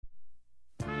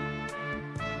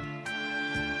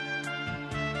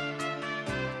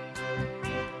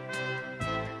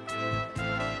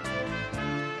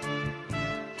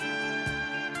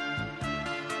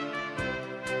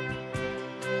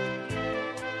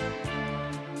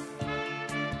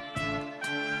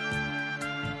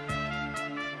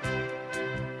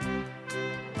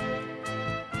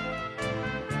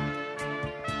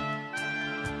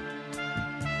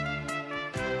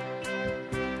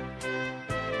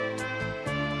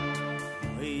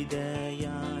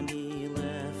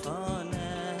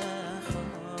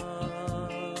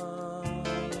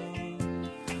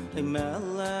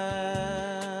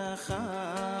Melech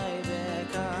Chai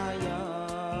V'Kayam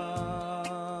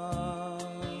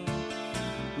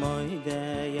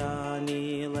Moidei Ani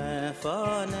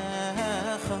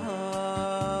Lefanecha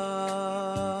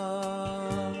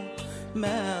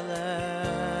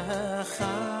Melech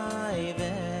Chai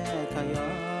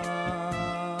V'Kayam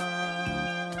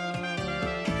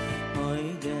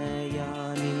Moidei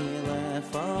Ani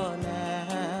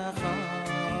Lefanecha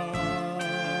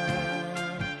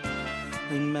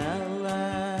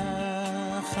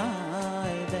Melech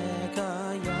Chai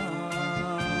V'Kayam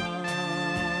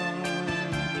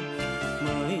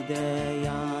Moidei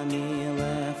Ani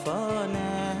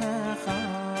Lefanecha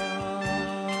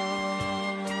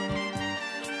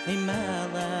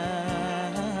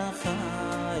Melech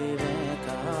Chai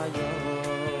V'Kayam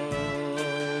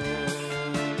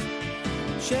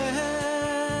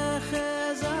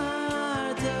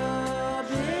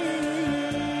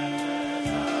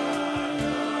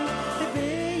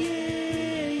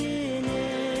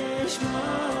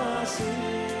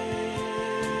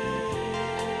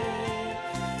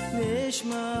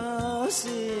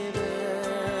Nishmasi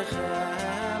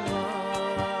b'chema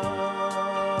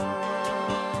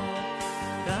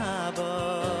Rabbi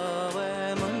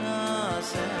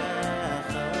emunasecha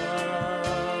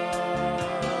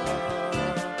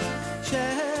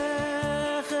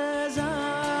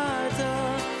Shechazarta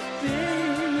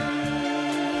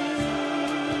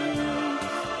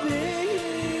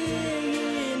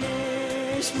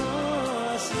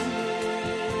Nishmasi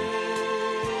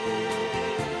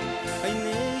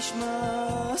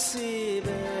Nishmasi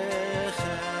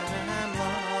b'chema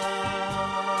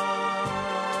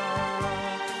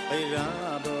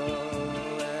Rabbi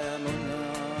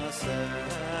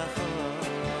emunasecha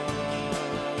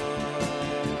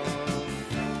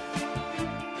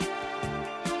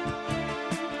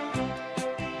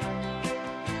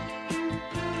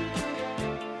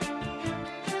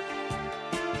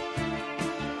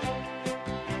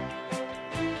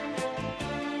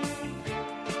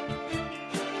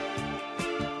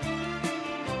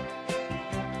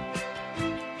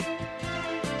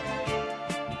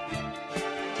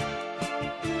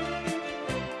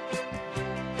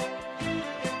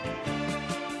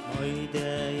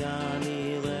Moidei Ani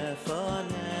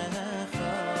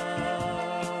Lefanecha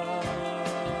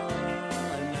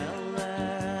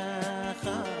Melech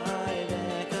Chai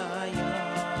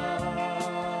V'Kayam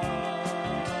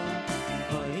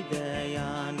Moidei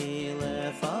Ani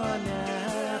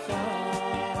Lefanecha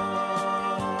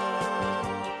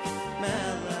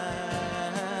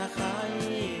Melech Chai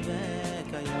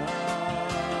V'Kayam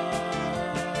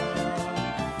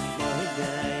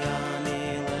Moidei Ani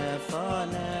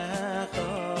Lefanecha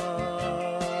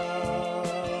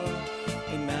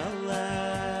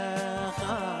Melech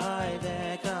Chai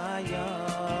V'Kayam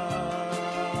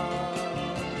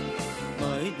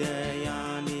Moidei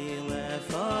Ani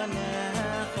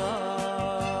Lefanecha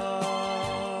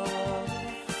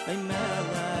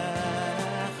Melech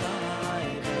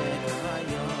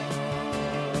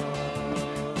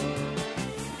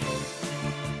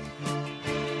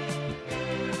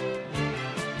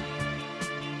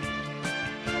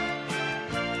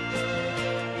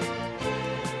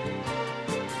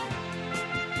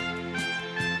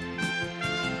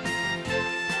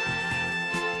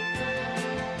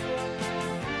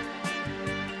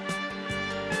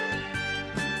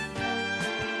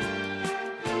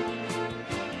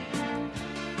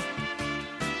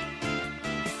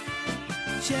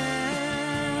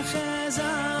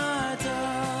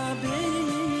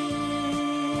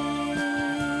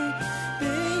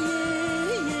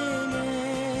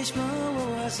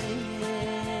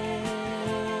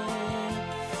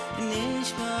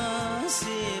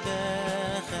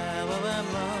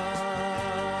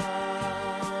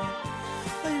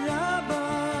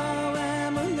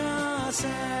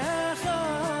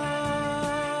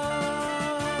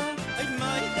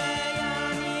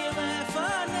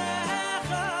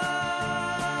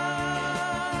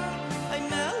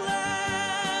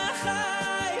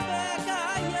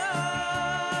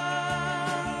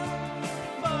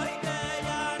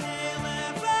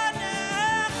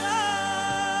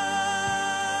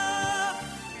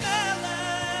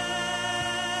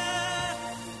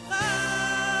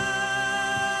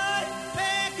Chai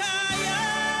V'Kayam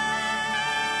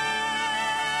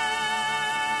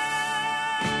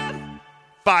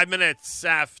 5 minutes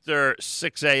after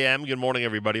 6 a.m. Good morning,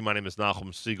 everybody. My name is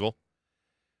Nachum Siegel.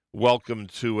 Welcome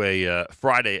to a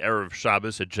Friday, Erev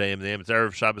Shabbos at JM It's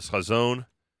Erev Shabbos Chazon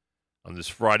on this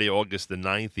Friday, August the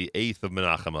 9th, the 8th of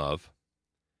Menachem Av.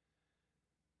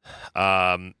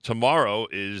 Tomorrow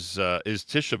is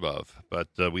Tisha B'Av, but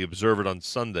we observe it on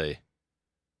Sunday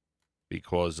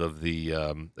because of the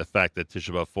fact that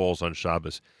Tisha B'Av falls on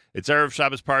Shabbos. It's Erev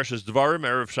Shabbos Parshas Dvarim,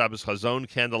 Erev Shabbos Chazon,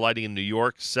 candle lighting in New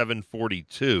York,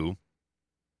 7:42.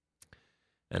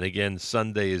 And again,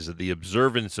 Sunday is the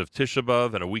observance of Tisha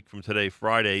B'Av, and a week from today,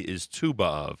 Friday, is Tu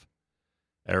B'Av,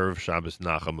 Erev Shabbos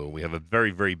Nachamu. We have a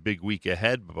very, very big week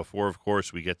ahead, but before, of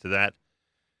course, we get to that,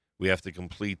 we have to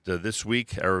complete this week,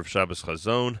 Erev Shabbos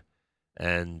Chazon,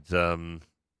 and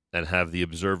have the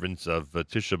observance of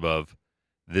Tisha B'Av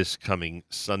this coming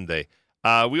Sunday.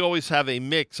 We always have a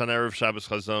mix on Erev Shabbos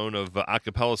Chazon of a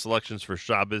cappella selections for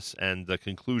Shabbos and the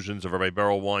conclusions of Rabbi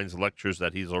Beryl Wine's lectures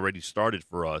that he's already started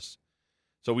for us.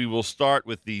 So we will start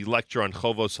with the lecture on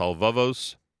Chovos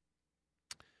Halvavos,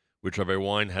 which Rabbi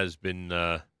Wine has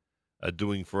been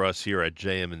doing for us here at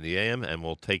JM in the AM, and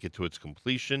we'll take it to its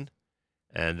completion.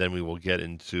 And then we will get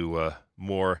into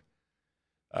more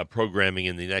programming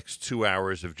in the next 2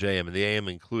 hours of JM in the AM,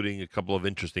 including a couple of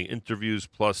interesting interviews,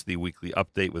 plus the weekly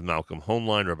update with Malcolm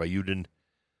Hoenlein, Rabbi Yudin,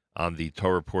 on the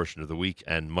Torah portion of the week,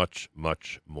 and much,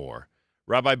 much more.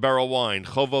 Rabbi Beryl Wine,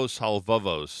 Chovos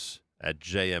Halvavos at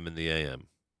JM in the AM.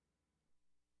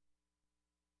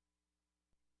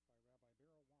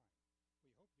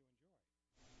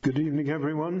 Good evening,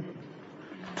 everyone.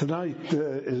 Tonight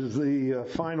is the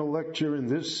final lecture in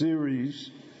this series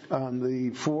on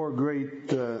the four great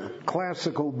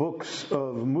classical books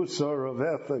of Musar, of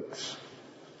ethics.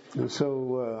 And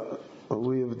so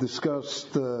we have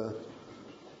discussed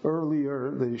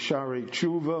earlier the Sharei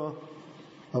Tshuva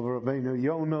of Rabbeinu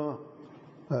Yonah,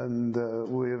 and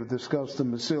we have discussed the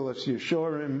Mesilas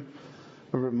Yeshorim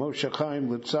of Moshe Chaim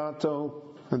Luzzatto,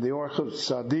 and the Orchos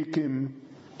Tzadikim.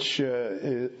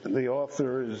 The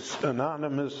author is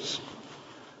anonymous,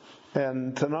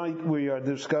 and tonight we are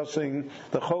discussing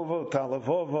the Chovot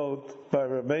Halevovot by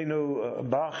Rabbeinu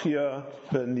Bachya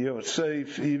ben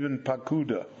Yosef Ibn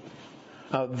Pakuda.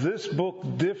 Now, this book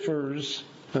differs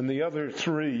than the other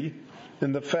three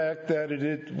in the fact that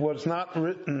it was not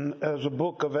written as a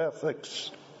book of ethics.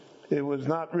 It was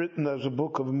not written as a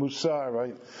book of Musar.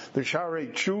 Right? The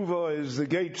Sharei Tshuva is the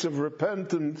gates of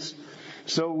repentance.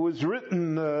 So it was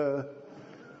written,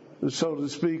 so to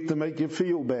speak, to make you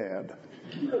feel bad.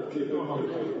 All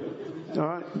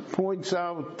right, points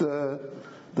out the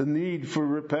need for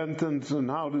repentance and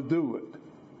how to do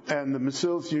it. And the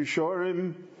Mesilas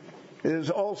Yeshorim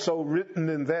is also written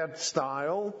in that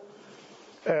style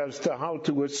as to how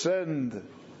to ascend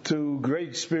to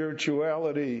great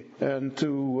spirituality and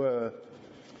to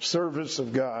service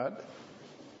of God.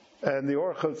 And the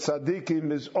Orchos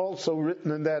Tzadikim is also written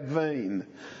in that vein.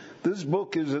 This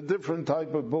book is a different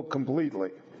type of book completely.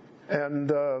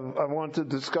 And I want to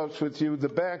discuss with you the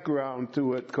background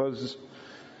to it, because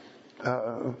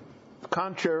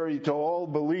contrary to all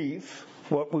belief,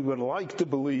 what we would like to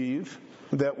believe,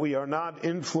 that we are not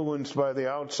influenced by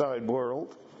the outside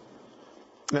world,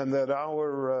 and that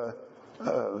our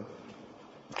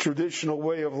traditional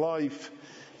way of life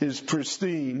is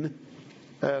pristine,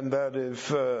 and that if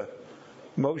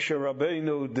Moshe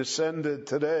Rabbeinu descended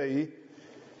today,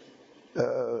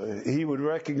 he would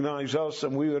recognize us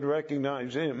and we would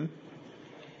recognize him.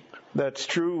 That's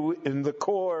true in the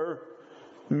core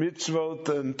mitzvot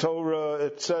and Torah,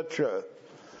 etc.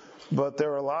 But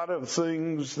there are a lot of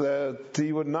things that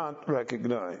he would not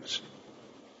recognize.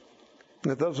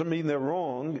 That doesn't mean they're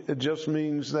wrong. It just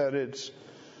means that it's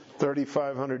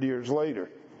 3,500 years later,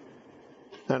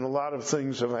 and a lot of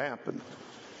things have happened.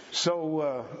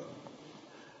 So,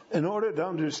 in order to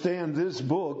understand this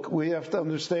book, we have to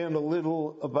understand a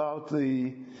little about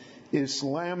the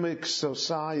Islamic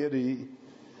society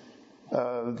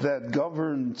that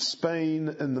governed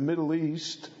Spain and the Middle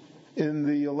East in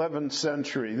the 11th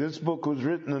century. This book was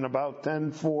written in about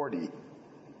 1040,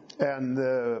 and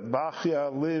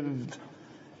Bachya lived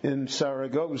in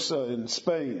Saragossa in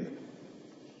Spain.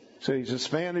 So he's a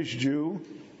Spanish Jew.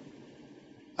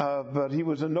 But he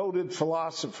was a noted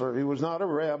philosopher. He was not a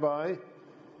rabbi.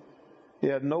 He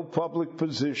had no public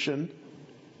position.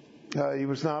 He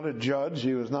was not a judge.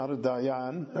 He was not a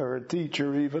dayan or a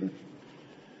teacher even.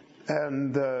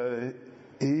 And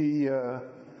he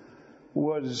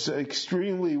was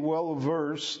extremely well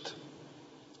versed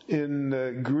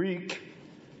in Greek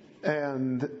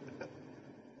and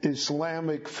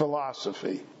Islamic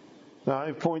philosophy. Now,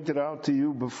 I've pointed out to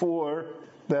you before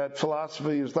that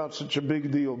philosophy is not such a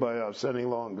big deal by us any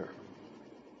longer.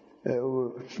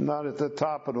 It's not at the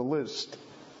top of the list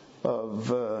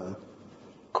of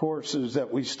courses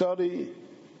that we study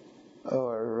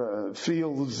or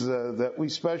fields that we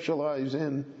specialize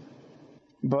in.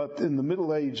 But in the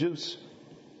Middle Ages,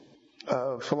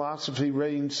 philosophy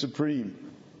reigned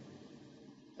supreme.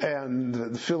 And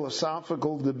the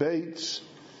philosophical debates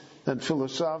and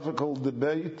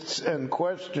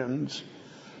questions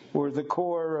were the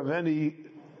core of any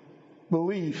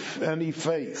belief, any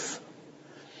faith.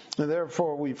 And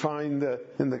therefore we find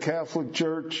in the Catholic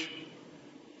Church,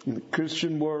 in the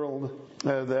Christian world,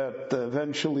 that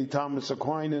eventually Thomas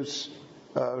Aquinas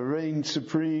reigned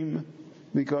supreme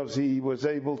because he was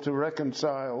able to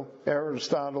reconcile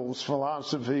Aristotle's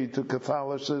philosophy to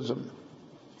Catholicism.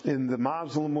 In the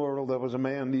Muslim world, there was a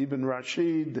man, Ibn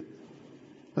Rashid,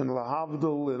 and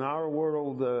Lahavdil. In our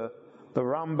world, the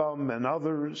Rambam and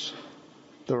others,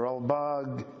 the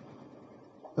Ralbag,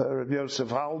 Rabbi Yosef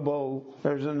Halbo.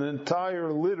 There's an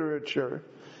entire literature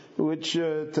which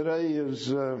today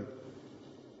is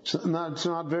it's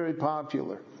not very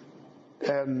popular,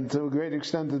 and to a great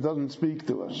extent it doesn't speak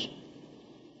to us,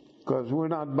 because we're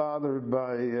not bothered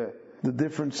by the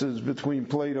differences between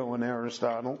Plato and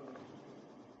Aristotle.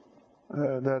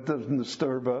 That doesn't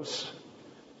disturb us.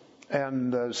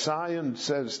 And science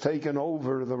has taken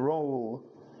over the role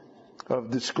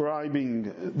of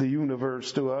describing the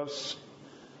universe to us,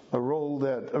 a role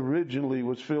that originally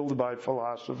was filled by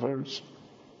philosophers.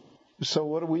 So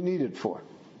what do we need it for?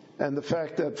 And the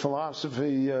fact that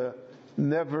philosophy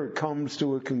never comes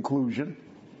to a conclusion.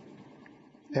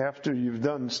 After you've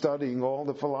done studying all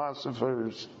the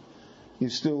philosophers, you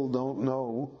still don't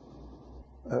know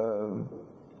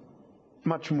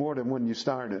much more than when you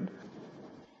started.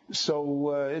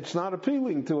 So it's not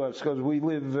appealing to us, because we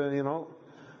live,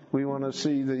 we want to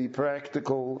see the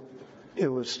practical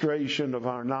illustration of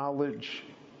our knowledge.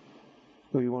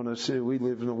 We want to see we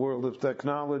live in a world of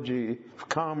technology, of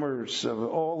commerce, of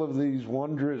all of these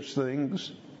wondrous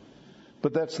things.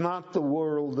 But that's not the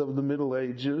world of the Middle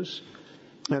Ages,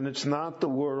 and it's not the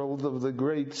world of the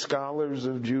great scholars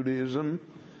of Judaism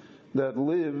that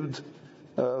lived,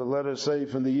 let us say,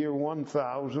 from the year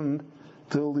 1000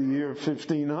 till the year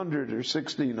 1500 or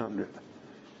 1600.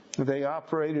 They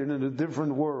operated in a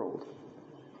different world.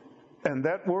 And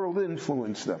that world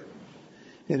influenced them.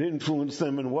 It influenced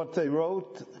them in what they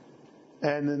wrote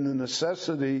and in the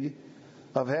necessity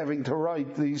of having to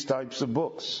write these types of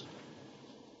books.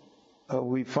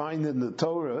 We find in the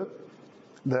Torah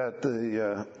that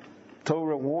the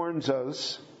Torah warns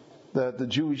us that the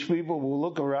Jewish people will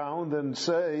look around and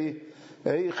say,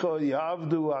 Eicho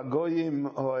yavdu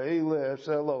agoyim ha'ele es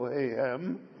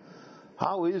Elohehem.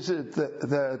 How is it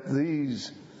that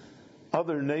these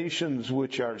other nations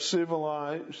which are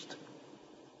civilized,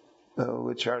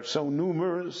 which are so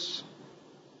numerous,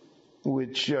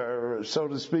 which are, so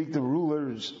to speak, the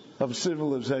rulers of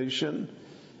civilization,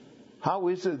 how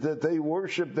is it that they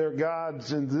worship their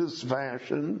gods in this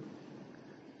fashion?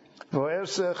 So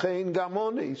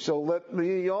let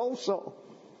me also.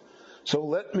 So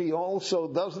let me also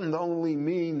doesn't only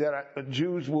mean that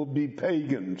Jews will be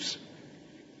pagans,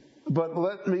 but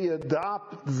let me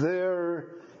adopt their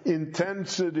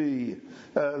intensity,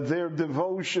 their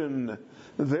devotion,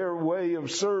 their way of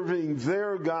serving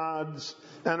their gods,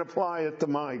 and apply it to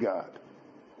my God.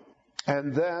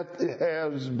 And that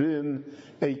has been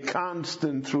a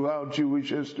constant throughout Jewish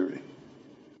history.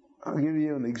 I'll give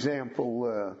you an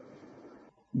example.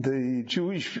 The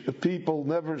Jewish people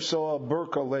never saw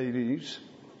burqa ladies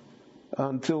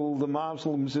until the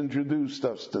Muslims introduced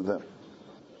us to them.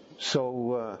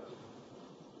 So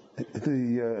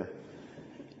the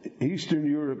Eastern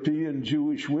European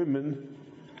Jewish women,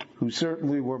 who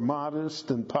certainly were modest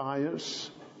and pious,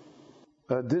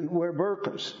 didn't wear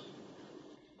burqas,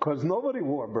 because nobody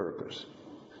wore burqas.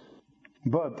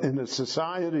 But in a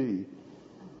society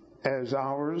as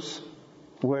ours,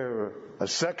 where a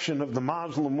section of the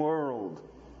Muslim world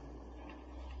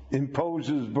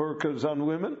imposes burqas on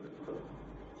women,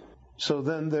 so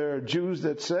then there are Jews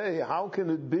that say, how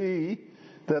can it be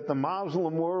that the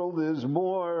Muslim world is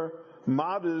more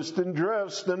modest in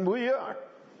dress than we are?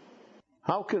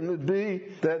 How can it be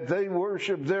that they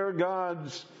worship their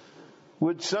gods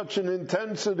with such an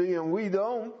intensity and we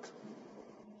don't?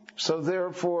 So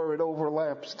therefore it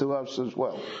overlaps to us as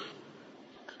well.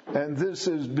 And this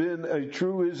has been a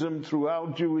truism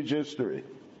throughout Jewish history.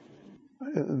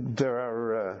 There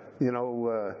are,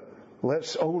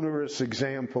 less onerous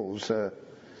examples. The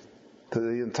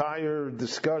entire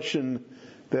discussion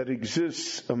that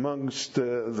exists amongst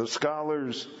the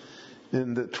scholars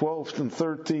in the 12th and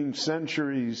 13th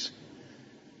centuries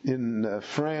in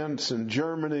France and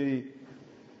Germany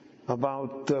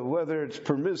about whether it's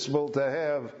permissible to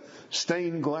have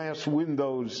stained glass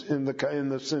windows in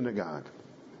the synagogue.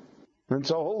 It's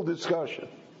a whole discussion.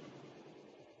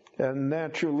 And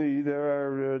naturally there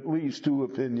are at least two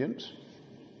opinions.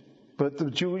 But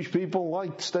the Jewish people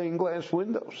liked stained glass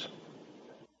windows.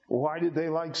 Why did they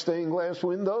like stained glass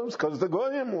windows? Because the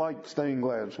Goyim liked stained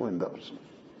glass windows.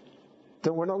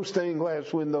 There were no stained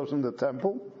glass windows in the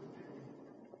temple.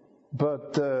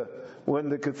 But when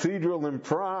the cathedral in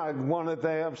Prague wanted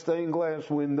to have stained glass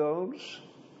windows,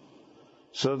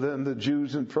 so then the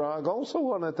Jews in Prague also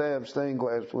wanted to have stained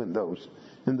glass windows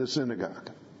in the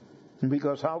synagogue.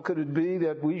 Because how could it be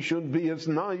that we should be as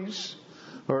nice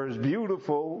or as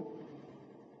beautiful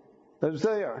as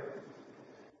they are?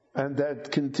 And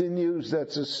that continues,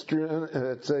 that's a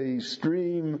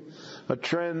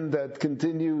trend that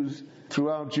continues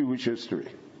throughout Jewish history.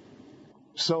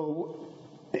 So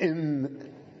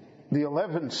in the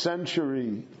 11th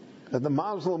century, the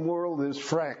Muslim world is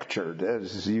fractured,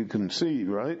 as you can see,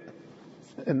 right?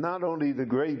 And not only the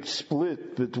great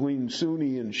split between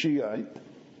Sunni and Shiite,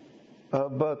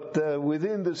 but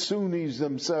within the Sunnis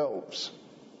themselves.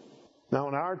 Now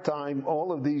in our time,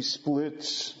 all of these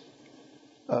splits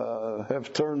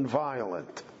have turned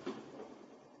violent.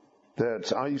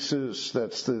 That's ISIS,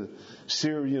 that's the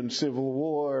Syrian civil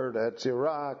war, that's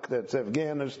Iraq, that's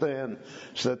Afghanistan,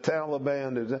 it's the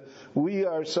Taliban. We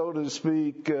are, so to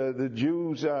speak, the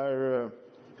Jews are,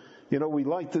 we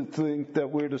like to think that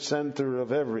we're the center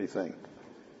of everything.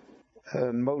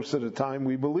 And most of the time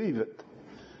we believe it.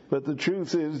 But the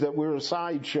truth is that we're a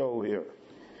sideshow here.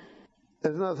 It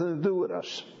has nothing to do with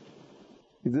us.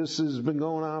 This has been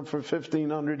going on for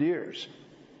 1,500 years.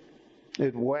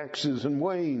 It waxes and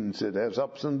wanes. It has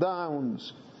ups and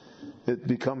downs. It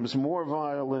becomes more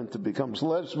violent. It becomes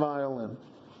less violent.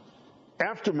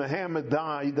 After Muhammad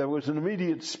died, there was an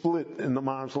immediate split in the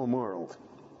Muslim world.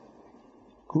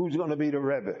 Who's going to be the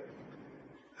Rebbe?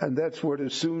 And that's where the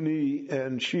Sunni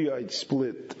and Shiite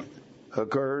split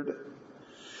occurred.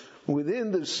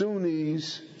 Within the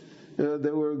Sunnis,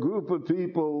 there were a group of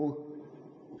people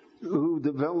who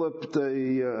developed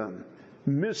a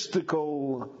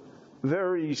mystical,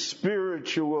 very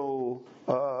spiritual,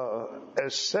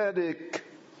 ascetic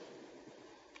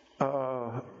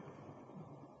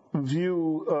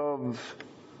view of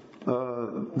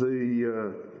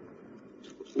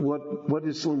what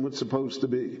Islam was supposed to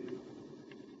be.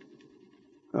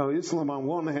 Islam, on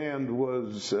one hand,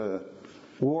 was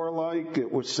warlike.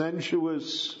 It was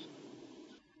sensuous.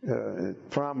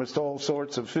 It promised all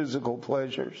sorts of physical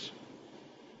pleasures.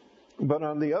 But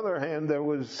on the other hand, there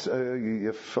was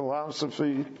a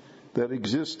philosophy that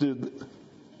existed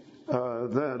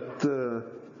that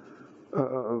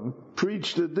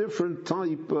preached a different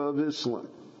type of Islam.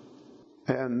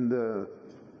 And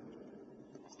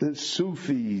this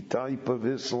Sufi type of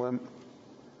Islam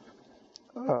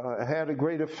had a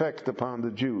great effect upon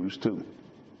the Jews too.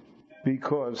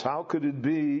 Because how could it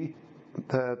be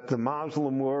that the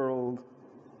Muslim world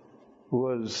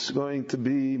was going to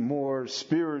be more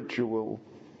spiritual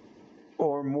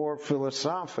or more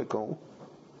philosophical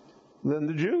than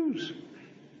the Jews?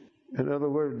 In other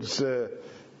words,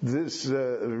 this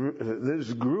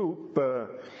group,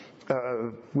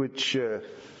 which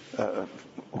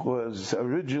was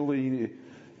originally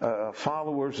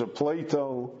followers of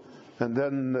Plato and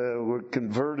then were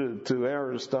converted to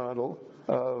Aristotle,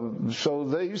 so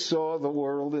they saw the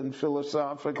world in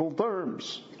philosophical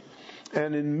terms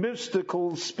and in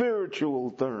mystical,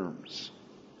 spiritual terms.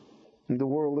 And the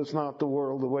world is not the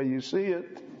world the way you see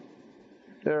it.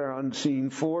 There are unseen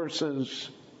forces,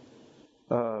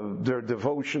 their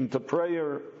devotion to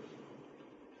prayer,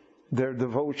 their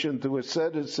devotion to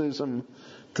asceticism,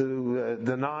 to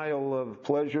denial of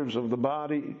pleasures of the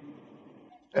body.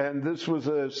 And this was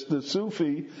the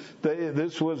Sufi,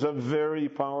 this was a very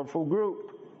powerful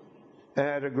group. It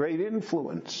had a great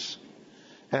influence.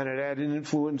 And it had an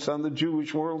influence on the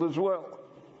Jewish world as well.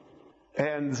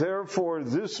 And therefore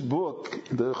this book,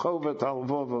 the Chovet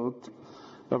Halvavot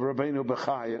of Rabbeinu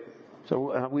Bechaya,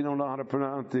 so we don't know how to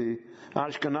pronounce the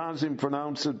Ashkenazim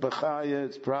pronounce it Bechaya,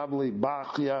 it's probably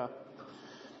Bachya.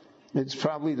 It's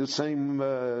probably the same,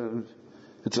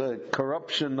 it's a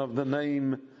corruption of the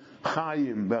name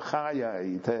Chaim,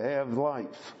 Bechayai, to have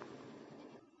life.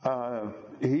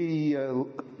 He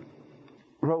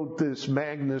wrote this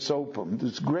Magnus Opum,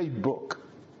 this great book.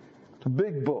 It's a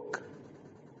big book.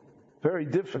 Very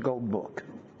difficult book.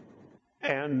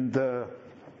 And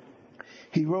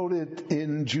he wrote it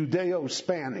in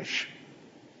Judeo-Spanish.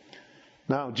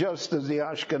 Now, just as the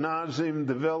Ashkenazim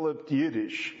developed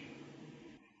Yiddish,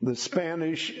 the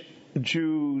Spanish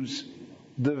Jews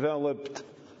developed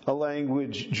a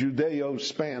language,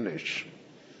 Judeo-Spanish,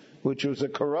 which was a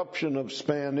corruption of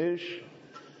Spanish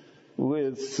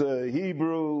with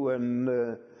Hebrew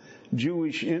and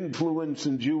Jewish influence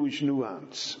and Jewish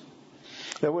nuance.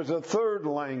 There was a third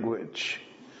language,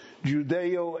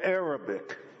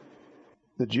 Judeo-Arabic.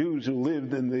 The Jews who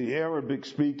lived in the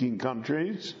Arabic-speaking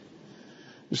countries,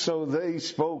 so they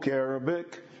spoke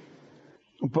Arabic,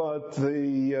 but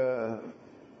there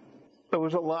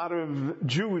was a lot of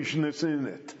Jewishness in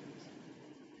it.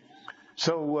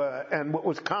 So, and what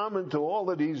was common to all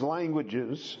of these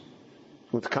languages,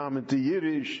 what's common to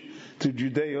Yiddish, to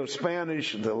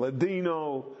Judeo-Spanish, to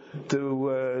Ladino,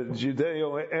 to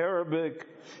Judeo-Arabic,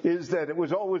 is that it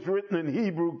was always written in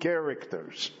Hebrew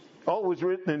characters, always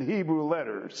written in Hebrew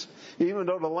letters, even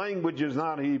though the language is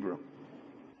not Hebrew.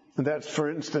 And that's, for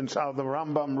instance, how the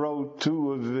Rambam wrote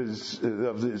two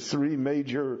of his three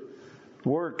major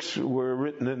works were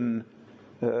written in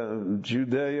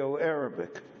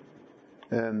Judeo-Arabic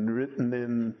and written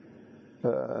in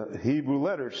Hebrew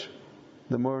letters,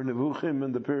 the Mor Nevuchim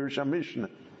and the Pirush HaMishnah.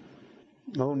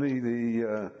 Only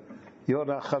the Yod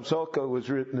HaChazoka was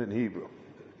written in Hebrew.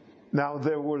 Now,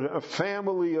 there were a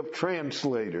family of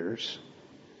translators.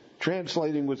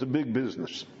 Translating was a big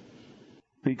business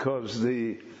because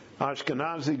the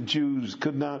Ashkenazic Jews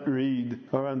could not read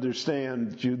or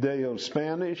understand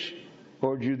Judeo-Spanish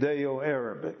or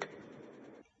Judeo-Arabic.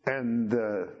 And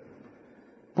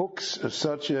books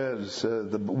such as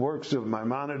the works of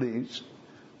Maimonides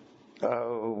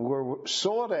were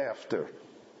sought after.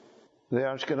 The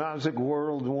Ashkenazic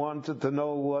world wanted to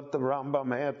know what the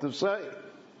Rambam had to say.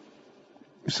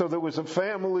 So there was a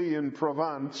family in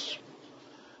Provence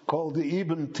called the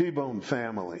Ibn Tibon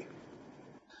family,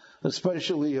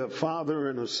 especially a father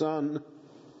and a son,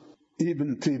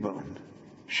 Ibn Tibon,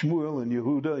 Shmuel and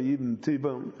Yehuda Ibn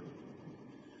Tibon.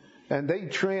 And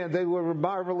they were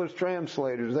marvelous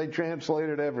translators. They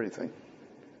translated everything.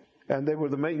 And they were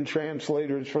the main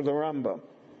translators for the Rambam,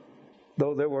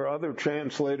 though there were other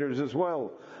translators as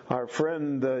well. Our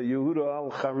friend Yehuda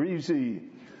al-Kharizi,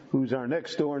 who's our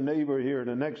next-door neighbor here in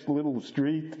the next little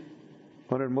street,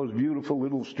 one of the most beautiful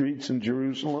little streets in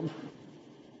Jerusalem.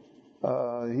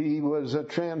 He was a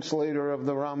translator of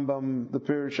the Rambam, the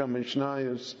Pirush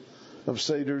HaMishnayos of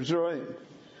Seder Zroim.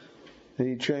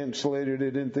 He translated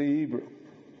it into Hebrew.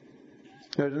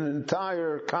 There's an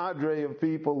entire cadre of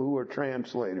people who are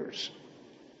translators.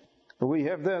 We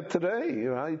have that today,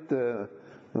 right?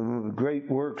 Great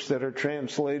works that are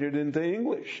translated into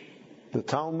English. The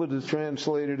Talmud is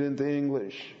translated into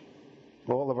English.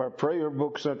 All of our prayer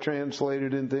books are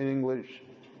translated into English.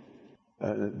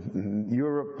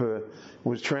 Europe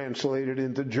was translated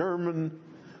into German,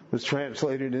 was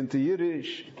translated into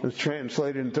Yiddish, was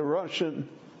translated into Russian,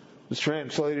 was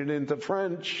translated into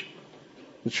French,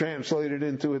 was translated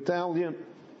into Italian.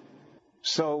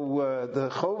 So the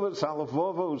Chovas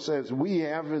Halavovo says we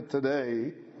have it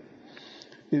today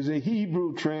is a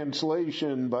Hebrew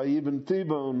translation by Ibn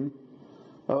Tibon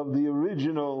of the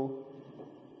original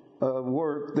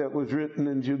work that was written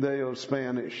in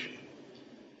Judeo-Spanish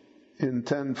in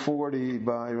 1040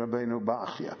 by Rabbeinu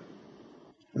Bachya.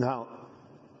 Now,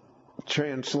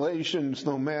 translations,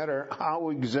 no matter how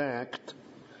exact,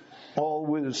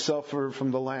 always suffer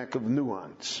from the lack of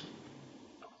nuance.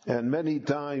 And many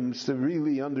times, to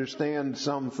really understand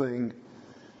something,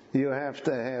 you have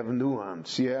to have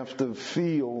nuance. You have to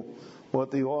feel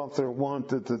what the author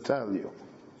wanted to tell you.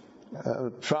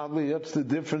 Probably that's the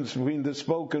difference between the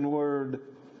spoken word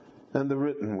and the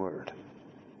written word.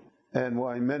 And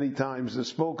why many times the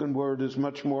spoken word is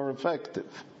much more effective,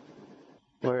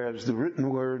 whereas the written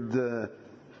word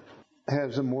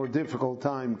has a more difficult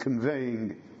time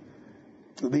conveying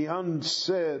the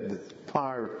unsaid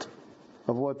part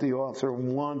of what the author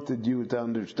wanted you to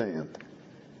understand.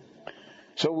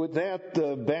 So with that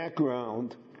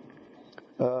background,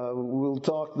 we'll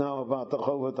talk now about the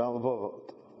Chovot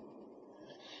HaLevavot.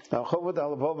 Now, Chovot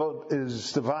HaLevavot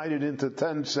is divided into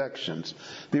 10 sections.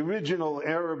 The original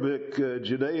Arabic,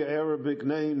 Judeo-Arabic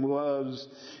name was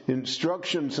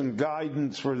Instructions and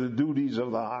Guidance for the Duties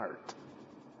of the Heart.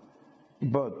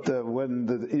 But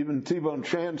when Ibn Tibon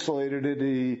translated it,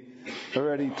 he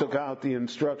already took out the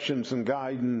instructions and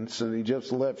guidance, and he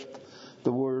just left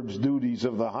the words duties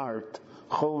of the heart.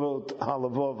 Chovot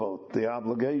HaLevavot, the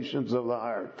obligations of the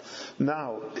heart.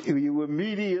 Now, you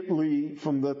immediately,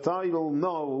 from the title,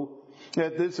 know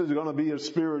that this is going to be a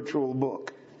spiritual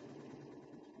book.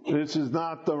 This is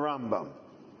not the Rambam.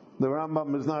 The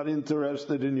Rambam is not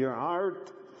interested in your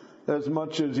heart as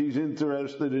much as he's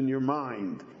interested in your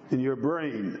mind, in your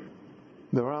brain.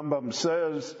 The Rambam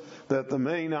says that the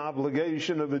main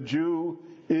obligation of a Jew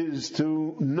is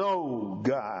to know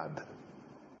God.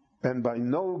 And by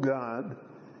know God,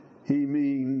 he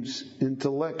means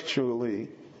intellectually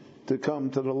to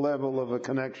come to the level of a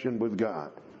connection with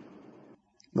God.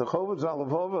 The Chovos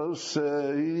Halevovos,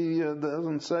 he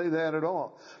doesn't say that at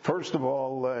all. First of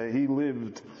all, he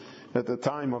lived at the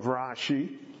time of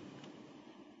Rashi.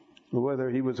 Whether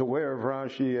he was aware of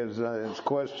Rashi is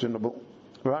questionable.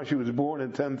 Rashi was born in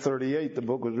 1038. The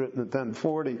book was written in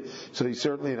 1040, so he's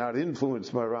certainly not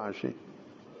influenced by Rashi.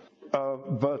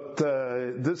 But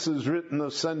this is written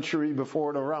a century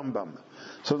before the Rambam.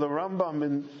 So the Rambam,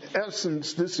 in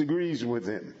essence, disagrees with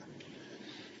him.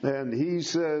 And he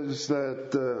says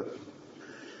that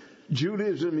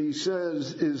Judaism, he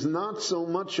says, is not so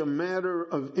much a matter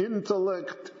of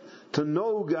intellect to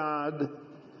know God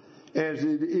as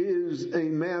it is a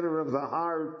matter of the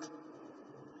heart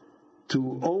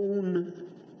to own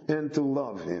and to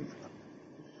love Him.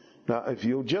 Now, if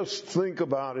you just think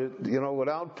about it,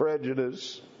 without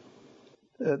prejudice,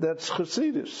 that's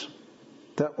Chassidus.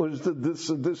 That was the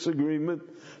disagreement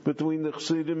between the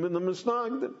Chassidim and the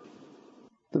Misnagdim.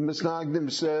 The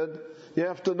Misnagdim said, you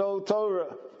have to know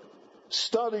Torah.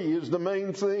 Study is the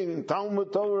main thing.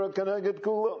 Talmud Torah Keneged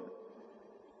Kulam.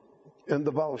 And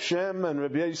the Baal Shem and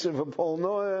Rabbi Yosef of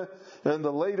Polnoe and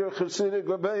the later Hasidic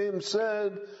Rebbeim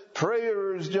said,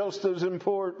 prayer is just as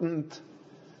important.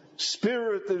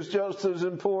 Spirit is just as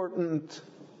important.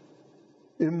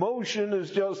 Emotion is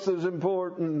just as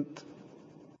important.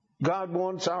 God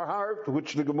wants our heart,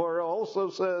 which the Gemara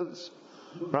also says.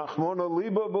 Rachmana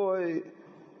Liba boy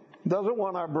doesn't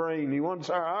want our brain, he wants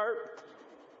our heart.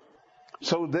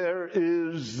 So there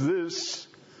is this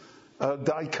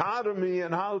dichotomy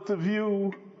in how to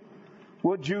view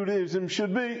what Judaism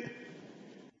should be.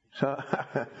 So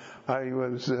I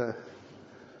was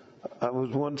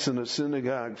once in a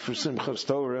synagogue for Simchas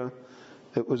Torah.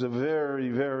 It was a very,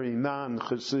 very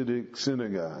non-Hasidic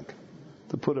synagogue,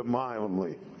 to put it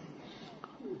mildly.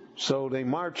 So they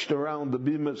marched around the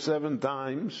bima 7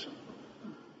 times.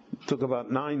 It took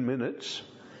about 9 minutes.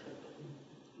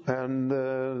 And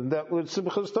that was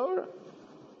Simchas Torah.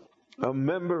 A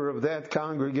member of that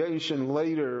congregation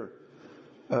later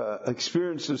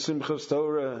experienced the Simchas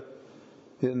Torah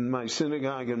in my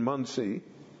synagogue in Muncie,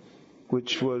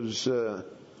 which was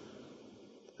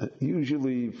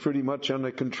usually pretty much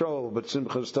under control, but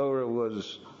Simchas Torah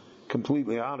was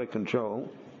completely out of control.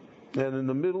 And in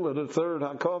the middle of the third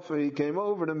HaKofa, he came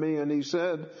over to me and he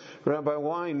said, Rabbi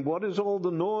Wein, what is all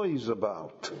the noise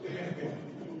about?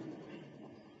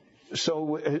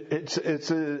 So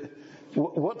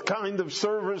what kind of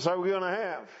service are we going to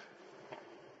have?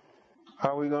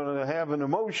 Are we going to have an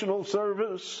emotional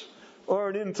service or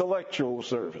an intellectual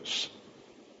service?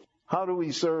 How do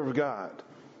we serve God?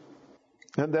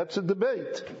 And that's a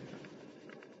debate.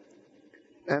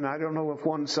 And I don't know if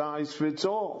one size fits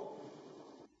all.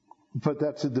 But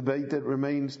that's a debate that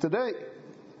remains today.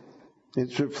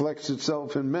 It reflects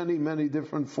itself in many, many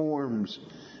different forms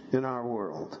in our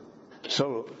world.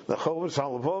 So the Chovos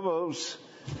Halevovos,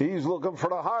 he's looking for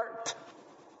the heart.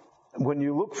 When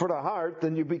you look for the heart,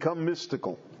 then you become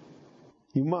mystical.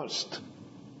 You must.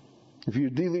 If you're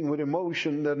dealing with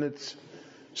emotion, then it's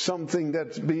something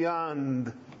that's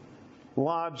beyond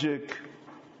logic,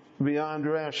 beyond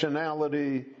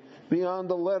rationality, beyond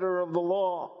the letter of the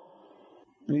law.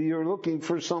 You're looking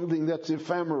for something that's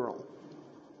ephemeral,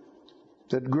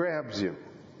 that grabs you.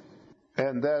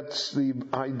 And that's the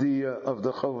idea of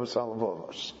the Chovos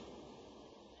Halevovos.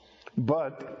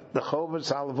 But the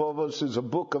Chovos Halevovos is a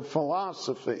book of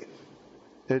philosophy.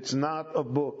 It's not a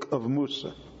book of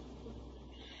Musar.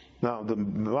 Now, the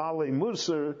Vale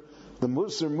Musar, the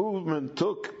Musar movement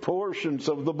took portions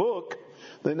of the book.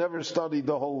 They never studied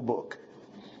the whole book.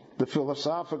 The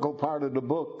philosophical part of the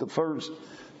book, the first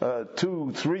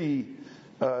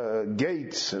 2-3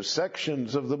 gates or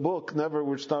sections of the book never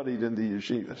were studied in the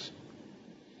yeshivas.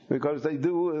 Because they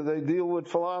deal with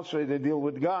philosophy, they deal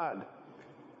with God.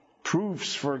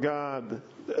 Proofs for God,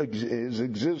 His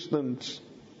existence.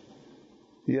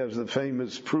 He has the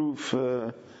famous proof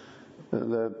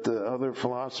that other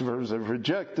philosophers have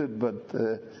rejected, but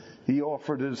he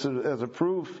offered it as a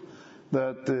proof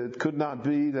that it could not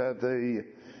be that a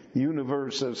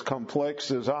universe as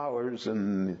complex as ours,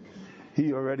 and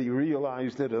he already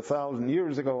realized it 1,000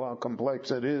 years ago how complex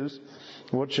it is.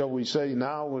 What shall we say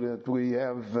now that we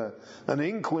have an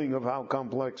inkling of how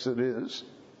complex it is?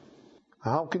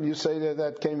 How can you say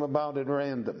that came about at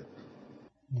random?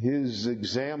 His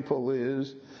example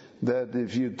is that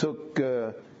if you took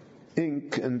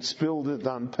ink and spilled it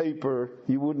on paper,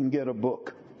 you wouldn't get a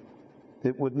book.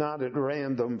 It would not at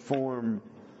random form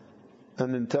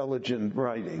an intelligent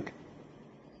writing.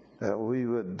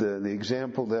 The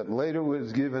example that later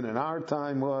was given in our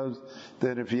time was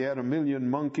that if you had 1 million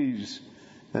monkeys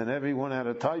and everyone had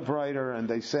a typewriter and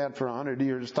they sat for 100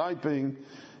 years typing,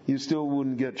 you still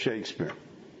wouldn't get Shakespeare.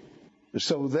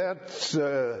 So that's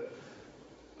a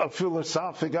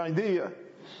philosophic idea.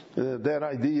 That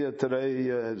idea today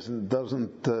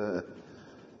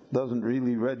doesn't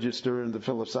really register in the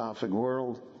philosophic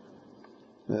world.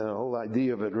 The whole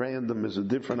idea of at random is a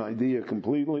different idea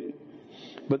completely.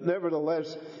 But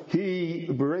nevertheless, he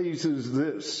raises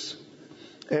this,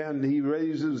 and he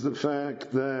raises the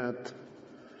fact that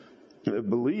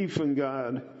belief in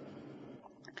God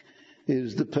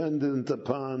is dependent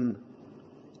upon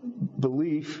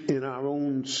belief in our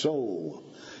own soul.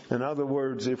 In other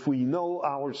words, if we know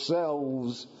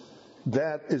ourselves,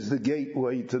 that is the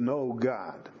gateway to know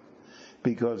God.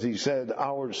 Because he said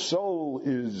our soul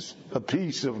is a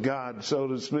piece of God, so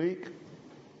to speak.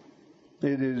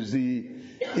 It is the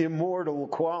immortal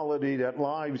quality that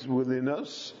lies within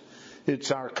us.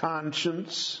 It's our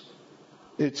conscience.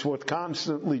 It's what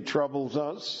constantly troubles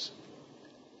us.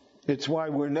 It's why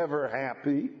we're never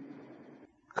happy.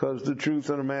 Because the truth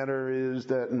of the matter is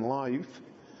that in life,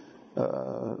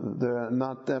 there are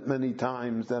not that many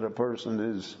times that a person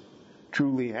is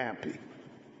truly happy.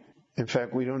 In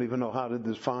fact, we don't even know how to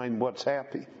define what's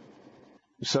happy.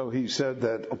 So he said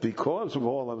that because of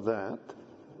all of that,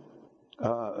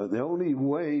 the only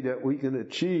way that we can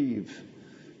achieve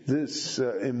this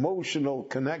emotional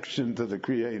connection to the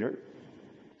Creator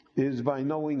is by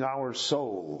knowing our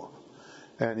soul.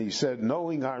 And he said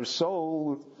knowing our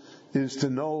soul is to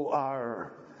know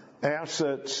our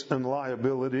assets and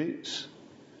liabilities,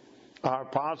 our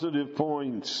positive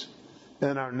points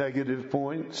and our negative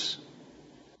points,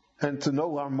 and to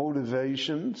know our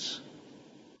motivations,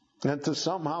 and to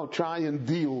somehow try and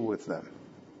deal with them.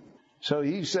 So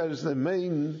he says the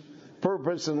main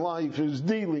purpose in life is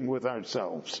dealing with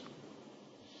ourselves.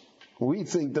 We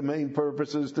think the main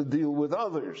purpose is to deal with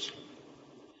others,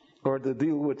 or to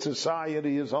deal with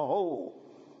society as a whole.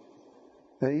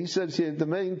 And he says here, the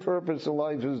main purpose of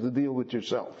life is to deal with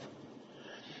yourself.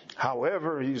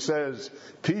 However, he says,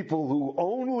 people who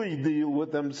only deal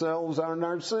with themselves are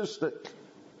narcissistic.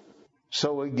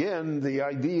 So again, the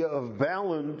idea of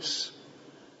balance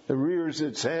rears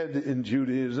its head in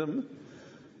Judaism,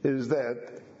 is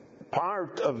that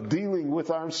part of dealing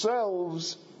with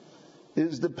ourselves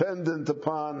is dependent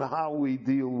upon how we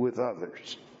deal with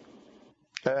others.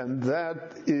 And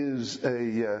that is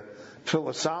a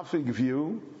philosophic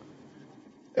view,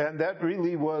 and that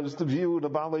really was the view of the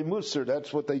Balei Musar.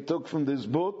 That's what they took from this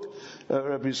book.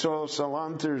 Rabbi Yisrael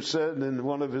Salanter said in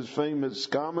one of his famous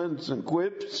comments and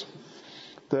quips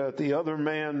that the other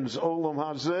man's olam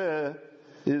hazeh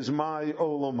is my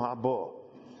olam haba.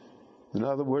 In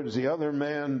other words, the other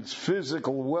man's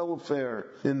physical welfare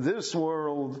in this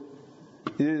world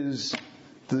is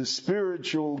the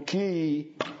spiritual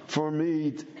key for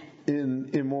me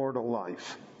in immortal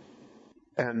life.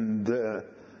 And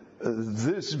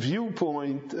this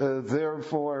viewpoint,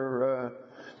 therefore,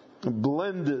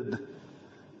 blended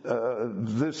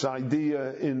this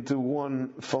idea into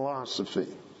one philosophy.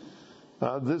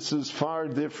 This is far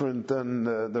different than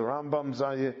the Rambam's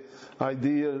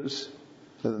ideas.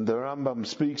 The Rambam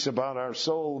speaks about our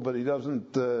soul, but he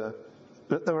doesn't. The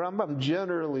Rambam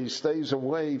generally stays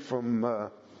away from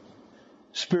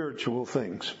spiritual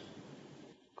things.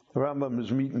 The Rambam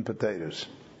is meat and potatoes.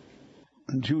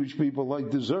 And Jewish people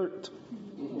like dessert.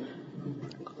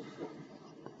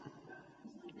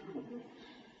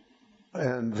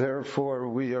 And therefore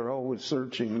we are always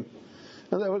searching.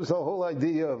 And that was the whole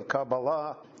idea of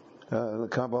Kabbalah. The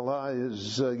Kabbalah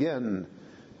is, again,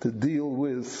 to deal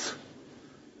with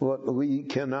what we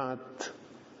cannot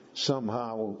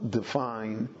somehow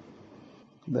define,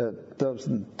 that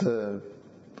doesn't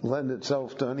lend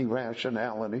itself to any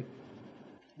rationality.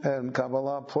 And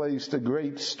Kabbalah placed a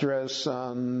great stress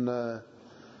on the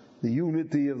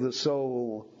unity of the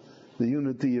soul, the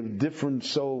unity of different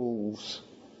souls,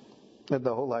 and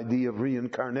the whole idea of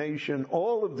reincarnation,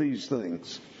 all of these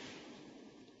things,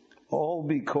 all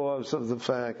because of the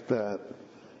fact that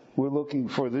we're looking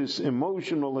for this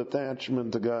emotional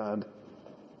attachment to God,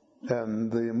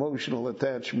 and the emotional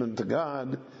attachment to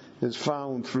God is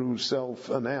found through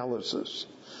self-analysis.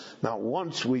 Now,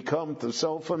 once we come to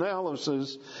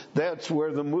self-analysis, that's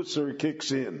where the Musar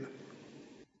kicks in.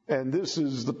 And this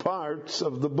is the parts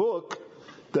of the book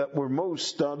that were most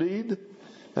studied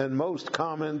and most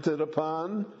commented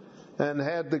upon and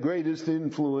had the greatest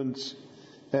influence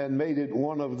and made it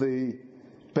one of the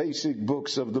basic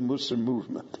books of the Musar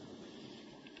movement.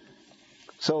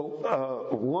 So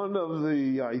one of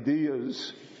the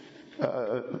ideas,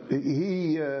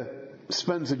 he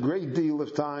spends a great deal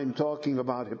of time talking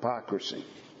about hypocrisy.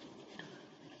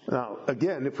 Now,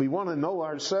 again, if we want to know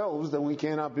ourselves, then we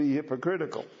cannot be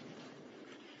hypocritical.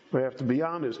 We have to be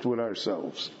honest with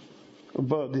ourselves.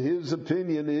 But his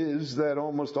opinion is that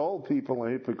almost all people are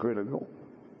hypocritical.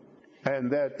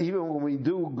 And that even when we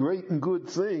do great and good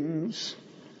things,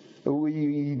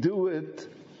 we do it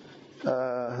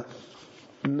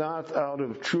not out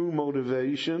of true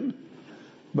motivation,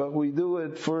 but we do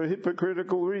it for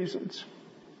hypocritical reasons.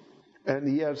 And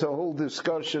he has a whole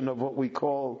discussion of what we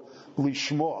call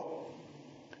lishma.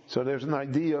 So there's an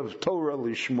idea of Torah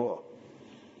lishma,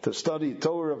 to study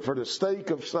Torah for the sake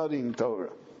of studying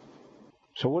Torah.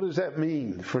 So what does that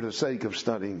mean, for the sake of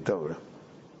studying Torah?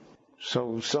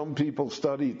 So some people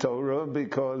study Torah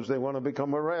because they want to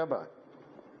become a rabbi,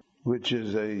 which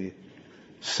is a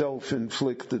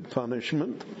self-inflicted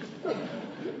punishment.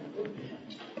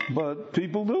 But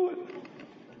people do it.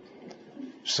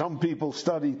 Some people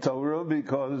study Torah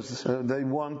because they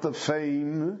want the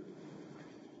fame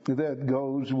that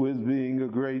goes with being a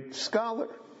great scholar.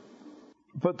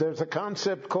 But there's a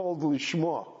concept called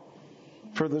lishma,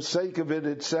 for the sake of it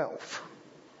itself.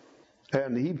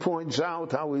 And he points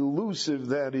out how elusive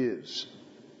that is,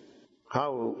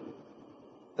 how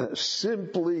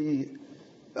simply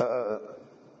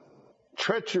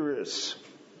treacherous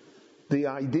the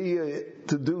idea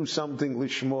to do something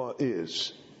lishma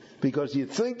is. Because you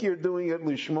think you're doing it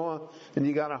lishma, and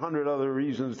you got 100 other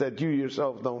reasons that you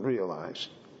yourself don't realize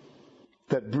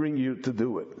that bring you to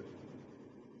do it.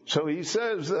 So he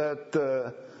says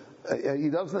that he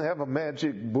doesn't have a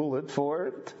magic bullet for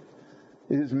it.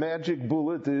 His magic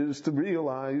bullet is to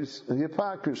realize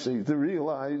hypocrisy, to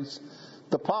realize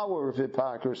the power of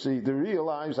hypocrisy, to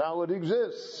realize how it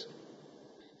exists.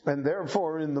 And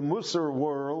therefore, in the Musar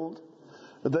world,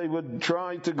 they would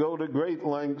try to go to great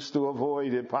lengths to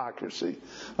avoid hypocrisy.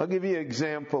 I'll give you an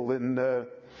example. In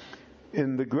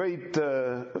the great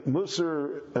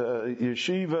Musar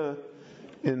yeshiva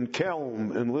in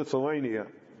Kelm in Lithuania,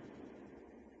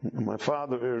 my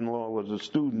father-in-law was a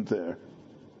student there.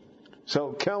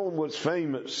 So Kelm was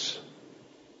famous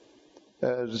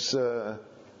as a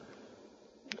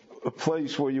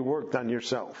place where you worked on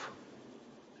yourself.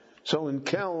 So in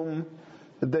Kelm,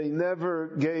 they never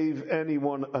gave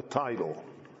anyone a title.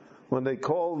 When they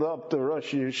called up the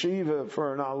Rosh Yeshiva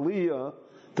for an aliyah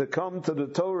to come to the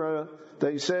Torah,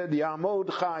 they said, Yamod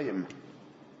Chaim.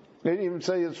 They didn't even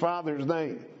say his father's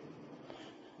name.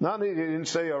 Not only they didn't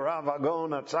say a Rav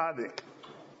Agon, a Tzaddik.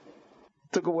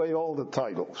 Took away all the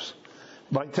titles.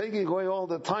 By taking away all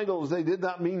the titles, they did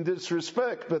not mean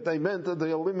disrespect, but they meant that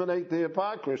they eliminate the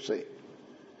hypocrisy.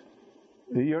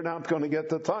 You're not going to get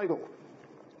the title.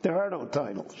 There are no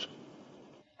titles.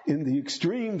 In the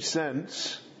extreme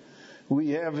sense, we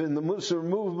have in the Musar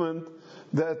movement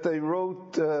that they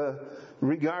wrote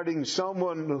regarding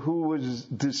someone who was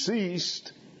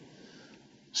deceased.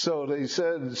 So they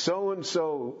said,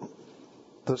 so-and-so,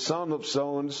 the son of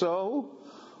so-and-so,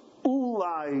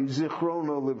 Ulai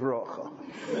Zichrona Livrocha.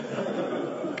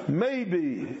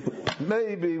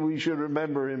 Maybe we should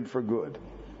remember him for good.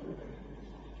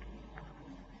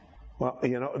 Well,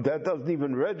 that doesn't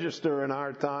even register in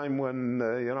our time when,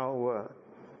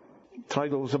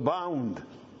 titles abound.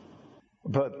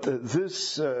 But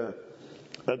this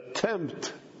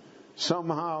attempt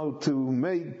somehow to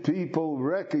make people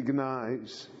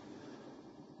recognize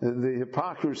the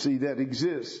hypocrisy that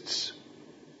exists.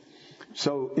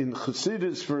 So in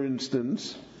Chassidus, for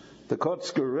instance, the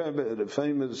Kotzker Rebbe, the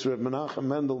famous Rebbe Menachem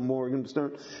Mendel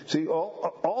Morgenstern, see,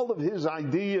 all of his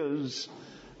ideas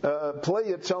play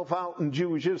itself out in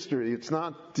Jewish history. It's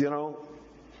not,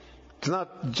 it's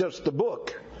not just a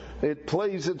book. It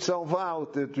plays itself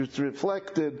out. It's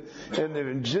reflected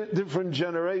in different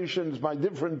generations, by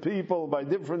different people, by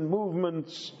different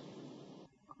movements.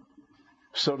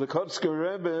 So the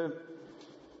Kotzker Rebbe,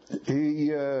 he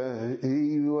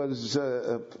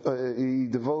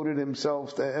devoted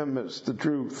himself to emes, the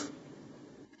truth,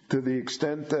 to the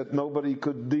extent that nobody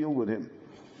could deal with him.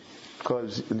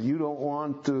 Because you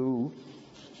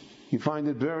find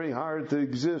it very hard to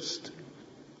exist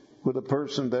with a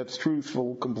person that's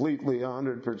truthful completely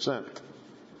 100%.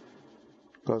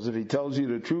 Because if he tells you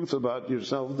the truth about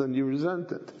yourself, then you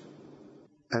resent it.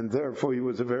 And therefore he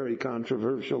was a very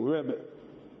controversial Rebbe.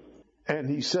 And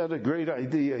he said a great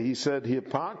idea. He said,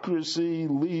 hypocrisy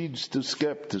leads to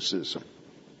skepticism.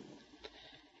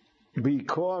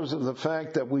 Because of the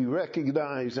fact that we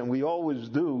recognize, and we always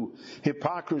do,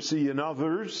 hypocrisy in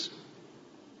others,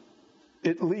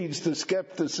 it leads to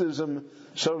skepticism,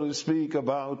 so to speak,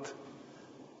 about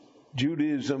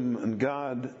Judaism and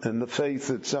God and the faith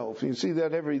itself. You see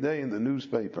that every day in the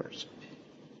newspapers.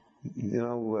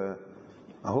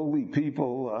 Holy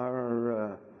people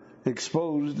are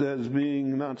exposed as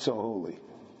being not so holy.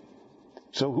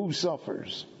 So who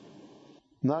suffers?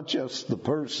 not just the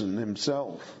person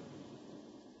himself.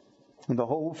 And the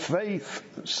whole faith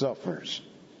suffers.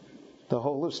 The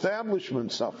whole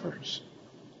establishment suffers.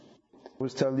 I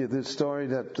always tell you this story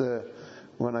that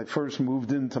when I first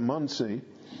moved into Muncie,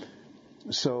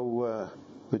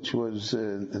 which was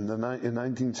in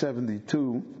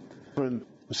 1972,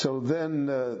 so then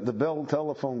the Bell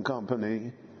Telephone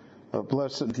Company of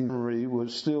Blessed Memory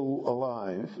was still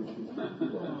alive.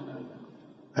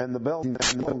 And the Bell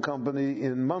Telephone Company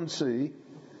in Muncie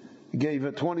gave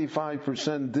a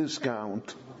 25%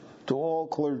 discount to all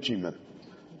clergymen.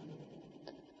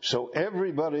 So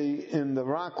everybody in the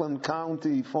Rockland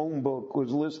County phone book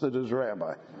was listed as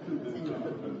rabbi.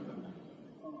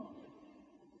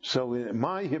 So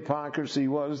my hypocrisy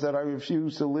was that I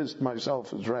refused to list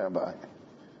myself as rabbi.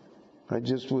 I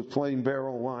just was plain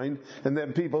barrel wine, and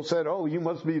then people said, "Oh, you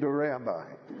must be the rabbi."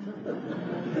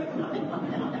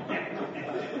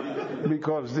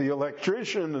 Because the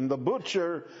electrician and the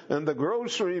butcher and the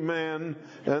grocery man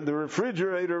and the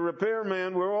refrigerator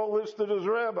repairman were all listed as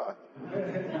rabbi.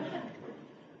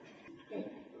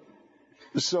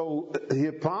 So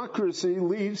hypocrisy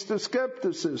leads to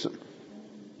skepticism.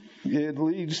 It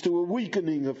leads to a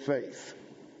weakening of faith.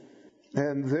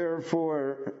 And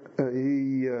therefore,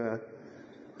 he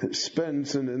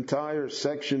spends an entire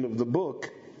section of the book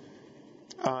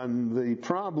on the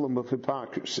problem of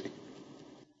hypocrisy.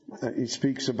 He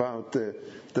speaks about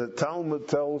the Talmud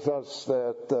tells us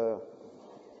that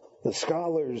the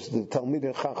scholars, the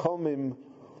Talmidei Chachamim,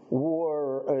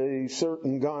 wore a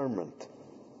certain garment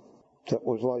that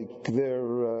was like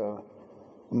their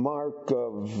mark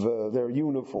of their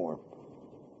uniform.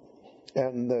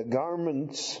 And the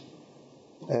garments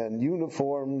and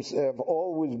uniforms have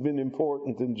always been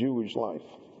important in Jewish life.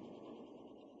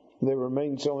 They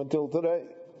remain so until today.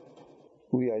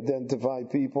 We identify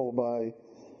people by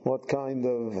what kind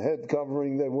of head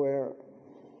covering they wear,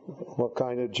 what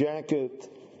kind of jacket,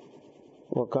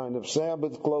 what kind of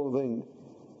Sabbath clothing.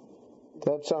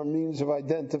 That's our means of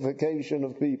identification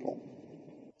of people.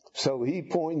 So he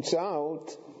points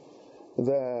out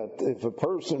that if a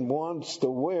person wants to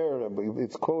wear,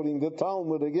 it's quoting the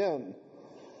Talmud again,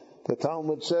 the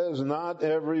Talmud says not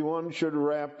everyone should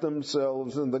wrap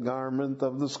themselves in the garment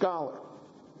of the scholar,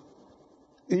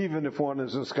 even if one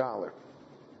is a scholar.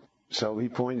 So he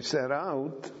points that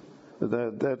out,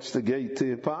 that's the gate to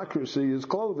hypocrisy, is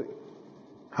clothing,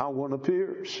 how one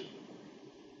appears.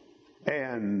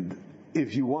 And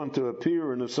if you want to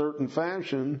appear in a certain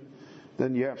fashion,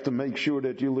 then you have to make sure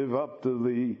that you live up to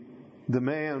the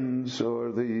demands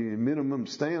or the minimum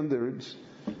standards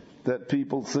that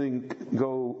people think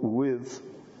go with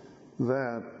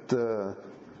that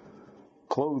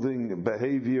clothing,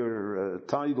 behavior,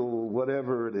 title,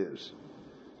 whatever it is.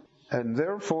 And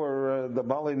therefore, the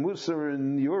Balei Musar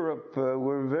in Europe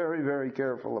were very, very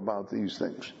careful about these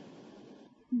things.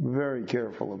 Very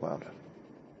careful about it.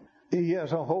 He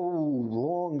has a whole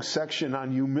long section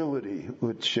on humility,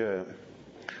 which the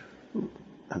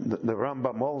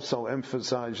Rambam also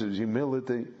emphasizes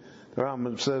humility. The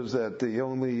Rambam says that the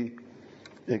only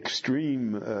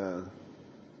extreme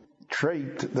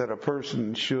trait that a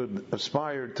person should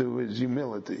aspire to is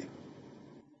humility.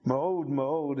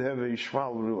 Ma'od heve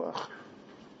shval ruach.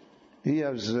 He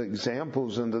has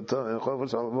examples in the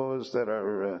Chovos Halevavos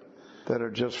that are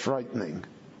just frightening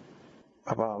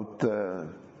about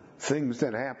things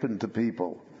that happen to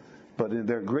people, but in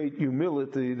their great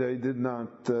humility, they did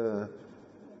not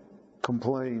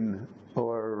complain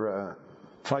or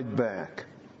fight back.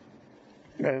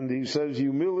 And he says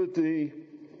humility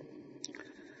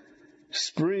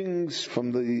springs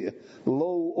from the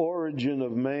low origin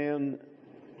of man.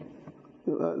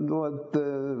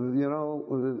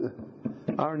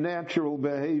 Our natural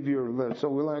behavior, so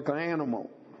we're like an animal.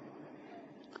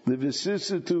 The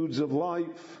vicissitudes of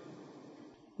life,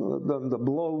 the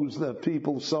blows that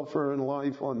people suffer in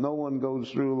life, no one goes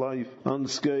through life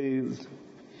unscathed,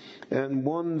 and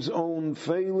one's own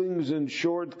failings and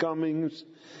shortcomings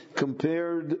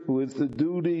compared with the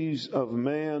duties of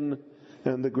man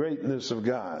and the greatness of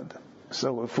God.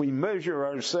 So if we measure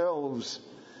ourselves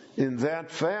in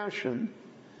that fashion,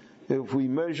 if we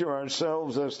measure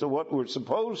ourselves as to what we're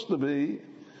supposed to be,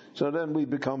 so then we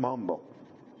become humble.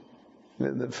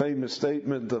 And the famous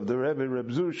statement of the Rebbe Reb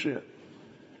Zusha,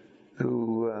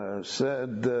 who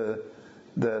said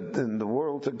that in the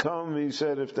world to come, he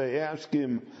said, if they ask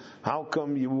him, how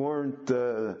come you weren't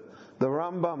the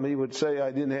Rambam, he would say,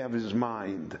 I didn't have his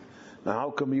mind. Now,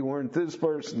 how come you weren't this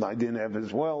person? I didn't have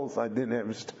his wealth, I didn't have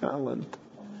his talent.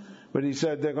 But he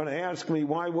said, they're going to ask me,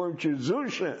 why weren't you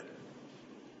Zusha?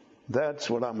 That's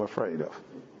what I'm afraid of.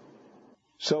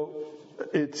 So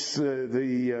it's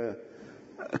the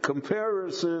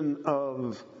comparison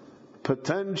of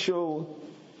potential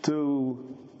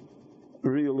to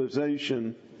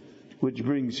realization which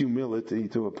brings humility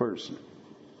to a person.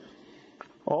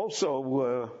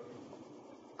 Also,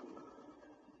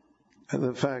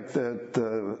 the fact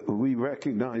that we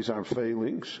recognize our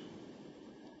failings.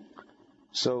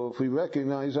 So if we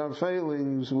recognize our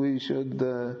failings, we should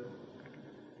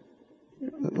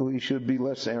be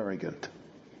less arrogant.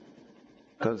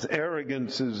 Because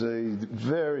arrogance is a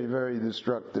very, very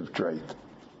destructive trait.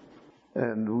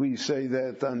 And we say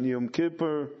that on Yom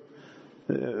Kippur,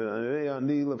 I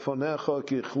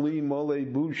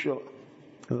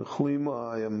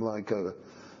am like a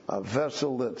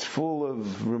vessel that's full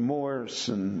of remorse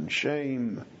and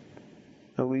shame.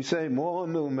 And we say, what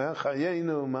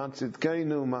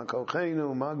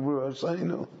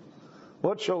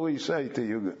shall we say to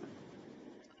you?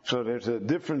 So there's a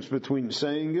difference between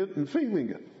saying it and feeling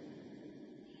it.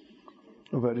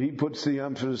 But he puts the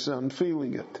emphasis on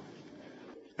feeling it.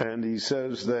 And he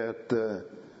says that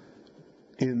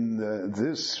in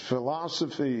this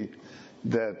philosophy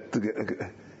that...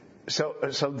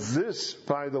 So this,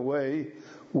 by the way,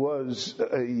 was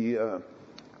a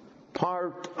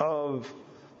part of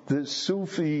this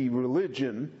Sufi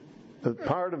religion. A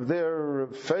part of their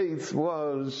faith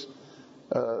was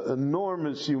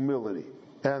enormous humility.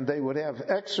 And they would have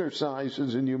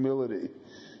exercises in humility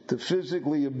to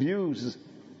physically abuse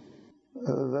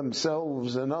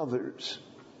themselves and others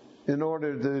in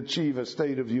order to achieve a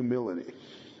state of humility.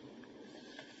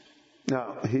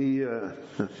 Now, he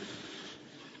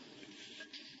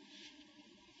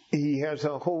has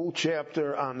a whole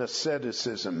chapter on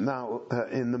asceticism. Now,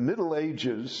 in the Middle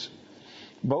Ages,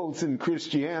 both in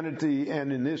Christianity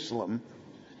and in Islam,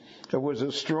 there was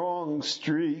a strong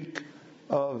streak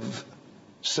of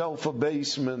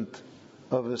self-abasement,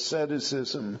 of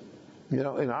asceticism.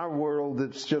 In our world,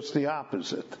 it's just the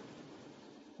opposite.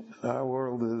 Our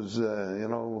world is,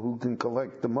 who can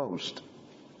collect the most,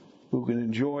 who can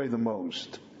enjoy the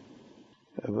most.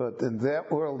 But in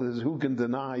that world is who can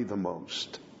deny the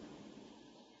most,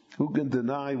 who can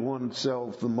deny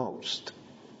oneself the most.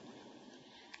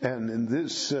 And in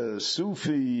this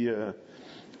Sufi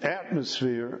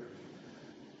atmosphere,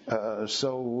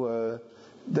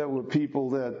 there were people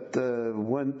that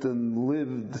went and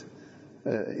lived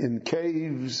in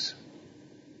caves.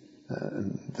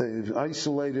 They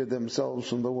isolated themselves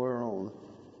from the world.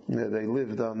 They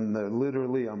lived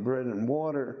literally on bread and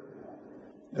water.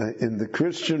 In the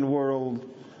Christian world,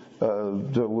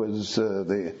 there was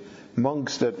the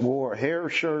monks that wore hair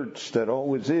shirts that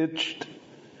always itched,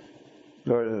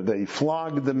 or they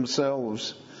flogged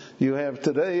themselves. You have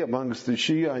today amongst the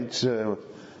Shiites,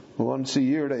 once a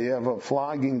year they have a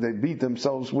flogging, they beat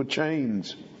themselves with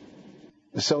chains.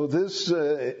 So this,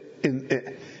 in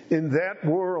that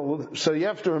world, so you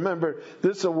have to remember,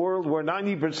 this is a world where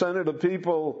 90% of the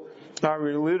people are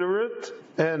illiterate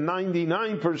and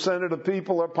 99% of the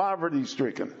people are poverty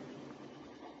stricken.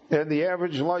 And the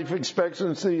average life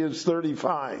expectancy is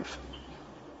 35.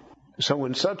 So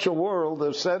in such a world,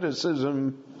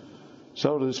 asceticism,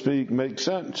 so to speak, makes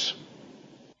sense.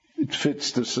 It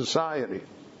fits the society.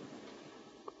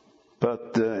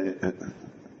 But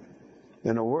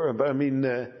in a word,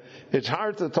 it's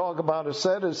hard to talk about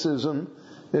asceticism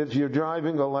if you're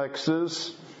driving a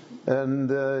Lexus and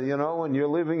and you're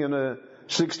living in a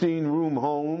 16-room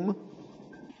home.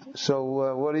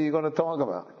 So what are you going to talk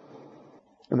about?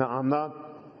 Now, I'm not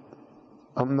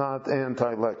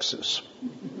anti-Lexus,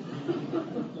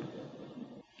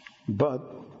 but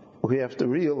we have to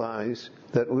realize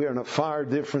that we are in a far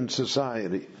different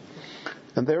society.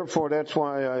 And therefore, that's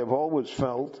why I have always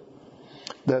felt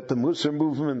that the Musar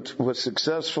movement was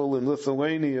successful in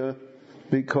Lithuania,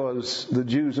 because the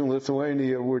Jews in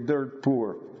Lithuania were dirt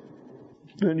poor.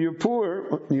 And you're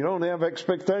poor, you don't have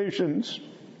expectations,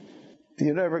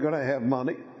 you're never going to have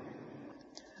money.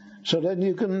 So then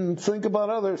you can think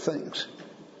about other things.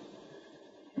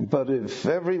 But if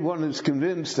everyone is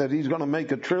convinced that he's going to make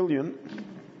 $1 trillion,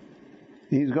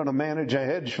 he's going to manage a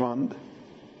hedge fund,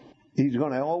 he's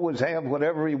going to always have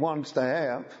whatever he wants to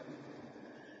have,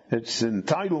 it's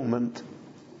entitlement.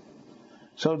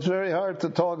 So it's very hard to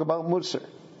talk about Musar,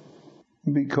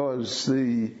 because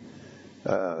the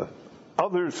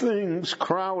other things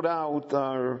crowd out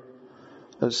our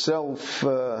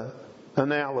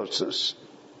self-analysis.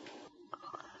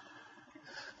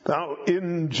 Now,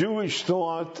 in Jewish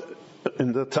thought,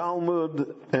 in the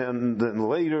Talmud and in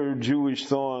later Jewish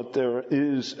thought, there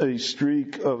is a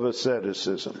streak of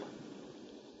asceticism.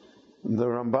 The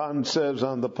Ramban says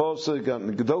on the Posuk,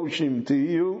 on Kedoshim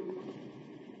Tiyu,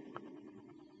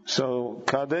 So,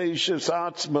 kadesh es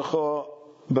atzmecha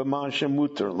b'ma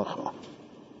shemuter lecha.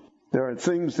 There are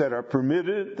things that are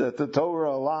permitted, that the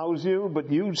Torah allows you, but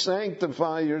you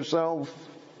sanctify yourself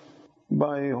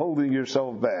by holding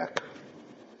yourself back,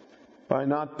 by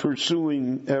not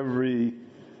pursuing every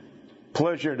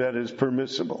pleasure that is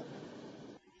permissible.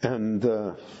 And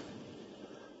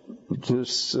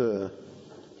this in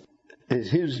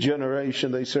his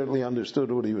generation, they certainly understood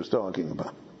what he was talking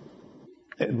about.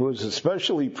 It was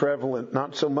especially prevalent,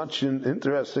 not so much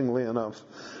interestingly enough,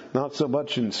 not so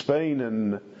much in Spain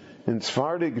and in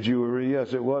Sephardic Jewry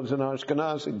as it was in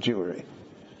Ashkenazic Jewry.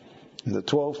 In the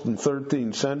 12th and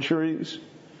 13th centuries,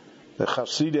 the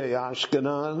Hasidei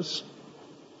Ashkenaz,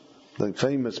 the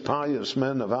famous pious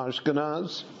men of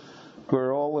Ashkenaz,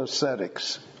 were all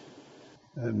ascetics.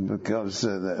 And because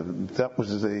that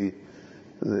was the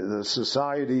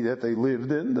society that they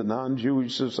lived in, the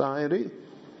non-Jewish society,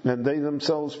 and they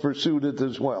themselves pursued it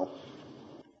as well.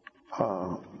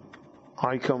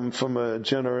 I come from a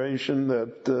generation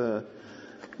that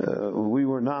we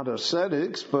were not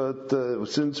ascetics, but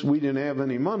since we didn't have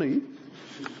any money,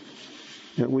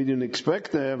 and we didn't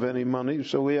expect to have any money,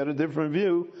 so we had a different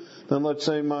view than, let's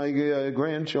say, my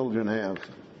grandchildren have.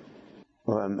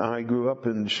 When I grew up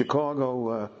in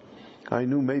Chicago, I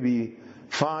knew maybe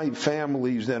 5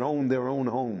 families that owned their own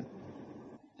home.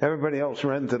 Everybody else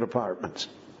rented apartments.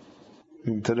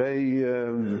 And today,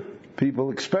 people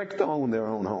expect to own their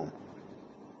own home.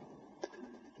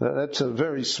 That's a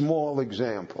very small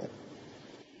example.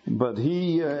 But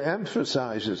he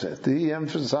emphasizes it. He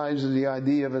emphasizes the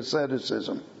idea of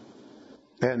asceticism.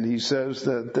 And he says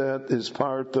that that is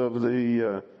part of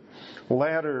the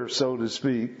ladder, so to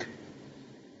speak,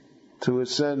 to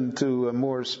ascend to a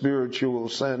more spiritual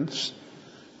sense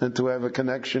and to have a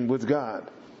connection with God,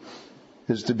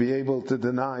 is to be able to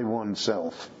deny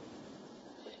oneself.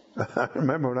 I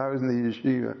remember when I was in the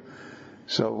yeshiva,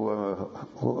 so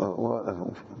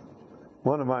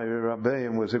one of my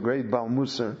Rabbeim was a great Baal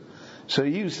Musar, so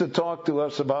he used to talk to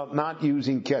us about not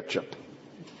using ketchup.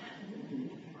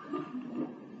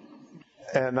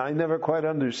 And I never quite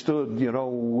understood,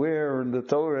 where in the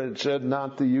Torah it said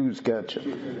not to use ketchup.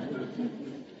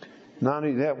 Not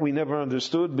only that, we never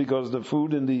understood because the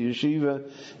food in the yeshiva,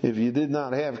 if you did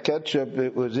not have ketchup,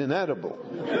 it was inedible.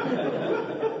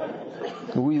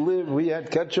 We had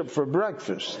ketchup for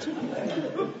breakfast.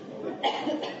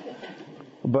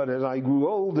 But as I grew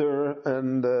older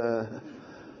and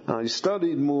I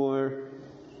studied more,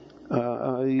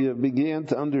 I began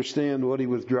to understand what he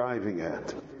was driving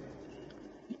at.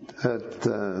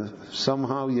 That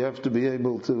somehow you have to be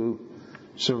able to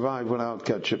survive without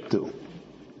ketchup too.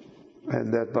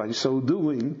 And that by so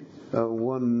doing,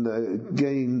 one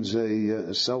gains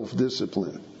a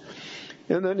self-discipline.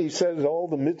 And then he says all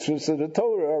the mitzvahs of the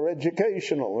Torah are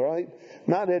educational, right?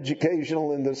 Not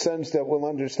educational in the sense that we'll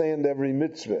understand every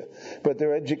mitzvah, but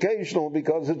they're educational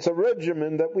because it's a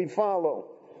regimen that we follow.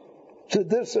 It's a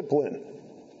discipline.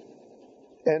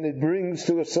 And it brings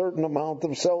to a certain amount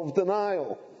of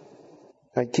self-denial.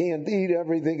 I can't eat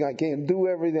everything, I can't do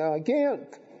everything, I can't.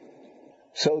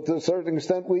 So to a certain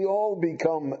extent, we all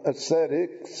become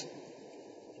ascetics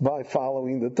by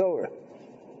following the Torah.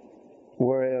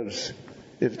 Whereas,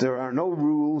 if there are no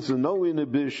rules and no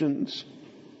inhibitions,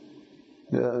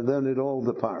 then it all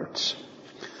departs.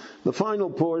 The final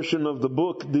portion of the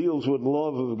book deals with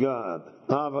love of God,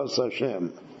 Avas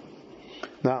Hashem.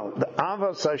 Now, the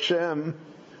Avas Hashem,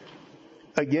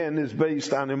 again, is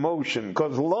based on emotion,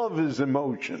 because love is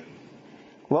emotion.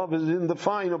 Love is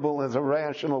indefinable as a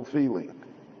rational feeling.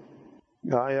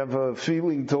 I have a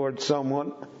feeling towards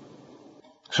someone,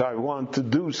 so I want to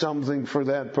do something for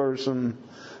that person.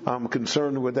 I'm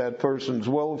concerned with that person's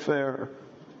welfare.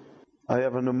 I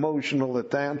have an emotional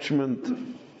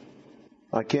attachment.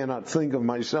 I cannot think of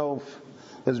myself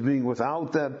as being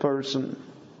without that person.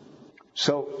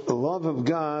 So the love of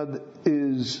God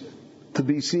is to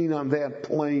be seen on that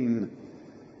plane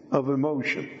of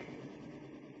emotion,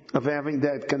 of having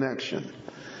that connection.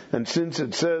 And since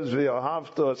it says,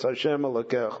 V'ahavta es Hashem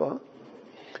Elokecha,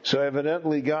 so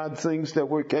evidently God thinks that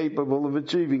we're capable of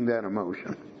achieving that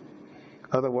emotion.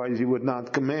 Otherwise He would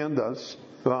not command us,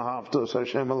 V'ahavta es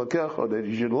Hashem Elokecha, that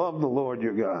you should love the Lord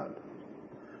your God.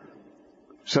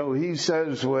 So He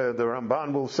says, where the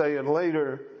Ramban will say it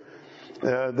later,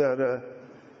 that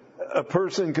a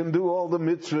person can do all the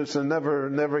mitzvahs and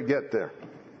never get there.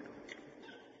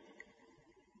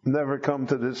 Never come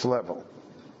to this level.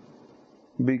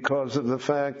 Because of the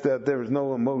fact that there's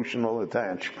no emotional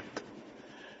attachment.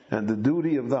 And the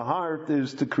duty of the heart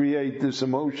is to create this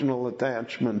emotional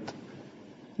attachment,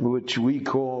 which we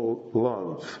call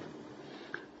love.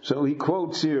 So he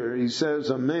quotes here, he says,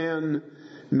 a man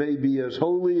may be as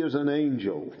holy as an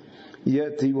angel,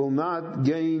 yet he will not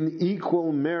gain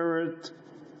equal merit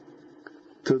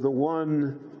to the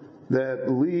one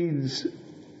that leads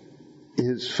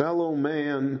his fellow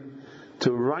man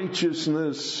to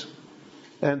righteousness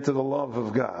and to the love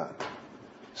of God.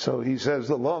 So he says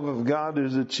the love of God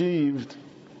is achieved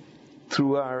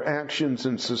through our actions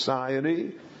in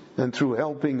society and through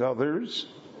helping others.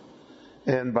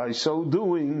 And by so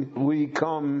doing, we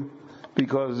come,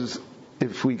 because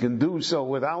if we can do so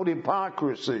without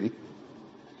hypocrisy,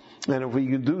 and if we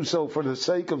can do so for the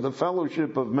sake of the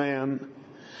fellowship of man,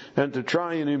 and to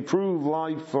try and improve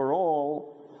life for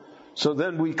all, so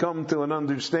then we come to an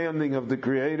understanding of the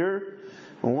Creator.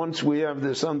 And once we have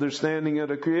this understanding of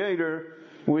the Creator,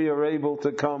 we are able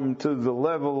to come to the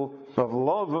level of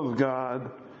love of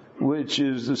God, which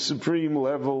is the supreme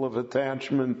level of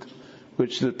attachment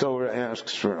which the Torah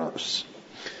asks for us.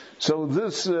 So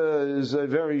this is a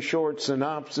very short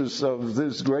synopsis of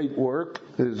this great work,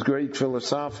 this great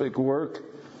philosophic work,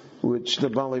 which the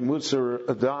Bali Musar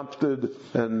adopted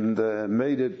and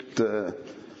made it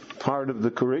part of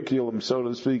the curriculum, so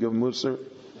to speak, of Musar.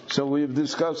 So we have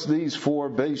discussed these 4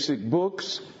 basic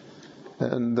books,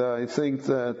 and I think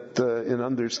that in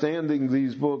understanding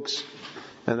these books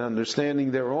and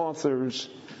understanding their authors,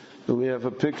 we have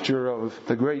a picture of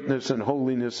the greatness and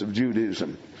holiness of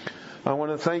Judaism. I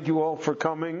want to thank you all for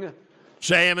coming.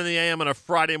 JM in the AM on a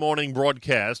Friday morning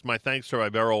broadcast. My thanks to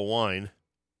Rabbi Wine.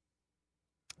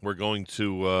 We're going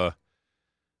to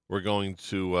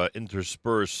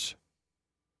intersperse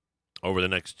over the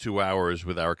next 2 hours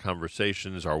with our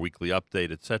conversations, our weekly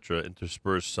update, etc.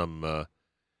 Intersperse some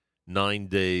 9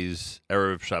 days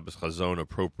Erev Shabbos Chazon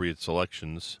appropriate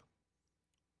selections.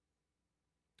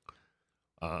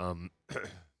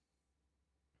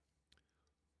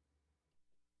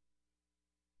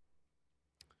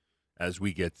 As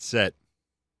we get set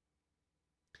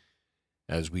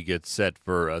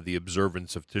for the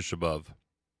observance of Tisha B'Av,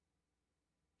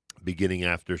 beginning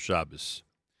after Shabbos.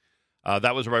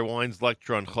 That was Rabbi Wine's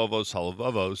lecture on Chovos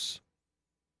Halavavos.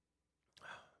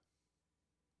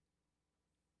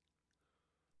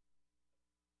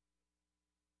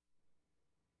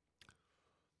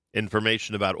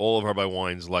 Information about all of Rabbi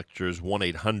Wine's lectures,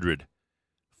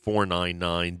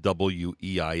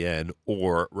 1-800-499-WEIN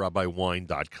or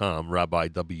rabbiwine.com,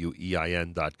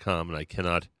 rabbiwein.com, and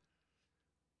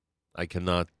I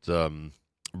cannot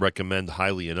recommend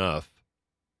highly enough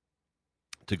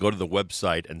to go to the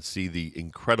website and see the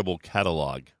incredible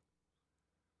catalog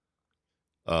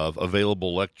of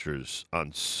available lectures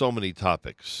on so many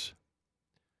topics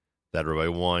that Rabbi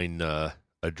Wine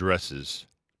addresses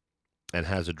and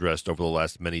has addressed over the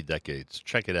last many decades.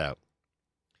 Check it out.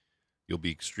 You'll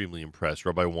be extremely impressed.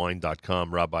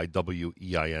 RabbiWine.com,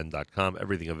 RabbiWein.com.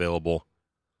 Everything available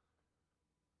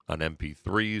on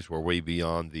MP3s. We're way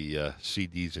beyond the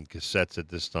CDs and cassettes at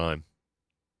this time.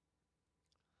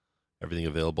 Everything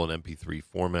available in MP3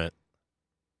 format.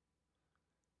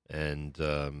 And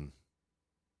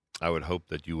I would hope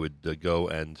that you would go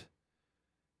and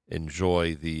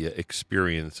enjoy the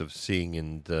experience of seeing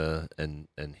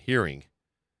and hearing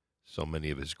so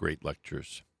many of his great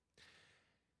lectures.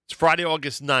 It's Friday,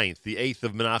 August 9th, the 8th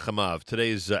of Menachem Av.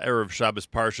 Today's Erev Shabbos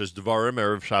Parshas Devarim,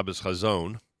 Erev Shabbos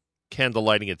Chazon. Candle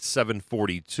lighting at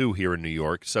 7:42 here in New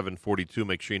York. 7:42,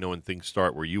 make sure you know when things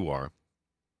start where you are.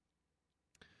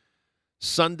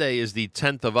 Sunday is the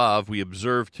 10th of Av. We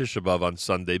observe Tisha B'Av on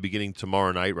Sunday, beginning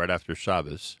tomorrow night right after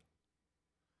Shabbos.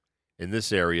 In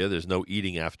this area, there's no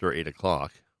eating after 8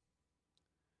 o'clock.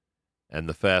 And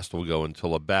the fast will go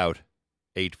until about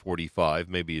 8:45,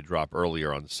 maybe a drop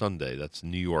earlier on Sunday. That's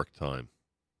New York time.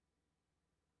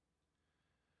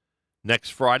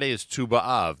 Next Friday is Tu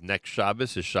B'Av. Next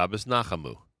Shabbos is Shabbos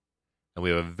Nachamu. And we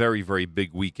have a very, very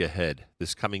big week ahead.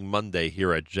 This coming Monday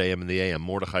here at JM in the AM,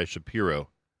 Mordechai Shapiro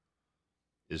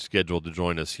is scheduled to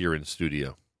join us here in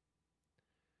studio.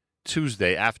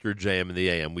 Tuesday, after JM in the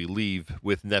AM, we leave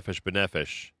with Nefesh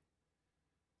B'Nefesh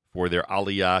for their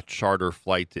Aliyah charter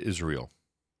flight to Israel.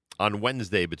 On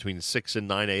Wednesday, between 6 and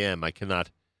 9 a.m., I cannot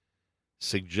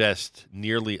suggest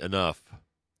nearly enough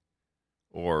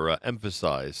or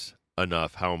emphasize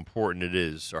enough how important it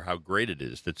is or how great it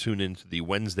is to tune into the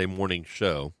Wednesday morning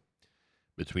show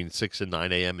between 6 and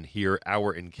 9 a.m. and hear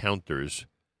our encounters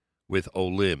with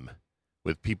Olim,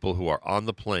 with people who are on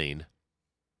the plane,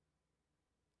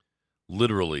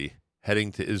 literally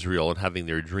heading to Israel and having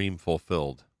their dream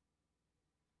fulfilled.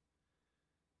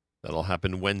 That'll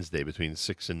happen Wednesday between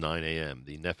 6 and 9 a.m.,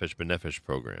 the Nefesh B'Nefesh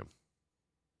program.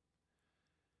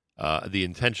 The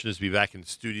intention is to be back in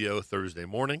studio Thursday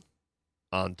morning.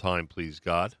 on time, please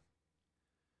God.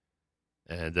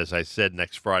 And as I said,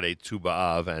 next Friday, Tu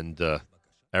B'Av, and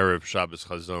Erev Shabbos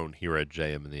Chazon here at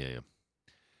JM in the AM.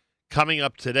 Coming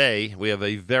up today, we have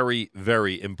a very,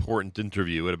 very important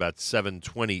interview at about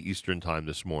 7:20 Eastern Time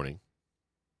this morning.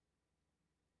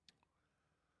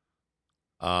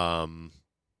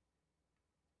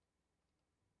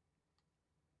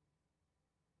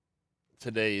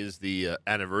 Today is the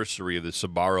anniversary of the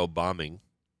Sbarro bombing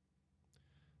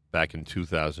back in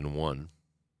 2001.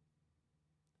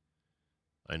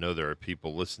 I know there are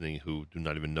people listening who do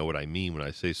not even know what I mean when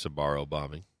I say Sbarro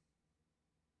bombing.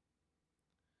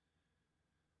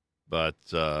 But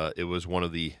it was one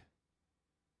of the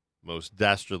most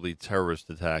dastardly terrorist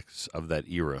attacks of that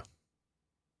era.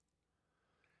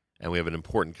 And we have an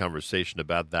important conversation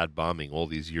about that bombing all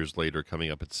these years later,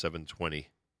 coming up at 7:20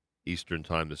 Eastern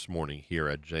Time this morning here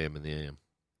at JM in the AM.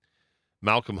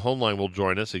 Malcolm Hoenlein will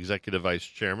join us, Executive Vice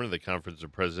Chairman of the Conference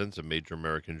of Presidents of Major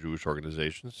American Jewish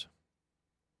Organizations.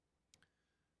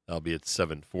 That'll be at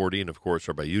 7:40. And, of course,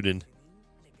 Rabbi Yudin.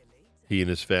 He and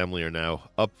his family are now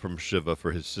up from Shiva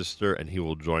for his sister, and he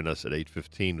will join us at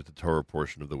 8:15 with the Torah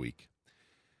portion of the week.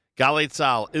 Galei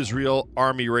Tzahal, Israel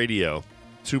Army Radio.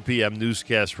 2 p.m.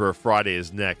 newscast for a Friday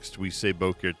is next. We say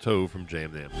Boker Tov from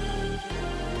JM.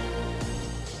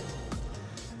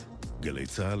 גלי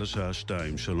צהל השעה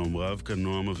 2, שלום רב, כאן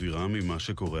נועם אבירם ממה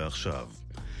שקורה עכשיו.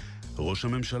 ראש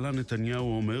הממשלה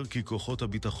נתניהו אומר כי כוחות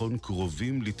הביטחון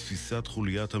קרובים לתפיסת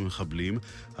חוליית המחבלים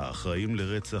האחראים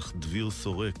לרצח דביר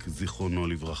סורק, זיכרונו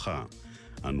לברכה.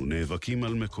 אנו נאבקים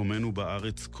על מקומנו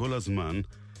בארץ כל הזמן.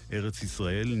 ארץ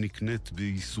ישראל נקנית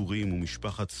בייסורים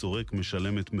ומשפחת סורק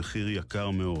משלמת מחיר יקר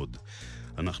מאוד.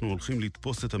 אנחנו הולכים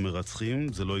לתפוס את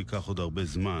המרצחים, זה לא ייקח עוד הרבה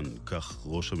זמן, כך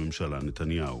ראש הממשלה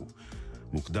נתניהו.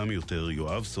 מוקדם יותר,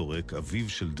 יואב סורק, אביו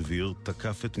של דביר,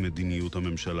 תקף את מדיניות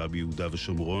הממשלה ביהודה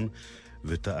ושומרון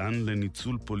וטען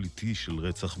לניצול פוליטי של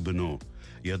רצח בנו.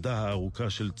 ידה הארוכה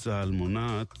של צה"ל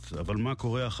מונעת, אבל מה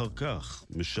קורה אחר כך?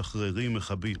 משחררים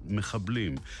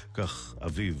מחבלים, כך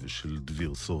אביו של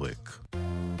דביר סורק.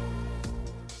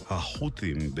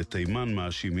 החות'ים בתימן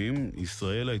מאשימים,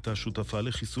 ישראל הייתה שותפה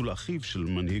לחיסול אחיו של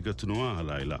מנהיג התנועה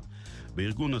הלילה.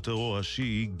 בארגון הטרור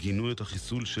השיעי גינו את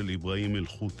החיסול של אברהים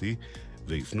אל-חותי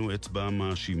והפנו אצבע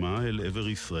מאשימה אל עבר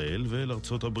ישראל ואל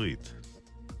ארצות הברית.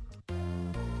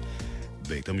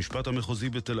 בית המשפט המחוזי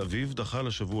בתל אביב דחה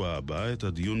לשבוע הבא את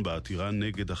הדיון בעתירה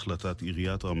נגד החלטת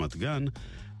עיריית רמת גן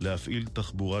להפעיל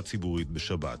תחבורה ציבורית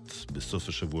בשבת. בסוף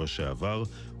השבוע שעבר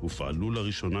הופעלו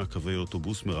לראשונה קווי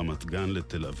אוטובוס מרמת גן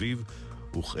לתל אביב,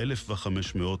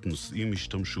 וכ-1,500 נוסעים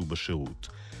השתמשו בשירות.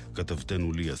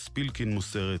 כתבתנו ליה ספילקין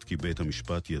מוסרת כי בית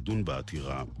המשפט ידון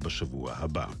בעתירה בשבוע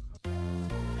הבא.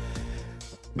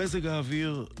 מזג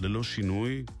האוויר ללא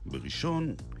שינוי,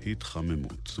 בראשון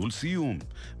התחממות. ולסיום,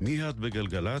 מיד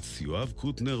בגלגלץ, יואב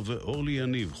קוטנר ואורלי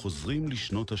יניב חוזרים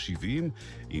לשנות ה-70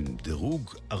 עם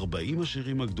דירוג 40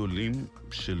 השירים הגדולים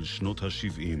של שנות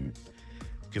ה-70.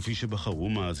 כפי שבחרו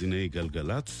מאזיני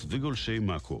גלגלץ וגולשי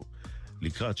מקו.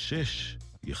 לקראת 6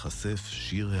 יחשף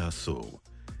שיר העשור.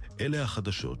 אלה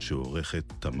החדשות שעורכת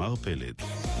תמר פלד.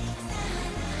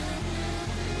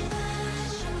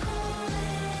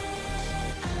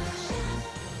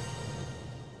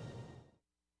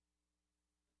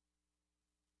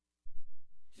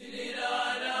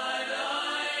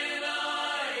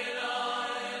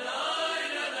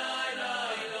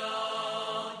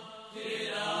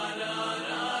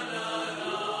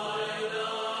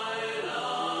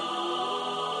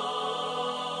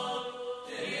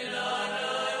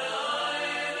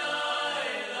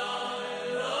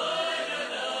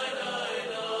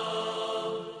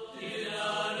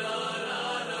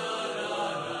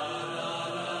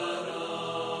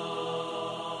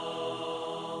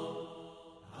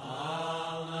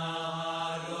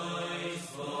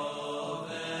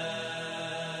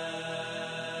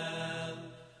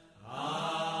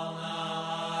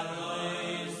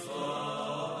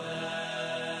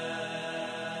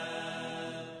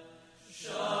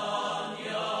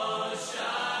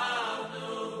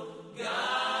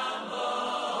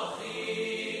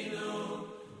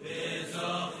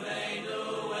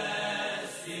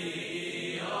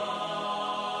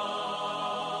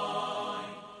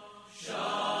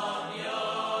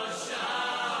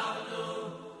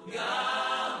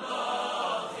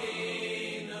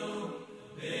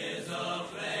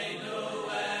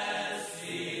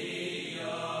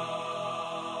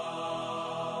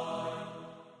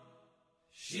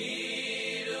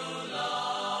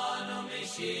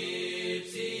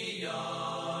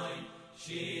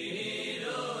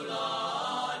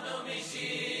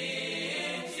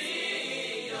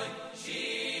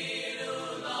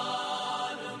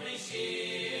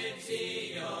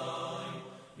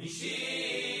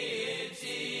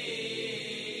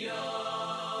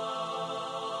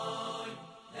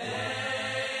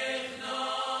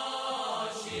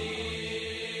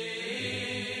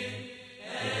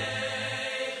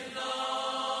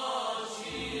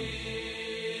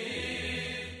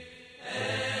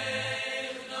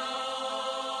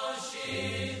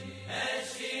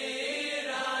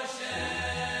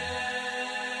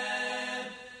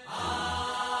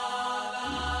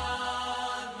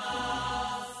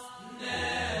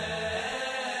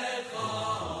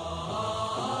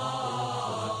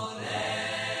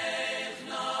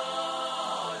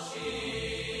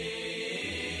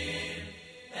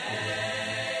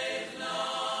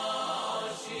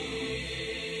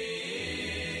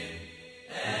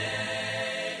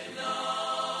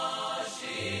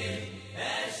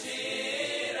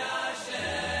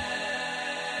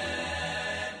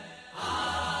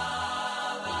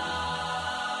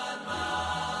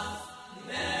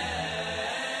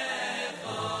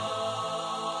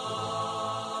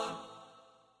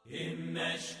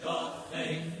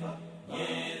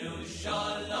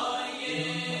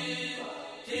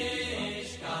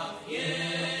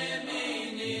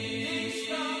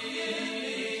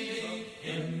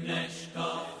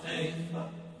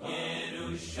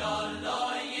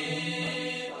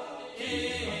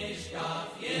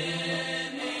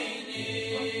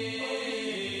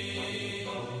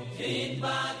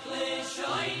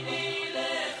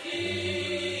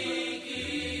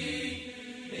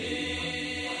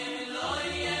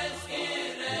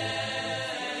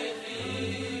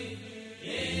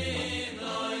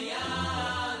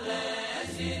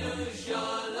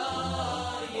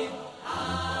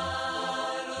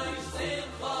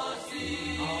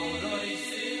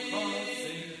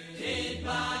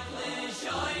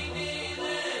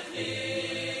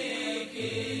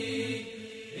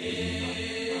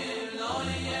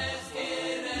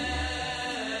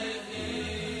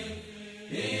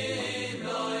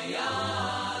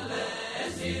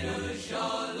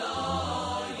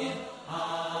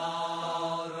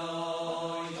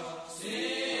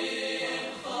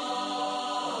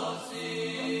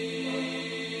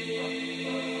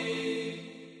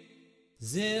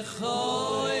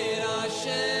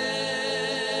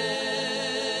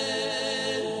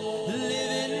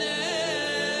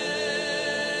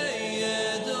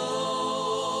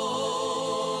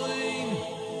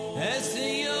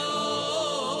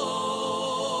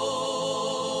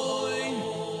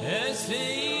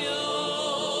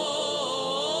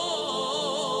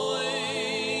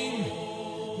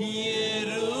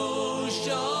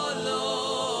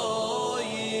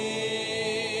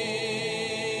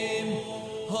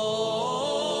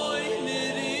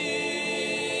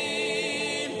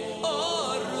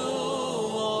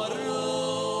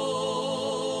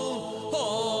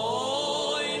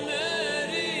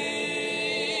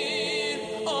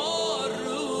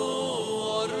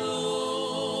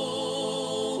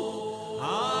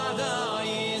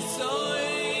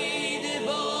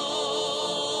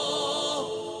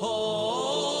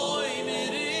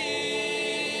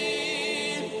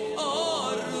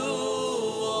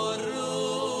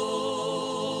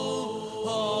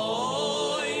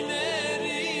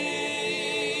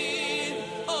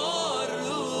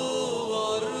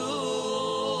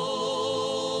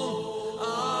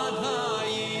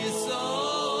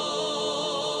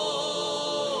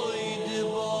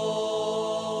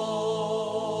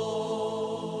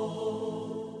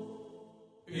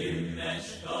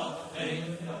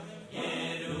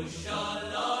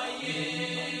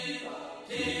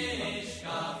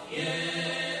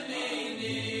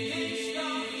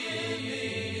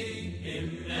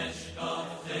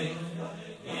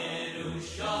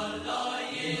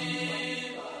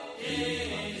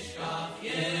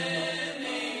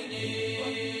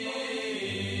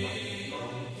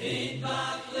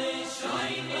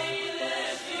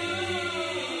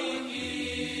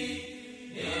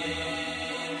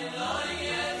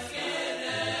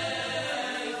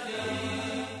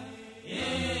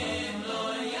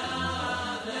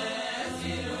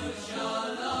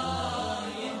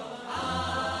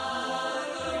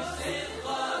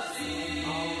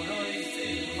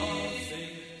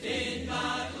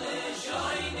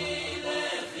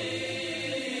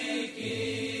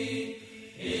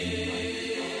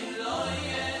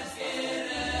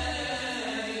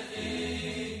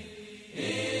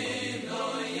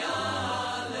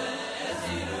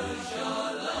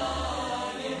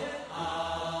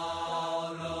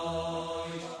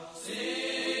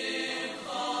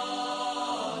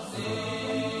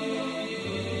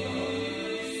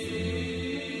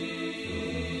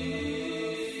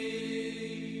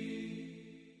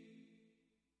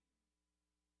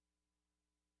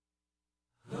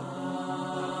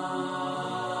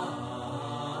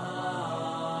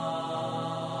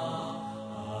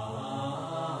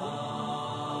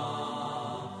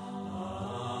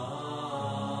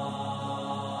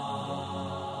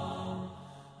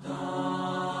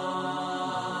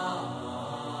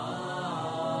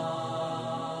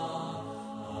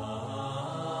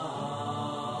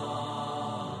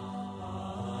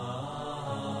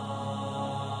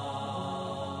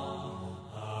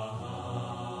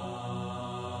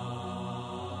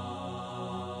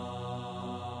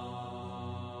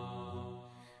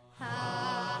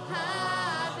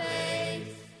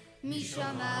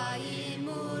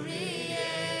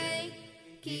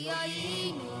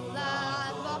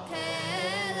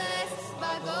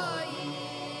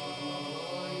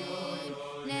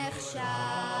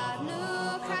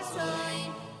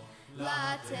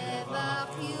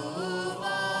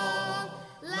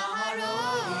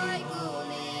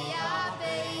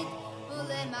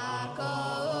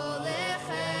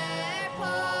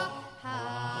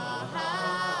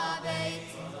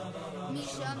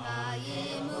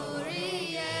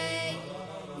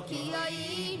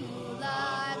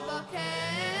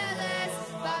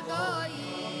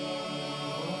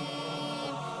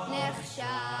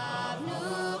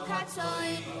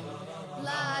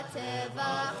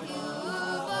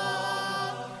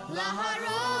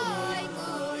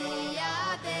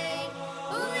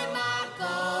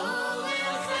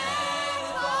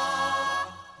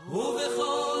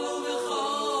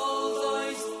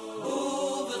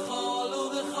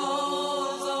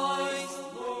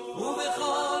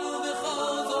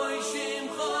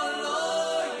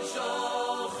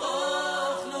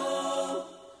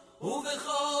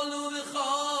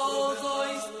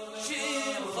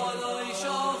 Shim chaloi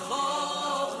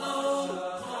shachachnu,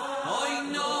 oy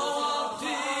no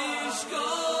abdi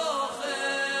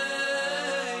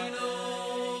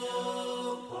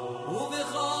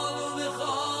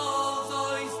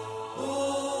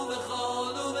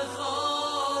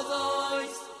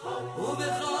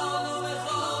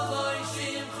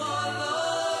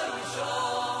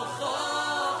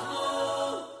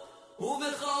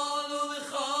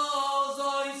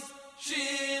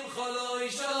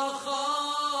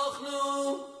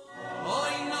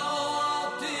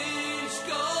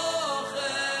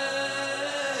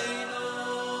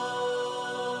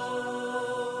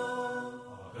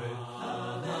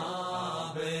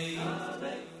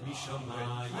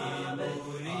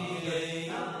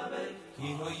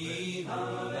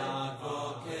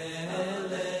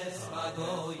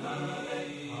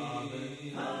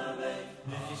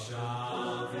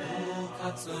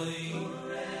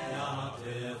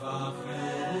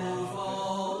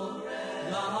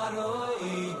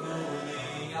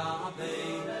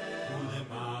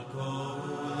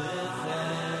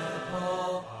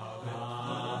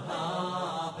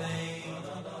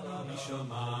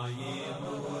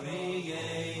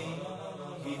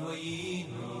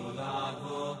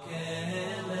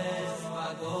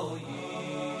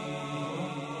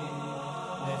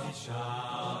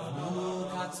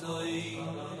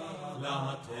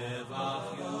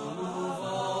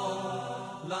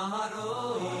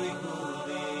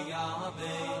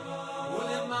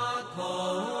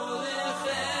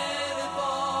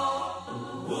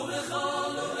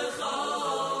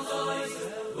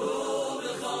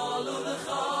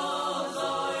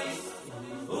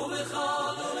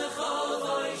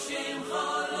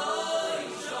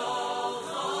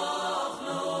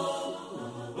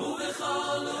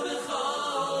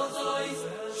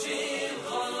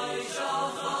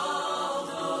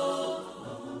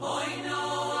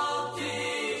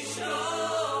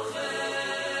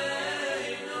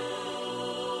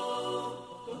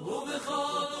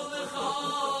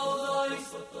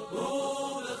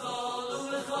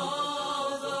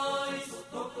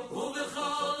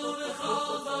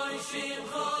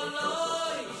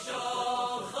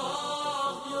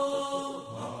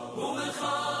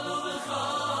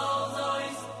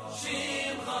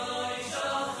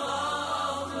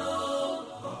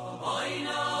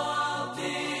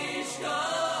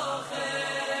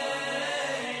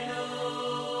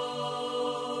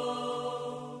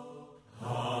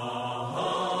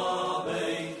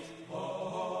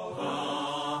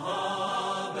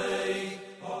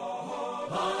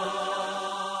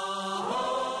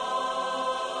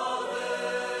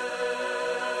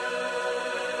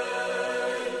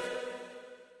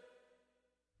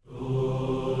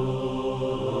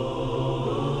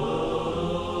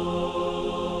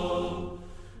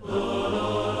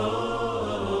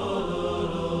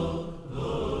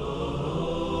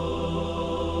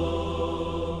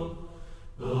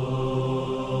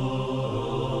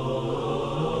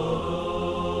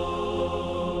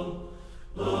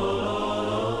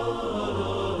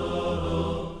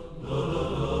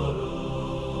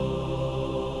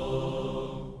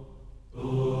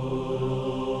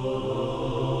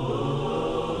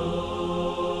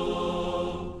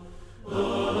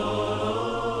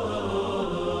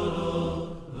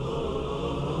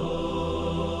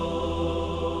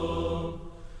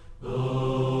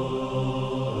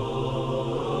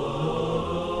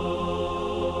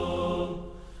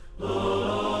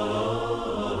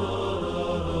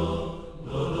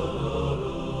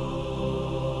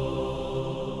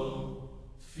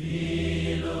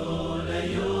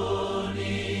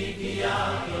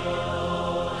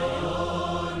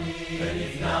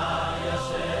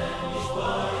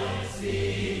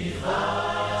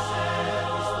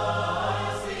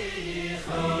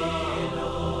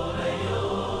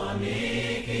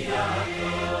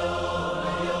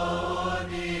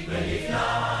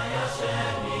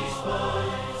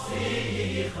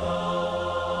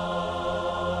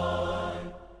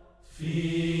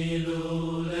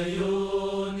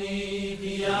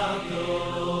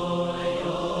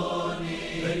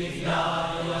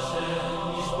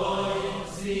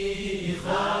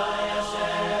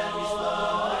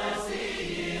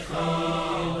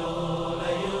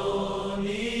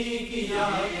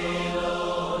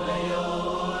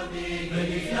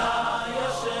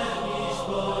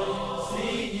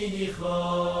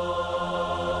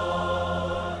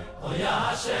Oh yeah.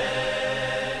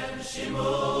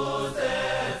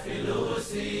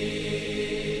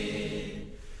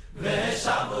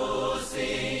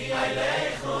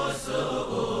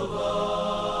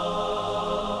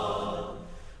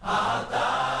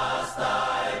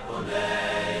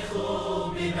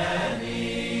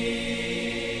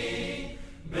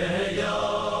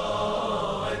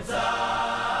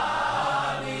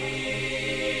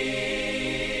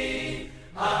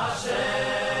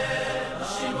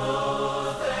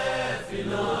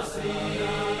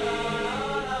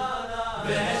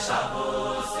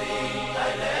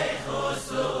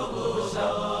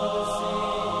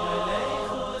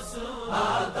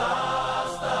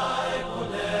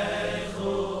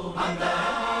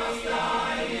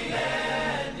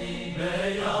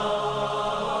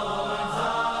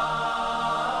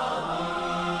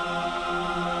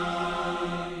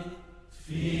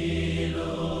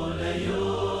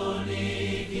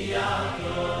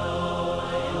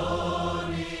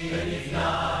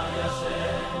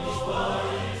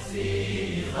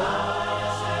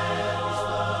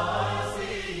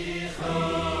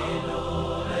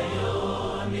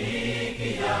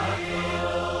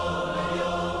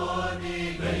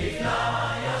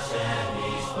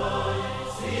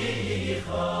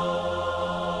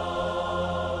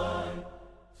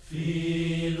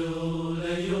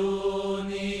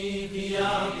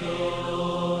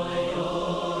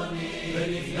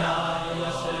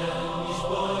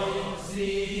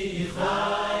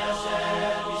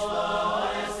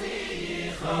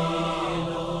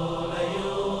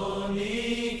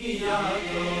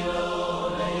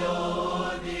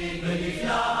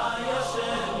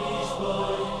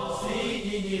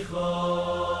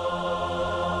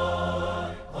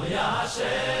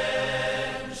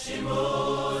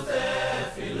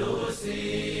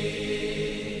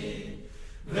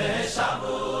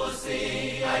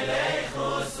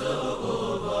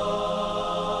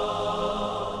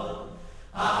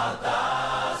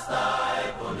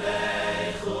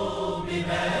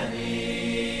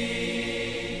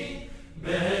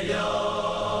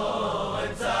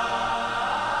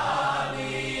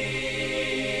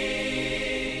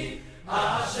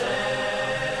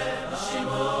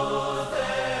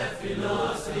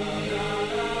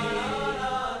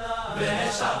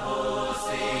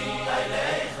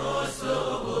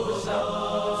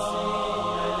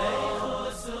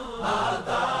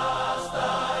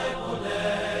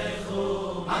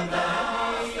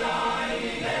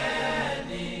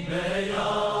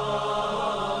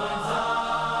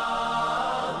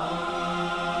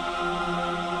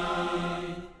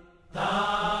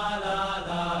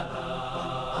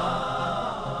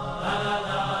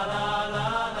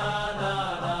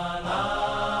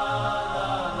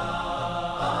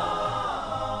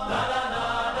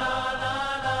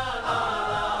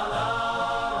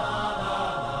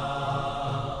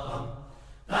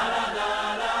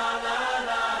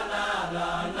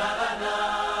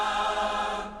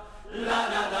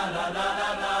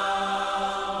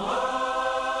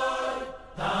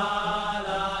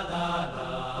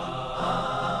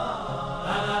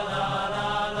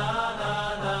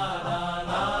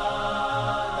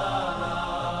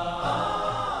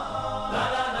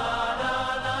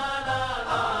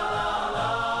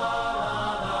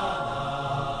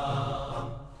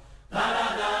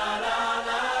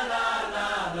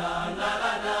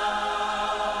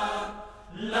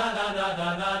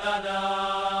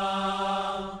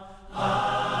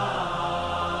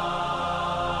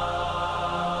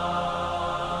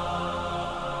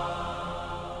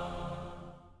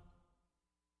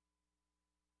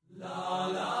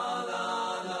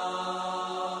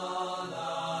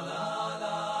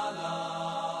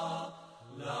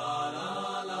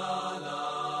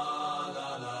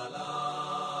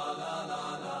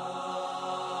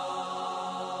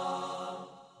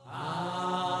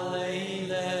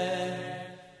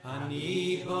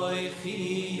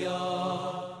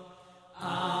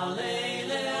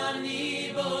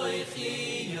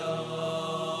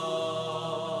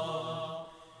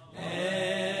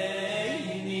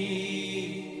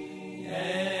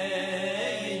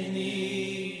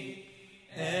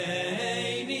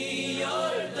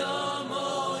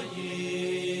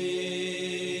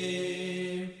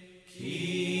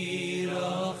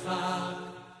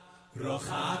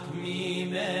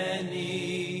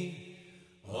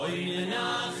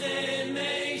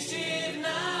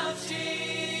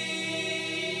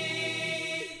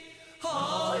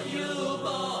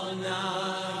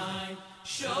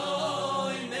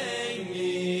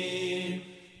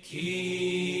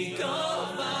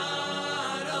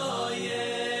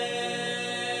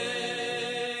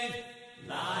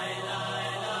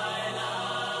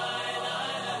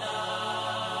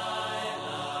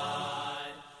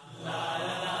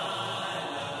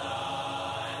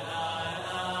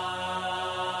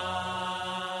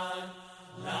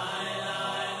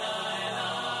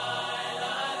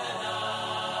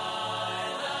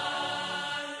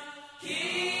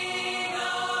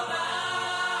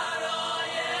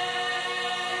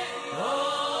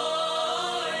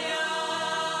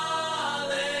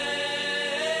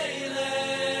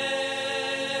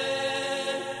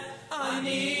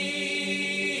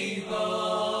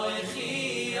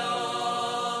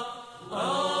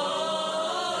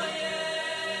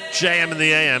 JM in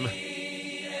the AM.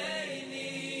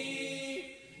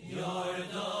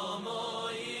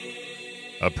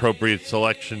 Appropriate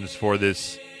selections for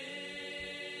this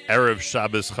Erev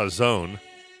Shabbos Chazon.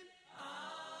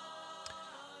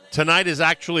 Tonight is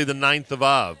actually the 9th of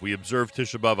Av. We observe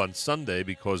Tisha B'Av on Sunday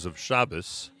because of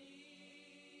Shabbos.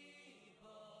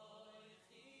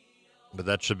 But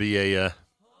that should be a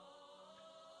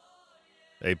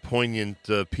poignant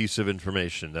piece of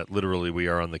information that literally we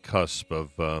are on the cusp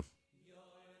of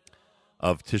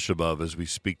Tisha B'Av as we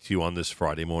speak to you on this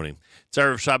Friday morning. It's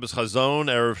Erev Shabbos Chazon,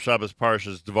 Erev Shabbos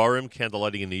Parshas Devarim,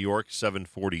 candlelighting in New York,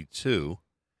 7:42.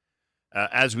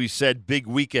 As we said, big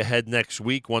week ahead next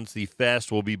week once the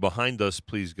fast will be behind us,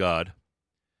 please God.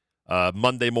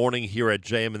 Monday morning here at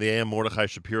JM and the AM, Mordechai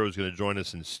Shapiro is going to join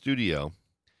us in studio.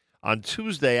 On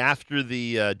Tuesday, after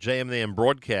the JM and the AM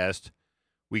broadcast,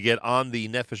 we get on the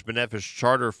Nefesh B'Nefesh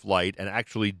charter flight and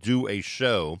actually do a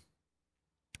show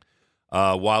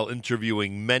while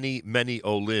interviewing many, many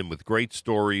Olim with great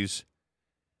stories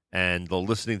and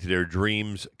listening to their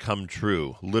dreams come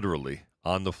true, literally.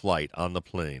 on the flight, on the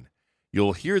plane.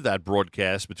 You'll hear that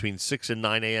broadcast between 6 and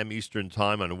 9 a.m. Eastern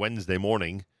Time on Wednesday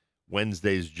morning,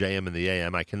 Wednesday's JM and the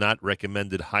AM. I cannot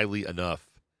recommend it highly enough.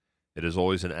 It is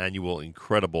always an annual,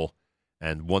 incredible,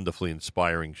 and wonderfully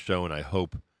inspiring show, and I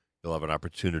hope you'll have an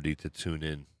opportunity to tune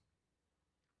in.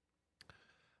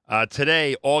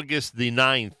 Today, August the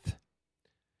 9th,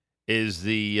 is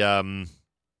the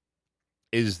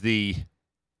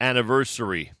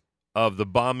anniversary of the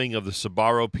bombing of the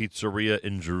Sbarro Pizzeria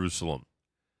in Jerusalem.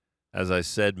 As I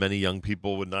said, many young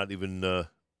people would not even know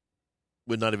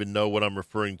what I'm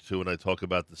referring to when I talk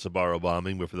about the Sbarro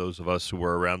bombing, but for those of us who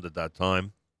were around at that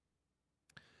time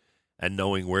and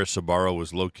knowing where Sbarro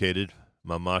was located,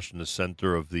 mamash in the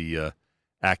center of the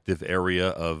active area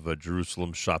of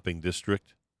Jerusalem's shopping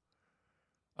district,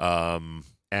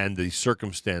 and the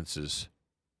circumstances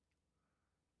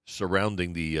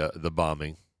surrounding the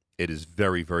bombing, it is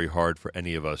very, very hard for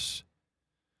any of us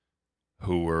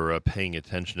who were paying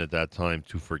attention at that time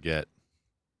to forget.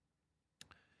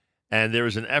 And there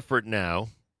is an effort now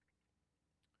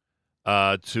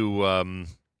to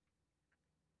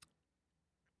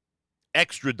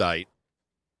extradite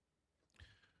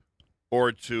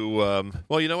or to,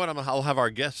 well, you know what? I'll have our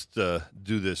guest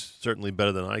do this certainly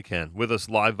better than I can. With us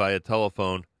live via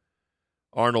telephone,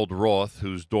 Arnold Roth,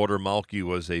 whose daughter Malki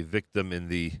was a victim in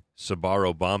the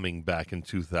Sbarro bombing back in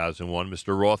 2001.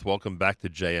 Mr. Roth, welcome back to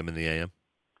JM and the AM.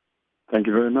 Thank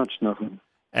you very much, Nathan.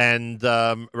 And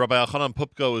Rabbi Elchanan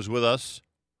Poupko is with us,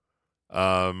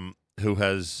 who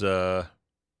has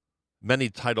many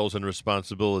titles and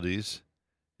responsibilities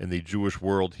in the Jewish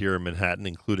world here in Manhattan,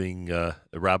 including a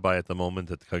rabbi at the moment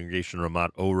at the congregation Ramat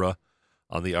Ora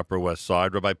on the Upper West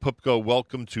Side. Rabbi Poupko,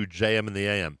 welcome to JM and the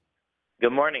AM.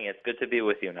 Good morning. It's good to be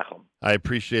with you, Nachum. I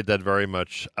appreciate that very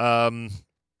much.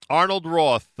 Arnold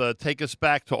Roth, take us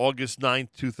back to August 9th,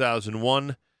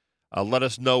 2001. Let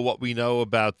us know what we know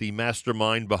about the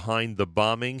mastermind behind the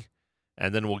bombing,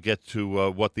 and then we'll get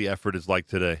to what the effort is like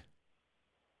today.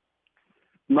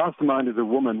 Mastermind is a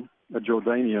woman, a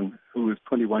Jordanian, who was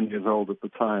 21 years old at the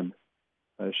time.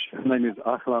 Her name is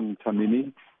Elchanan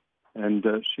Tamimi, and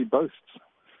she boasts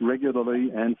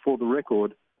regularly and for the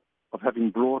record of having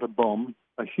brought a bomb,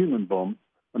 a human bomb,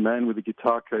 a man with a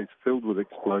guitar case filled with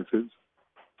explosives,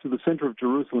 to the center of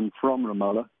Jerusalem from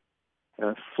Ramallah,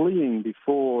 fleeing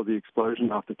before the explosion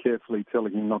after carefully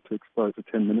telling him not to explode for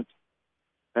 10 minutes,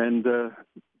 and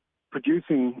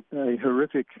producing a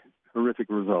horrific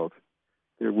result.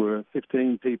 There were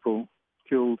 15 people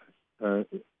killed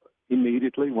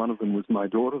immediately. One of them was my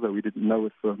daughter, though we didn't know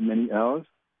it for many hours.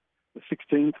 The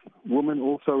 16th woman,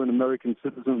 also an American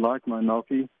citizen like my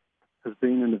Malki, has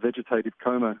been in a vegetative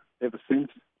coma ever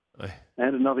since.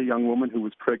 And another young woman who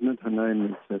was pregnant, her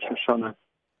name is Shoshana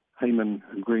Heyman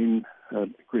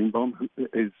Greenbaum, who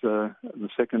is the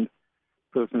second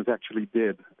person who's actually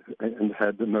dead and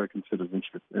had American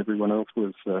citizenship. Everyone else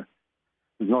was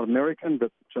not American,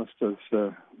 but just as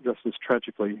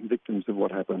tragically victims of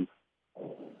what happened.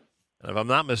 And if I'm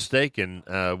not mistaken,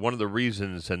 one of the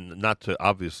reasons, and not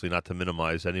to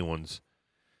minimize anyone's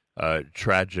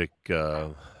tragic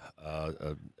death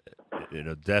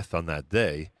on that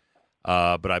day,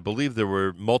 but I believe there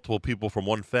were multiple people from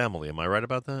one family. Am I right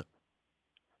about that?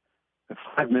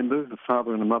 5 members, a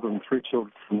father and a mother and 3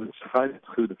 children from the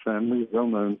Hoenlein family, a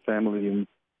well-known family in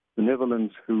the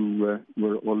Netherlands who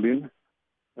were Orlin.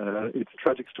 It's a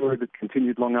tragic story that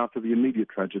continued long after the immediate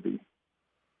tragedy.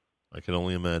 I can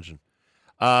only imagine.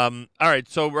 All right,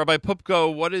 so Rabbi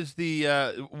Poupko,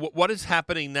 what is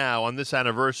happening now on this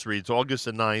anniversary? It's August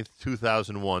the 9th,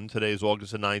 2001. Today is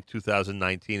August the 9th,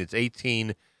 2019. It's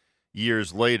 18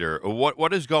 years later.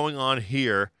 What is going on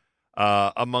here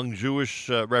among Jewish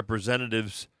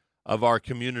representatives of our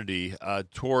community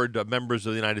toward members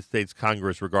of the United States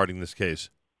Congress regarding this case?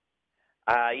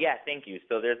 Yeah, thank you.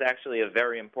 So there's actually a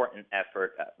very important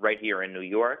effort right here in New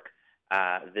York.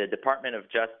 The Department of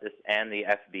Justice and the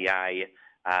FBI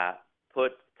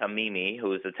put Tamimi,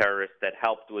 who is a terrorist that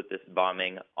helped with this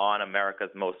bombing, on America's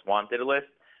Most Wanted list.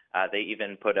 They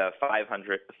even put a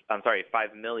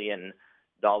 $5 million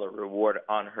reward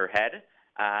on her head.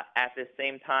 At the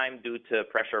same time, due to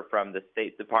pressure from the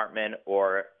State Department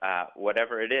or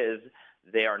whatever it is,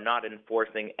 they are not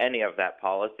enforcing any of that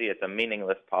policy. It's a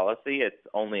meaningless policy. It's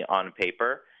only on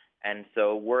paper. And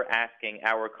so we're asking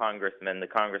our congressman, the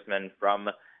congressman from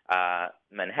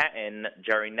Manhattan,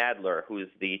 Jerry Nadler, who's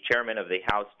the chairman of the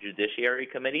House Judiciary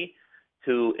Committee,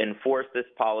 to enforce this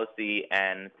policy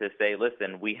and to say,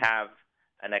 listen, we have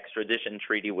an extradition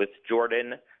treaty with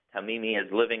Jordan. Tamimi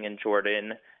is living in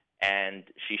Jordan, and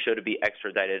she should be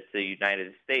extradited to the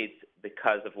United States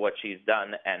because of what she's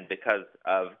done and because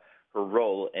of her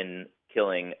role in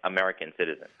killing American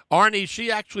citizens. Arnie,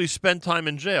 she actually spent time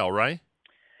in jail, right?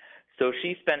 So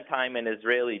she spent time in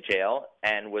Israeli jail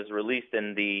and was released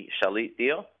in the Shalit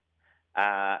deal.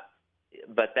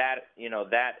 But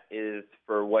that is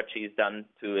for what she's done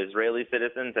to Israeli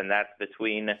citizens, and that's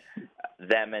between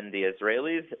them and the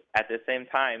Israelis. At the same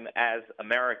time, as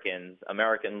Americans,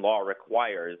 American law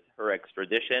requires her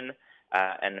extradition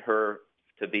and her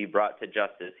to be brought to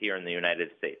justice here in the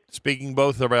United States. Speaking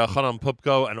both of Elchanan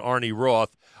Poupko and Arnie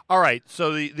Roth. All right,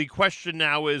 so the question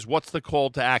now is, what's the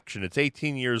call to action? It's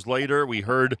 18 years later. We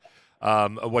heard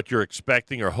what you're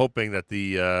expecting or hoping that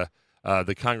the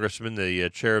congressman, the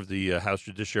chair of the House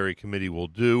Judiciary Committee, will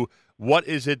do. What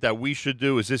is it that we should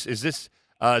do? Is this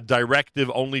directive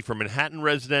only for Manhattan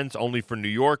residents, only for New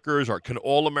Yorkers, or can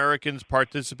all Americans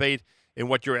participate in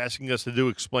what you're asking us to do?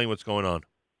 Explain what's going on.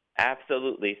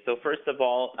 Absolutely. So first of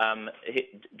all,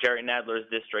 Jerry Nadler's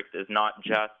district is not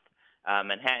just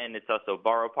Manhattan; it's also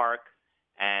Borough Park.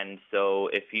 And so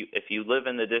if you live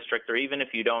in the district, or even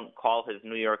if you don't, call his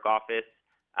New York office.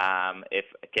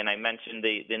 Can I mention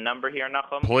the number here,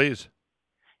 Nachum? Please.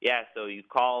 Yeah. So you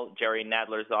call Jerry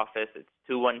Nadler's office. It's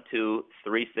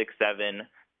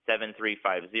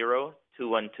 212-367-7350.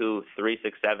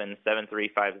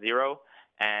 212-367-7350,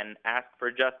 and ask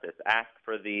for justice. Ask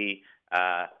for the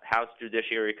House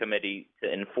Judiciary Committee to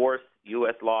enforce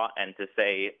U.S. law and to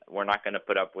say, we're not going to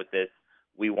put up with this.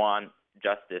 We want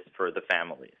justice for the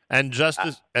families. And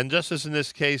justice in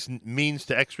this case means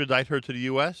to extradite her to the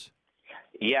U.S.?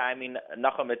 Yeah, I mean,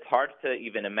 Nachum, it's hard to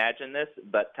even imagine this,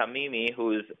 but Tamimi,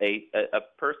 who's a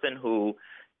person who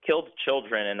killed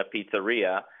children in a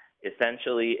pizzeria,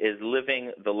 essentially is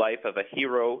living the life of a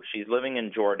hero. She's living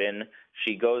in Jordan.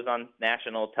 She goes on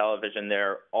national television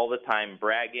there all the time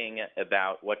bragging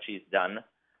about what she's done.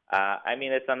 I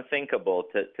mean, it's unthinkable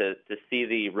to see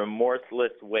the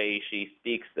remorseless way she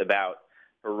speaks about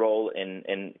her role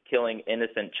in killing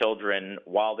innocent children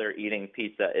while they're eating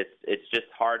pizza. It's just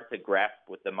hard to grasp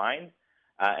with the mind.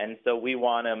 And so we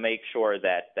want to make sure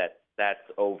that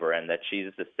that's over and that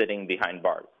she's sitting behind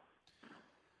bars.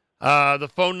 The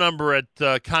phone number at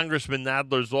Congressman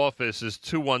Nadler's office is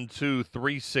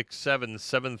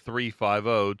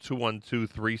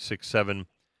 212-367-7350,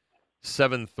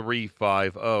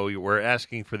 212-367-7350. We're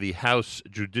asking for the House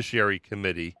Judiciary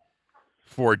Committee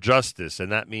for justice,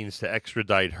 and that means to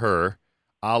extradite her,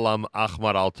 Alam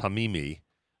Ahmad al-Tamimi,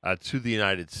 to the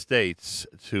United States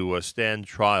to stand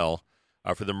trial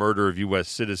for the murder of U.S.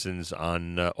 citizens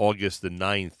on August the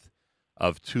 9th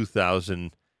of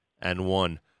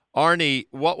 2001. Arnie,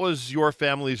 what was your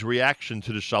family's reaction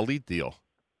to the Shalit deal?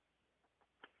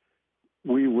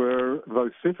 We were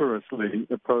vociferously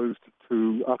opposed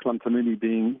to Ahlam Tamimi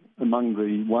being among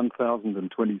the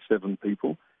 1,027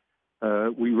 people.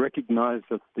 We recognized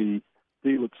that the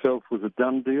deal itself was a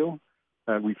done deal.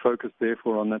 We focused,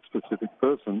 therefore, on that specific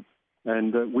person.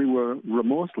 And we were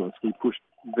remorseless. We pushed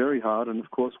very hard, and,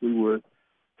 of course, we were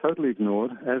totally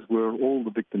ignored, as were all the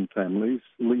victim families,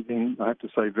 leaving, I have to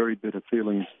say, very bitter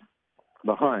feelings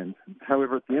behind.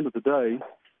 However, at the end of the day,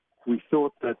 we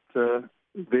thought that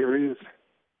there is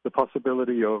the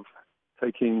possibility of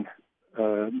taking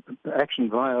action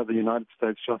via the United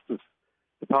States Justice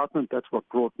Department. That's what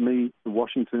brought me to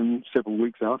Washington several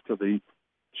weeks after the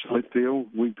Shalit deal.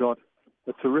 We got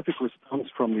a terrific response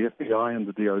from the FBI and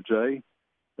the DOJ,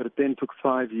 but it then took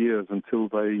 5 years until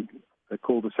they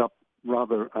called us up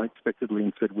rather unexpectedly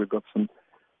and said, we've got some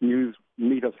news,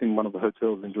 meet us in one of the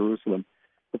hotels in Jerusalem.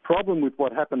 The problem with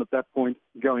what happened at that point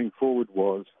going forward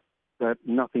was that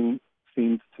nothing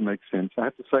seemed to make sense. I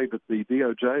have to say that the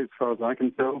DOJ, as far as I can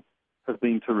tell, has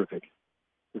been terrific.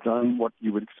 They've done what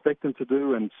you would expect them to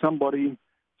do, and somebody,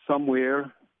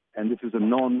 somewhere, and this is a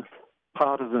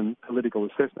non-partisan political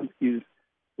assessment, is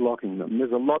blocking them.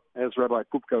 There's a lot, as Rabbi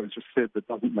Poupko has just said, that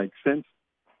doesn't make sense.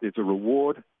 There's a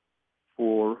reward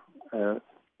for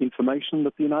information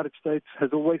that the United States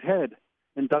has always had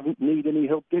and doesn't need any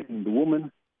help getting. The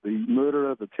woman, the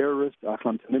murderer, the terrorist,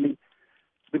 Ahlam Tamimi,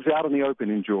 lives out in the open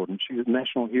in Jordan. She's a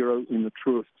national hero in the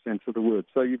truest sense of the word.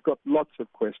 So you've got lots of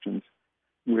questions.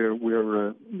 We're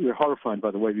horrified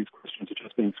by the way these questions are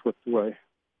just being swept away.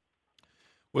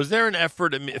 Was there an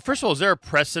effort? First of all, is there a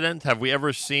precedent? Have we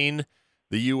ever seen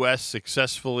the U.S.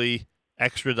 successfully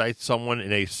extradite someone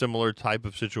in a similar type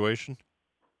of situation?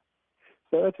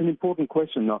 So that's an important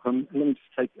question, Nachum. Let me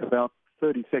just take about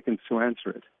 30 seconds to answer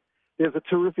it. There's a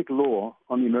terrific law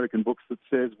on the American books that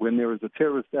says when there is a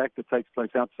terrorist act that takes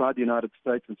place outside the United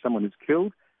States and someone is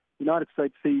killed, the United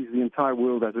States sees the entire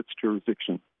world as its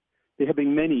jurisdiction. There have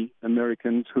been many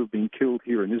Americans who have been killed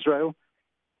here in Israel.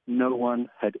 No one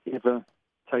had ever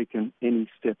taken any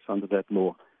steps under that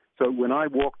law. So when I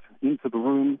walked into the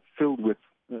room filled with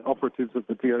operatives of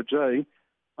the DOJ,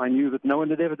 I knew that no one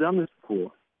had ever done this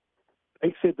before.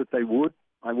 They said that they would.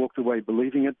 I walked away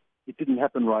believing it. It didn't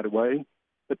happen right away.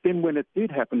 But then when it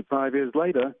did happen 5 years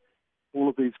later, all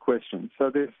of these questions.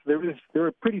 So there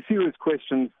are pretty serious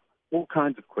questions, all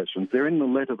kinds of questions. They're in the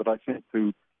letter that I sent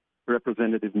to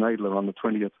Representative Nadler on the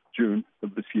 20th of June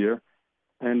of this year,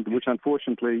 and which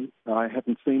unfortunately I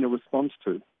haven't seen a response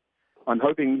to. I'm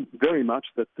hoping very much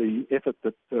that the effort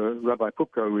that Rabbi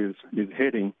Poupko is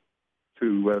heading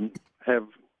to have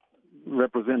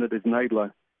Representative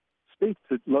Nadler speak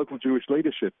to local Jewish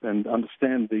leadership and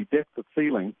understand the depth of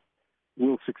feeling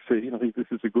will succeed. I think this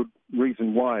is a good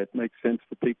reason why it makes sense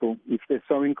for people, if they're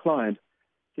so inclined,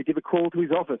 to give a call to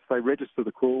his office. They register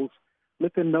the calls.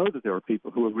 Let them know that there are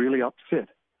people who are really upset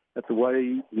at the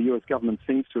way the U.S. government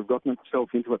seems to have gotten itself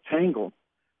into a tangle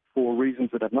for reasons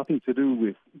that have nothing to do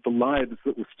with the lives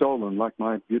that were stolen, like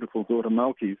my beautiful daughter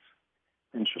Malki's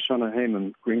and Shoshana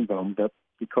Heyman Greenbaum, but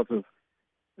because of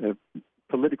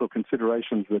political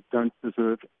considerations that don't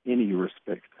deserve any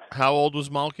respect. How old was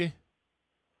Malki?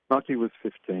 Malki was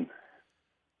 15.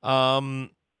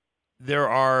 There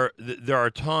are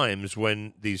times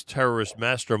when these terrorist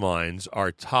masterminds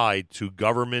are tied to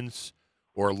governments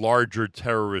or larger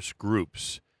terrorist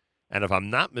groups. And if I'm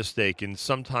not mistaken,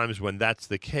 sometimes when that's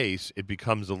the case, it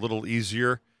becomes a little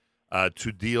easier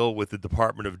to deal with the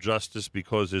Department of Justice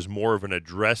because there's more of an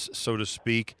address, so to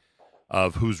speak,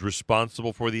 of who's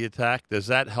responsible for the attack. Does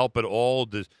that help at all?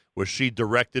 Was she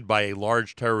directed by a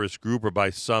large terrorist group or by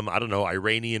some, I don't know,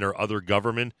 Iranian or other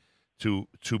government to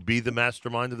be the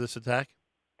mastermind of this attack?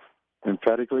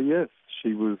 Emphatically, yes.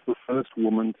 She was the first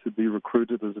woman to be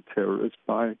recruited as a terrorist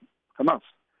by Hamas.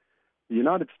 The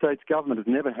United States government has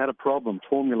never had a problem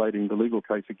formulating the legal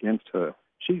case against her.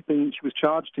 She was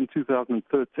charged in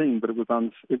 2013, but it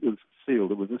was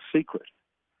sealed. It was a secret.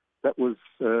 That was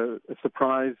a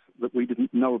surprise that we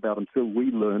didn't know about until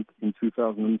we learned in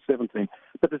 2017.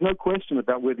 But there's no question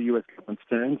about where the U.S. government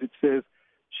stands. It says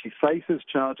she faces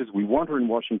charges. We want her in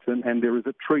Washington, and there is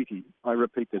a treaty. I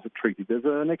repeat, there's a treaty. There's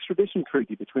an extradition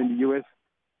treaty between the U.S.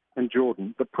 and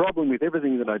Jordan. The problem with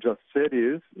everything that I just said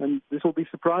is, and this will be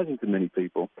surprising to many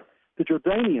people, the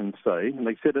Jordanians say, and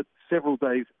they said it several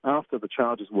days after the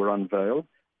charges were unveiled,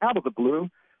 out of the blue,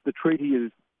 the treaty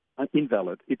is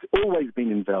invalid. It's always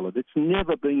been invalid. It's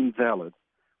never been valid,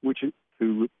 which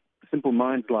to simple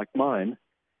minds like mine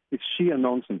is sheer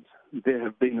nonsense. There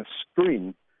have been a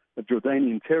string of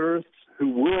Jordanian terrorists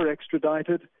who were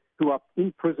extradited, who are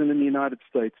in prison in the United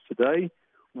States today.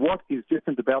 What is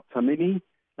different about Tamimi?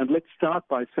 And let's start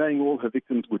by saying all her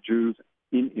victims were Jews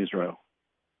in Israel.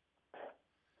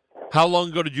 How long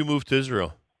ago did you move to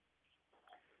Israel?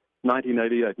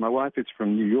 1988. My wife is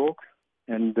from New York,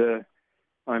 and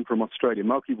I'm from Australia.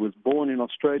 Malki was born in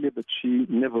Australia, but she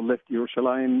never left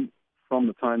Yerushalayim from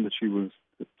the time that she was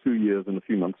 2 years and a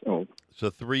few months old. So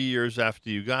 3 years after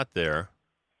you got there.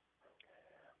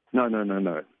 No.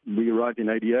 We arrived in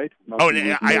 88.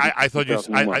 I thought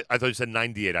you said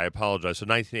 98. I apologize. So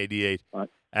 1988. Right.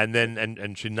 And then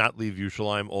and she did not leave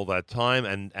Yerushalayim all that time.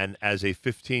 And as a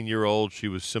 15-year-old, she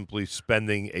was simply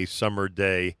spending a summer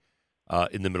day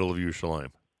in the middle of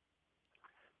Yerushalayim.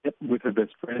 Yep, with her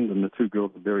best friend, and the two girls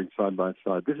are buried side by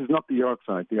side. This is not the York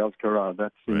side, the Azkara.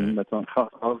 That's on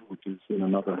Chashav, which is in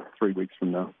another 3 weeks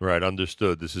from now. Right,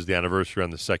 understood. This is the anniversary on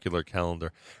the secular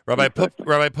calendar. Rabbi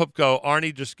Poupko,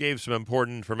 Arnie just gave some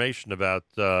important information about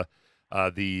the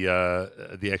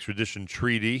extradition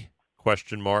treaty,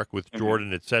 with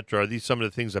Jordan, etc. Are these some of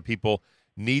the things that people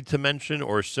need to mention,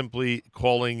 or simply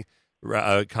calling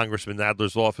Congressman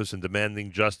Nadler's office and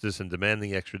demanding justice and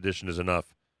demanding extradition is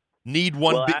enough? Need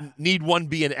one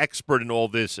be an expert in all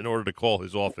this in order to call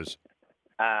his office?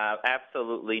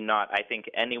 Absolutely not. I think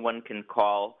anyone can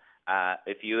call.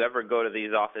 If you ever go to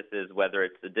these offices, whether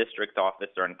it's the district office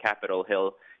or in Capitol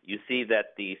Hill, you see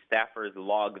that the staffers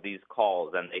log these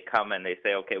calls, and they come and they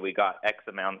say, okay, we got X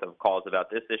amount of calls about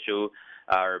this issue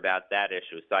or about that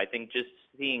issue. So I think just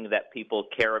seeing that people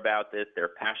care about this, they're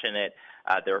passionate,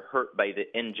 they're hurt by the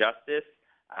injustice,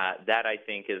 that I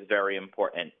think is very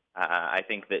important. I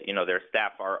think that, their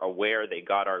staff are aware. They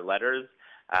got our letters.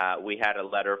 We had a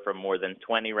letter from more than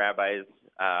 20 rabbis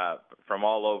from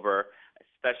all over.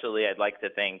 Especially, I'd like to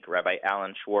thank Rabbi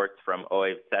Alan Schwartz from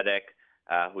Oev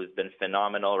Tzedek, who's been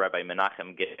phenomenal, Rabbi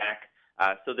Menachem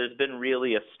Gedak. So there's been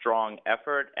really a strong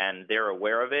effort, and they're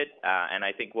aware of it. And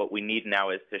I think what we need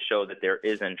now is to show that there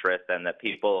is interest and that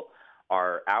people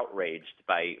are outraged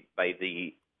by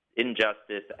the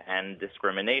injustice and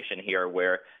discrimination here,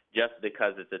 where just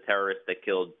because it's a terrorist that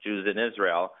killed Jews in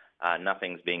Israel,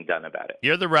 nothing's being done about it.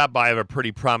 You're the rabbi of a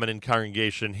pretty prominent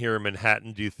congregation here in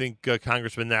Manhattan. Do you think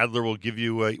Congressman Nadler will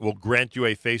grant you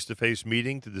a face-to-face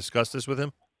meeting to discuss this with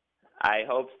him? I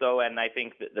hope so, and I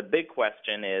think that the big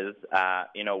question is,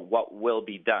 what will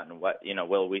be done?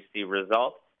 Will we see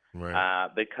results? Right.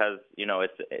 Because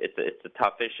it's a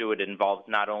tough issue. It involves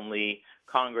not only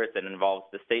Congress, it involves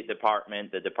the State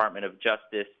Department, the Department of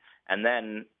Justice, and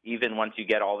then even once you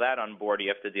get all that on board, you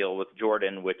have to deal with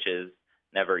Jordan, which is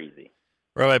never easy.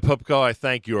 Rabbi Poupko, I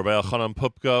thank you. Rabbi Elchanan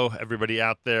Poupko, everybody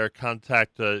out there,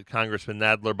 contact Congressman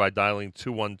Nadler by dialing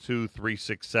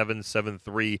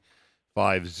 212-367-7350.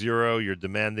 You're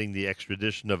demanding the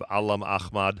extradition of Alam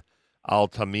Ahmad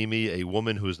al-Tamimi, a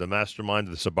woman who is the mastermind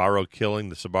of the Sbarro killing,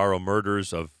 the Sbarro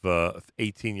murders of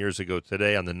 18 years ago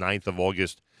today on the 9th of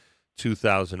August,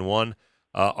 2001.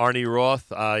 Arnie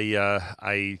Roth,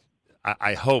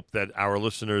 I hope that our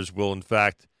listeners will, in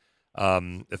fact,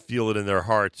 feel it in their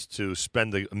hearts to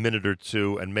spend a minute or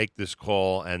two and make this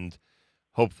call and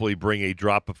hopefully bring a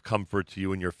drop of comfort to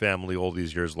you and your family all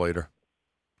these years later.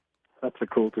 That's a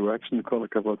call to action. A call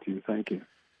to you. Thank you.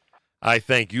 I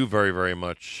thank you very, very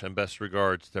much, and best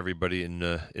regards to everybody in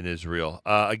Israel.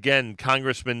 Again,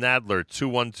 Congressman Nadler,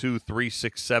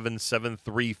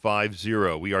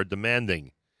 212-367-7350. We are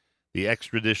demanding the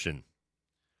extradition,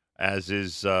 as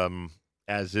is the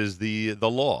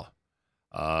law,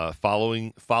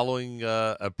 following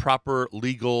a proper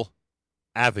legal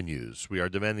avenues. We are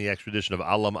demanding the extradition of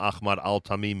Alam Ahmad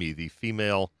al-Tamimi, the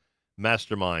female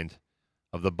mastermind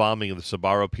of the bombing of the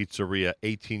Sbarro Pizzeria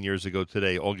 18 years ago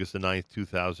today, August the 9th,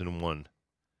 2001.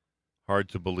 Hard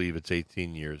to believe it's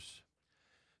 18 years.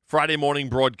 Friday morning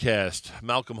broadcast.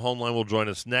 Malcolm Hoenlein will join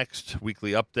us next.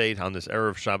 Weekly update on this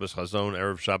Erev Shabbos Chazon,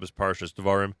 Erev Shabbos Parshas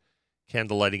Devarim.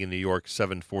 Candlelighting in New York,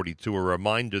 742. A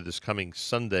reminder, this coming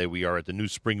Sunday, we are at the New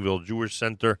Springville Jewish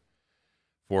Center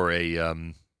for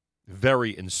a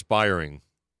very inspiring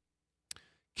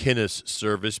Kinnis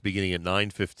service beginning at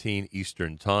 9:15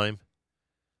 Eastern Time.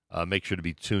 Make sure to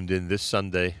be tuned in this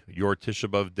Sunday, your Tisha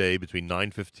B'Av day, between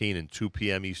 9:15 and 2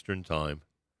 p.m. Eastern Time.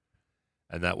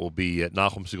 And that will be at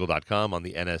NachumSegal.com, on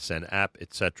the NSN app,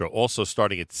 etc. Also,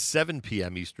 starting at 7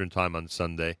 p.m. Eastern Time on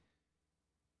Sunday,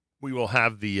 we will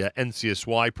have the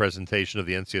NCSY presentation of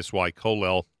the NCSY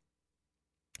Kollel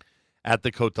at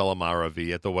the Kotel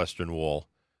Amaravi at the Western Wall,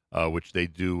 which they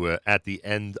do at the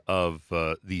end of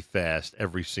the fast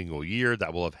every single year.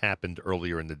 That will have happened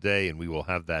earlier in the day, and we will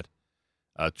have that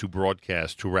to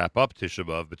broadcast to wrap up Tisha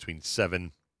B'Av between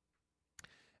 7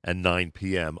 and 9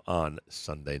 p.m. on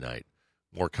Sunday night.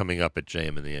 More coming up at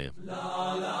JM in the AM. La,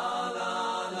 la, la,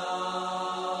 la, la,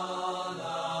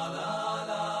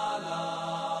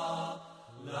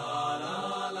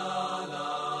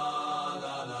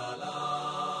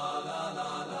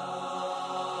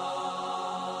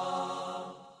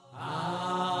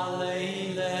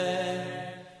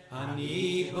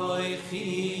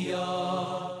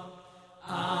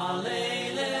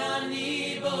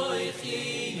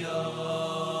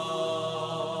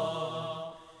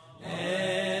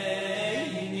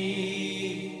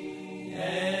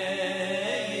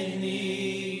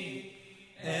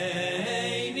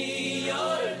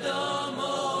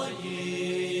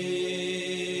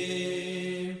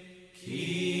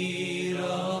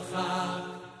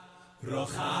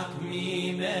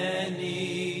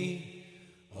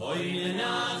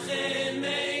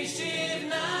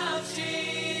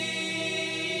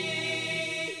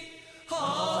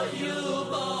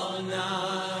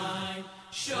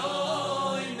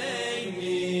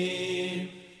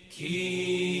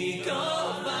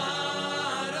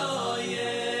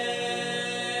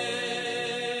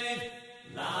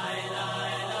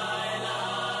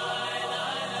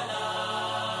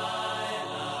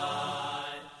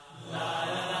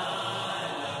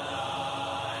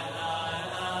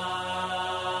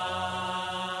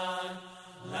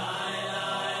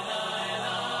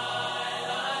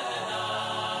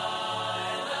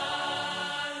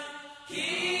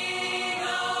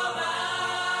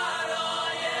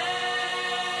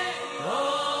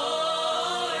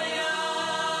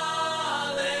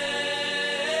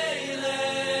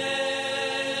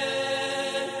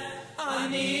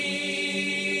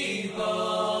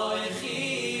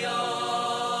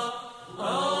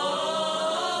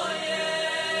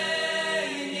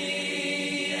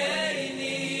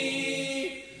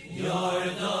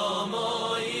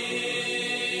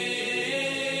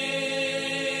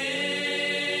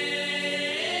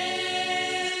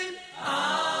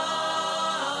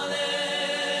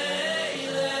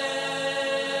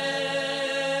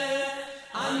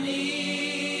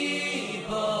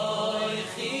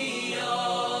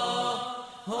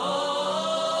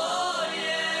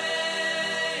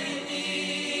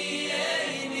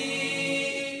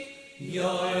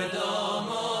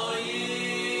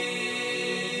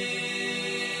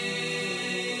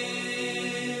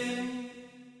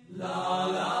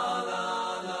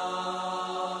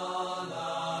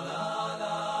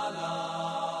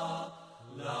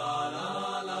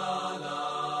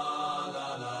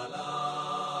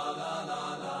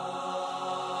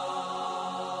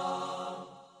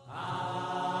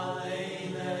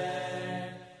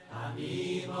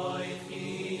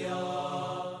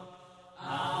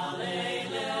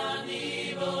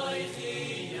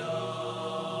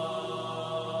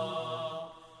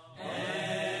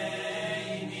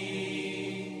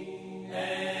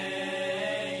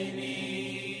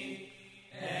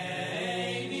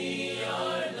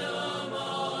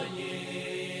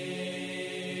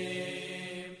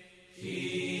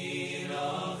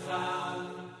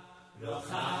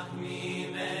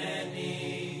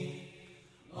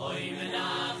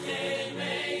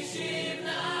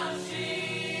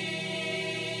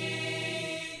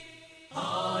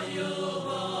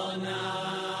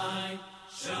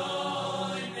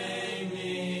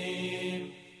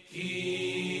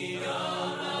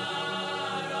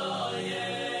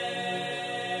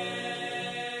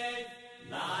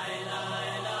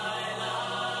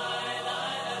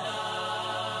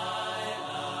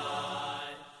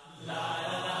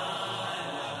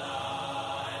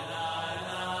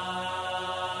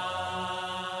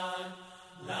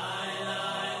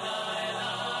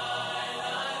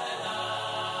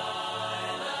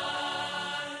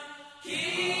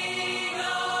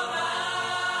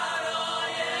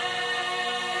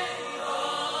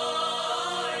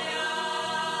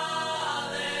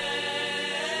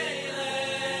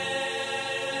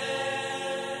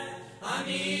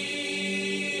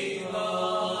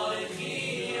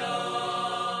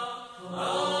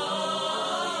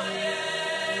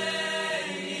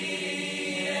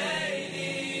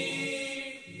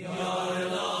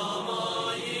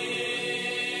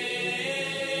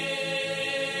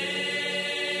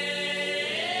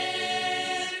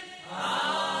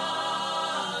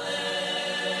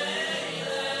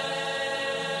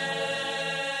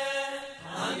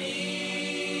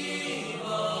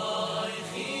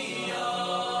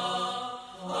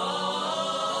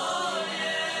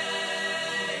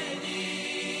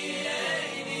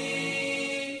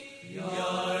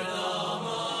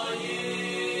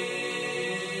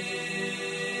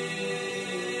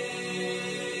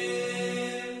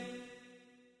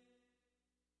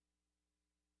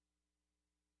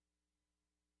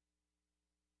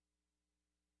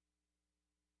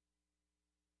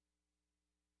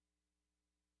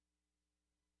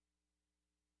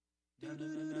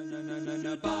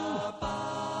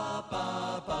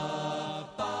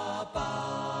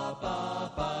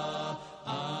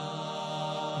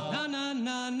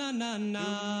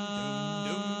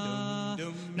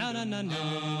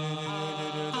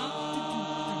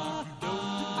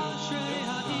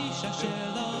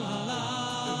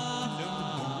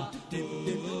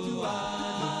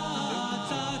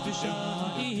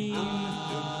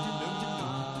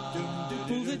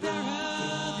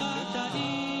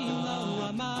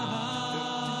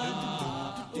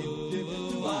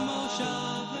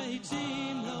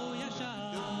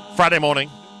 Friday morning,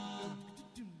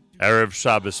 Erev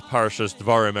Shabbos Parshas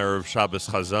Dvarim, Erev Shabbos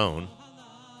Chazon.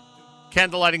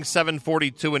 Candlelighting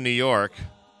 7:42 in New York.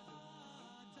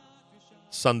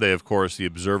 Sunday, of course, the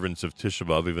observance of Tisha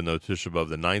B'Av, even though Tisha B'Av,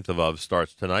 the 9th of Av,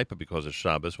 starts tonight, but because of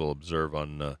Shabbos, we'll observe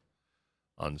on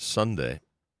Sunday.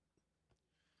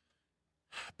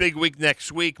 Big week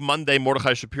next week. Monday,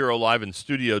 Mordechai Shapiro live in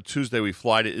studio. Tuesday, we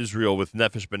fly to Israel with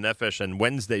Nefesh B'Nefesh, and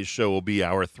Wednesday's show will be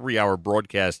our 3-hour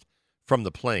broadcast from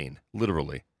the plane,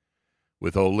 literally,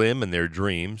 with Olim and their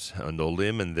dreams, and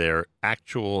Olim and their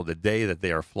the day that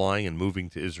they are flying and moving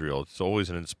to Israel. It's always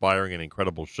an inspiring and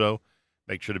incredible show.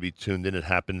 Make sure to be tuned in. It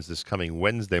happens this coming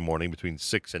Wednesday morning between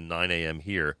 6 and 9 a.m.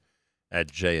 here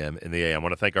at JM in the AM. I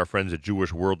want to thank our friends at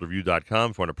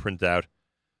JewishWorldReview.com. If you want to print out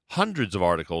hundreds of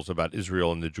articles about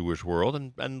Israel and the Jewish world,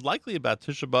 and likely about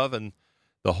Tisha B'Av and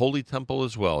the Holy Temple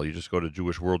as well, you just go to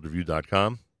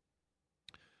JewishWorldReview.com.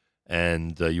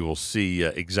 And you will see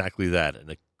exactly that, an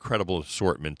incredible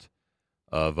assortment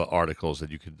of articles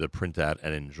that you could print out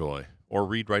and enjoy or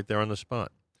read right there on the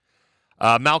spot.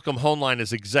 Malcolm Hoenlein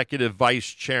is Executive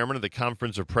Vice Chairman of the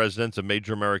Conference of Presidents of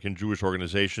Major American Jewish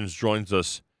Organizations, joins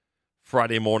us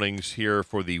Friday mornings here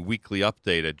for the weekly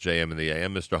update at JM in the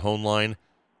AM. Mr. Hoenlein,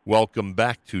 welcome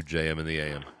back to JM in the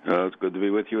AM. It's good to be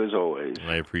with you as always.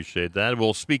 I appreciate that.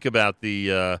 We'll speak about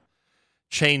the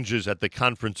changes at the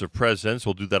Conference of Presidents.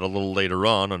 We'll do that a little later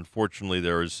on. Unfortunately,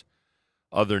 there is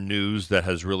other news that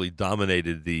has really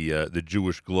dominated the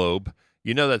Jewish globe.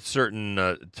 You know that certain,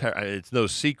 it's no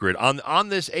secret, on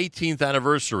this 18th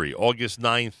anniversary, August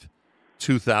 9th,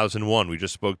 2001, we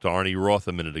just spoke to Arnie Roth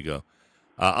a minute ago,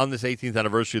 on this 18th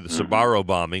anniversary of the Sbarro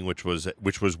bombing, which was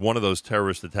one of those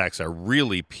terrorist attacks that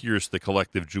really pierced the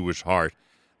collective Jewish heart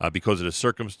because of the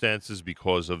circumstances,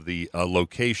 because of the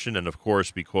location, and, of course,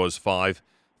 because 5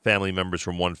 family members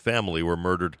from one family were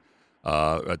murdered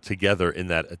together in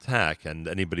that attack. And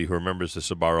anybody who remembers the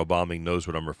Sbarro bombing knows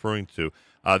what I'm referring to.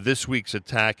 This week's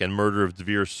attack and murder of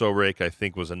Dvir Sorek, I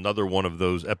think, was another one of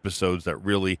those episodes that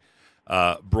really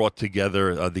brought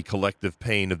together the collective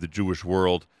pain of the Jewish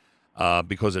world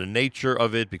because of the nature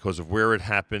of it, because of where it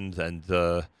happened, and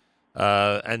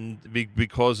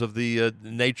because of the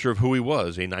nature of who he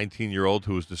was, a 19-year-old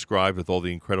who was described with all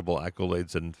the incredible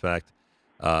accolades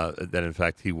that, in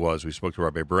fact, he was. We spoke to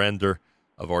Rabbi Brander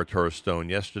of Our Torah Stone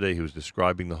yesterday. He was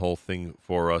describing the whole thing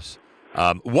for us.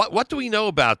 What do we know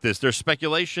about this? There's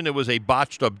speculation it was a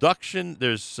botched abduction.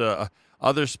 There's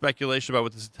other speculation about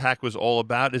what this attack was all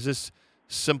about. Is this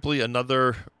simply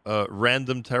another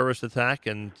random terrorist attack?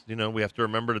 And, we have to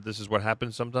remember that this is what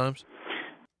happens sometimes.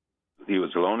 He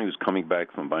was alone. He was coming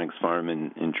back from buying farm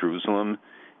in Jerusalem.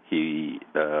 He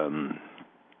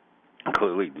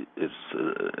clearly is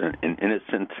an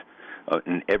innocent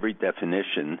in every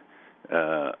definition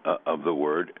of the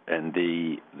word. And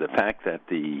the fact that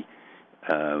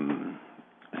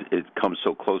it comes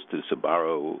so close to the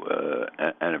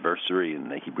Sbarro anniversary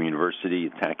and the Hebrew University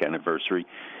attack anniversary.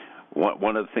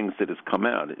 One of the things that has come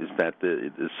out is that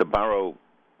the Sbarro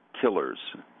killers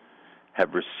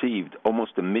have received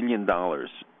almost $1 million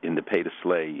in the pay to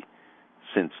slay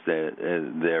since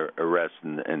their arrest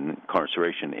and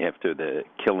incarceration after the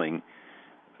killing,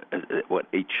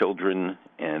 8 children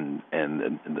and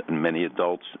many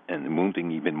adults, and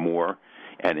wounding even more.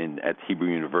 And at Hebrew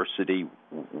University,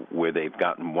 where they've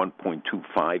gotten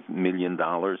 $1.25 million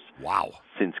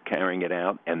since carrying it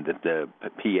out, and that the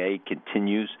PA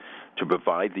continues to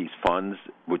provide these funds,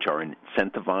 which are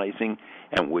incentivizing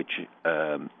and which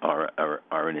are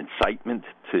an incitement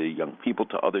to young people,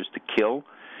 to others, to kill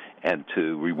and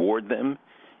to reward them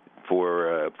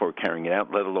for carrying it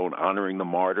out, let alone honoring the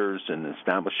martyrs and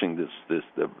establishing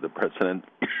the precedent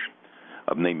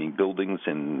of naming buildings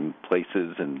and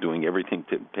places and doing everything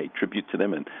to pay tribute to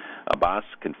them. And Abbas,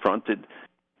 confronted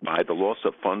by the loss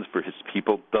of funds for his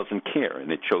people, doesn't care.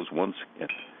 And it shows once again,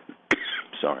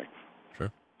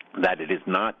 that it is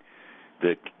not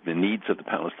the needs of the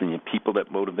Palestinian people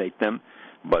that motivate them,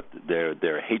 but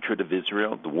their hatred of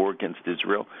Israel, the war against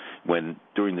Israel. When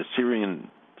during the Syrian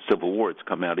civil war, it's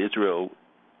come out, Israel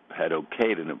had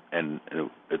okayed and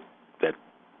that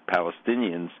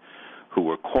Palestinians who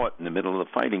were caught in the middle of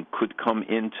the fighting could come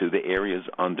into the areas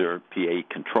under PA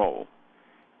control.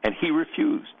 And he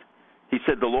refused. He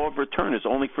said the law of return is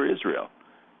only for Israel.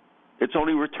 It's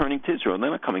only returning to Israel. They're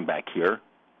not coming back here.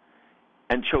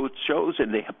 And shows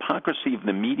in the hypocrisy of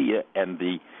the media and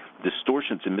the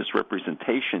distortions and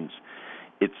misrepresentations.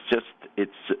 It's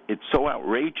so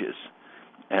outrageous.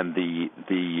 And the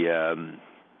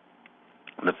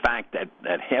fact that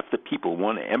half the people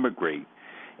want to emigrate,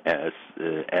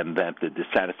 and that the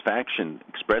dissatisfaction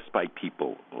expressed by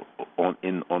people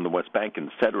on the West Bank,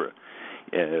 etc.,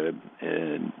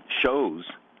 shows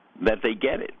that they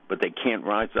get it, but they can't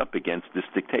rise up against this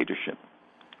dictatorship.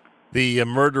 The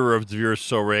murderer of Dvir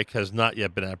Sorek has not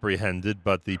yet been apprehended,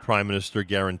 but the Prime Minister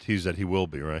guarantees that he will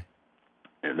be, right?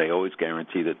 And they always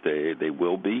guarantee that they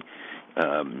will be.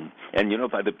 And,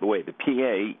 by the way, the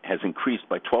PA has increased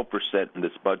by 12% in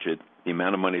this budget the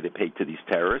amount of money they pay to these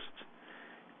terrorists,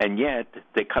 and yet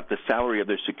they cut the salary of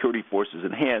their security forces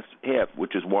in half,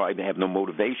 which is why they have no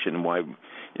motivation, and why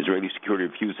Israeli security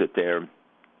refuse that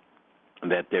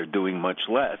they're doing much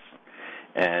less.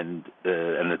 And at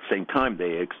the same time,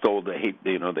 they extol the hate.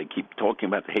 They keep talking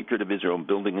about the hatred of Israel and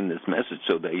building in this message.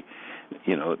 So these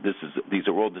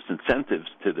are all disincentives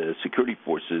to the security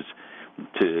forces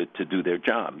to do their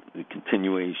job. The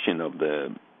continuation of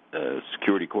the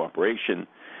security cooperation,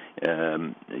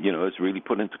 is really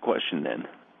put into question then.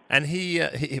 And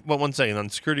well, one second, on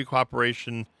security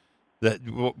cooperation,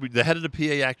 the head of the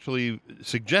PA actually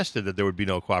suggested that there would be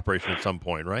no cooperation at some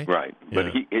point, right? Right.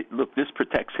 But look, this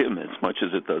protects him as much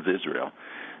as it does Israel.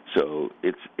 So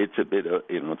it's a bit of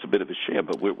it's a bit of a sham.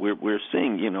 But we're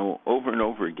seeing over and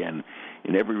over again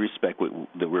in every respect.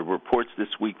 There were reports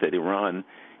this week that Iran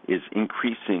is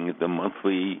increasing the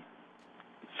monthly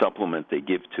supplement they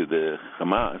give to the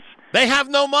Hamas. They have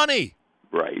no money.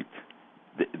 Right.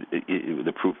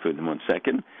 the proof in 1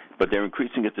 second. But they're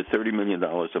increasing it to $30 million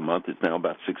a month. It's now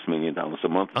about $6 million a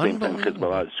month. At the same time,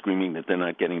 Hezbollah is screaming that they're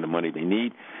not getting the money they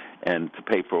need and to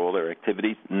pay for all their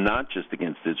activities, not just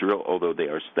against Israel, although they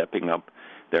are stepping up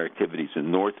their activities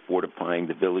in north, fortifying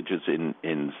the villages in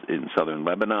southern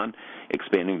Lebanon,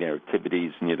 expanding their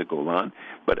activities near the Golan.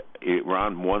 But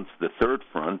Iran wants the third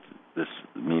front, this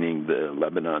meaning the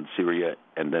Lebanon, Syria,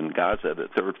 and then Gaza, the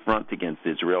third front against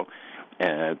Israel,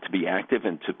 to be active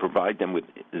and to provide them with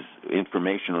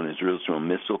information on Israel's own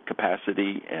missile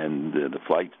capacity and the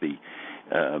flights, the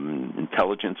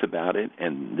intelligence about it.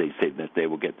 And they say that they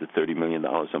will get the $30 million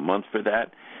a month for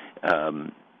that.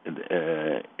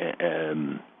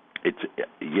 It's,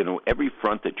 every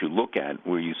front that you look at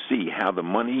where you see how the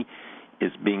money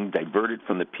is being diverted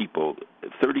from the people.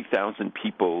 30,000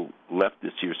 people left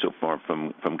this year so far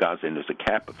from Gaza, and there's a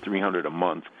cap of 300 a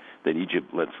month that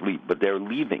Egypt lets leave, but they're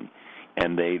leaving,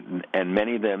 and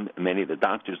many of the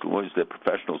doctors, the lawyers, the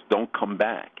professionals don't come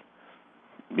back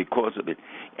because of it.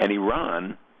 And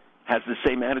Iran has the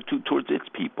same attitude towards its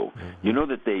people. Mm-hmm. You know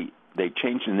that they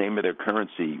changed the name of their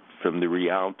currency from the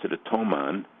rial to the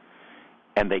toman,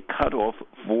 and they cut off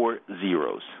 4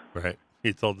 zeros. Right.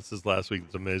 He told us this last week.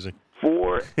 It's amazing.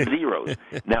 4 zeros.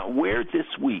 Now, where this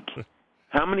week,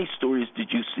 how many stories did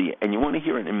you see? And you want to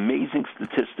hear an amazing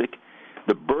statistic?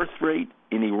 The birth rate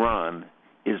in Iran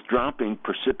is dropping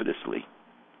precipitously.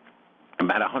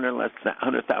 About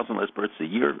 100,000 less births a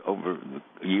year over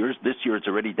years. This year it's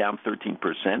already down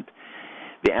 13%.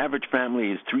 The average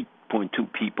family is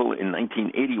 3.2 people. In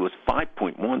 1980 it was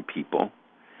 5.1 people.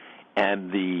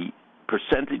 And the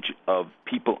percentage of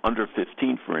people under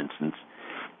 15, for instance,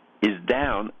 is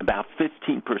down about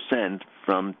 15%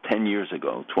 from 10 years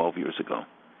ago, 12 years ago.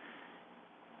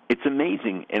 It's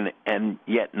amazing, and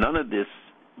yet none of this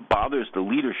bothers the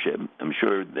leadership. I'm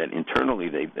sure that internally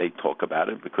they talk about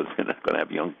it because they're not going to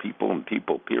have young people and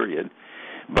people, period.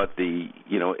 But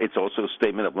it's also a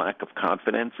statement of lack of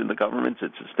confidence in the governments.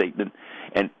 It's a statement,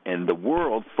 and the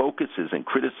world focuses and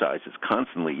criticizes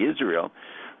constantly Israel,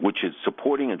 which is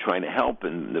supporting and trying to help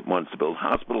and that wants to build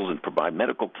hospitals and provide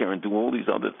medical care and do all these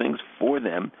other things for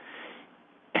them.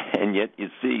 And yet you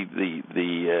see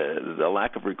the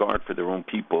lack of regard for their own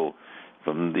people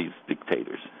from these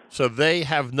dictators. So they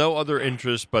have no other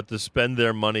interest but to spend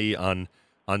their money on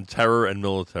terror and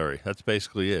military. That's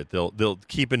basically it. They'll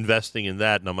keep investing in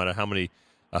that no matter how many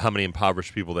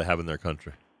impoverished people they have in their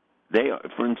country. They are,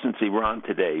 for instance, Iran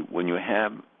today, when you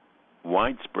have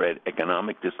widespread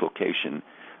economic dislocation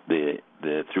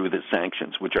through the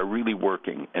sanctions, which are really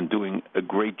working and doing a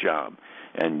great job.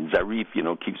 And Zarif,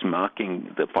 keeps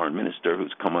mocking the foreign minister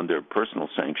who's come under personal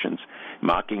sanctions,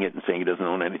 mocking it and saying he doesn't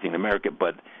own anything in America,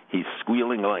 but he's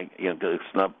squealing like, it's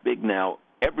not big now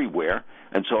everywhere,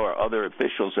 and so are other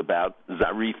officials about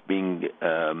Zarif being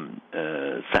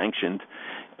sanctioned.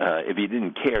 If he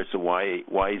didn't care, so why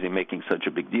is he making such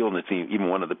a big deal? And it's even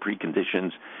one of the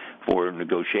preconditions for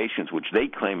negotiations, which they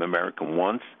claim America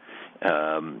wants.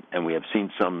 And we have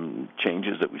seen some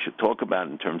changes that we should talk about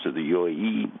in terms of the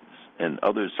UAE and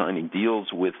others signing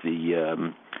deals with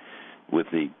the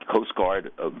Coast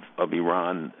Guard of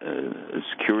Iran,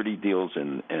 security deals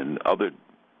and other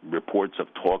reports of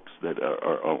talks that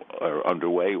are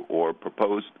underway or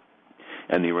proposed.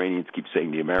 And the Iranians keep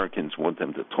saying the Americans want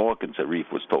them to talk, and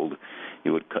Zarif was told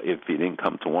if he didn't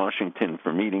come to Washington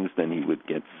for meetings, then he would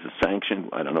get sanctioned.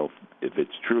 I don't know if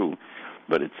it's true,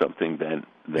 but it's something that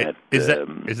is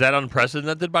that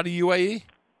unprecedented by the UAE?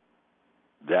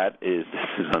 This is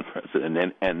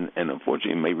unprecedented, and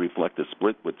unfortunately may reflect a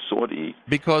split with Saudi.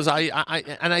 Because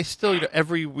I still,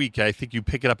 every week I think you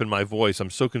pick it up in my voice. I'm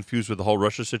so confused with the whole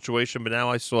Russia situation, but now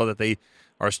I saw that they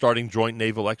are starting joint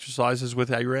naval exercises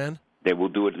with Iran. They will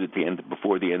do it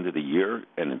before the end of the year,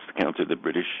 and it's to counter the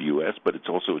British-U.S., but it's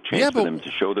also a chance for them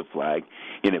to show the flag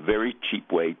in a very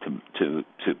cheap way to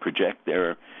project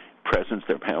their presence,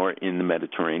 their power in the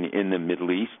Mediterranean, in the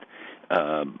Middle East.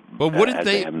 But wouldn't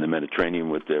they have in the Mediterranean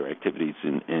with their activities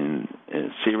in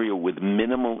Syria with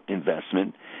minimal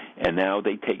investment, and now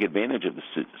they take advantage of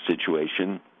the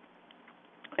situation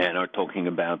and are talking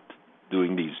about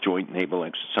doing these joint naval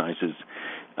exercises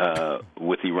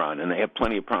with Iran, and they have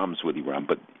plenty of problems with Iran.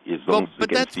 But as long as it's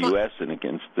against the U.S. and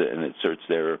it asserts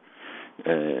their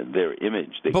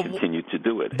image, they continue to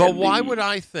do it. But why would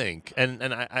I think,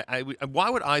 why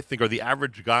would I think, or the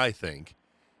average guy think,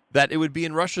 that it would be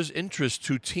in Russia's interest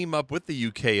to team up with the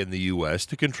UK and the U.S.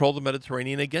 to control the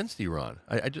Mediterranean against Iran?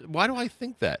 Why do I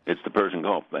think that? It's the Persian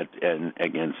Gulf and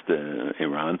against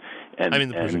Iran. And,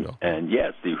 the Persian Gulf. And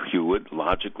yes, you would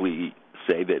logically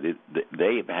say that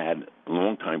they have had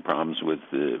long-time problems with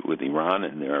Iran,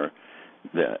 and they're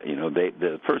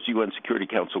The first UN Security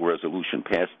Council resolution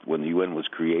passed when the UN was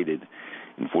created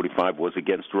in 1945 was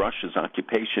against Russia's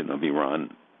occupation of Iran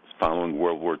following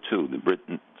World War II. The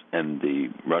Britons and the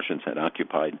Russians had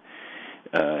occupied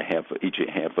each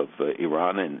half of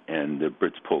Iran, and the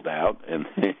Brits pulled out, and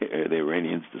the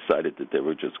Iranians decided that they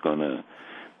were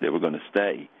going to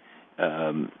stay.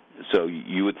 So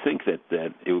you would think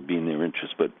that it would be in their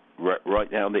interest, but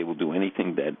right now they will do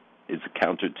anything that is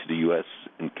counter to the U.S.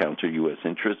 and counter U.S.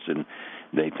 interests, and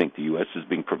they think the U.S. is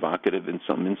being provocative in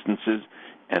some instances.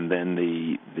 And then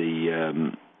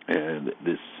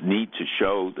this need to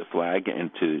show the flag and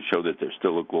to show that they're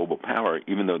still a global power,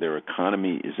 even though their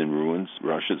economy is in ruins,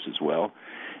 Russia's as well,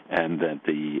 and that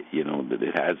that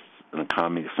it has an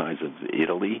economy the size of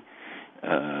Italy.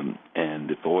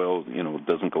 And if oil,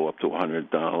 doesn't go up to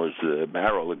 $100 a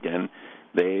barrel again,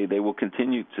 they will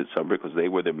continue to suffer because they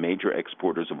were the major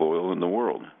exporters of oil in the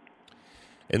world.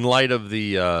 In light of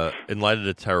the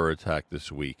terror attack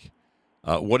this week,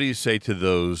 what do you say to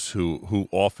those who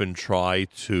often try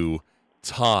to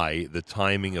tie the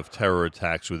timing of terror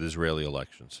attacks with Israeli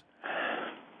elections?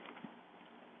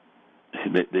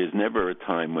 There's never a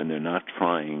time when they're not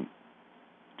trying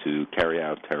to carry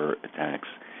out terror attacks.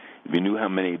 If you knew how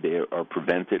many they are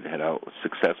prevented, had how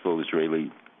successful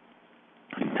Israeli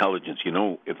intelligence,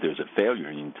 if there's a failure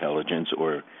in intelligence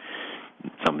or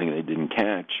something they didn't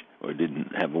catch or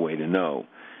didn't have a way to know.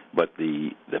 But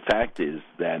the fact is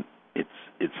that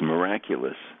it's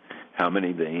miraculous how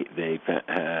many they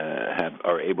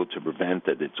are able to prevent,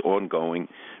 that it's ongoing,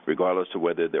 regardless of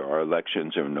whether there are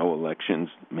elections or no elections.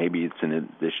 Maybe it's an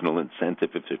additional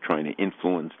incentive if they're trying to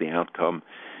influence the outcome,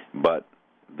 but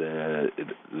they're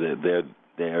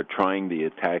trying the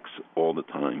attacks all the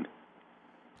time.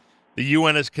 The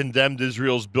UN has condemned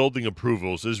Israel's building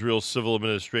approvals. Israel's Civil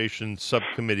Administration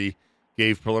Subcommittee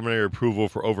gave preliminary approval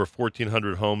for over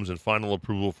 1,400 homes and final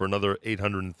approval for another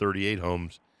 838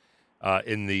 homes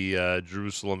in the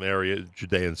Jerusalem area,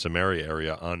 Judea and Samaria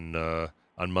area on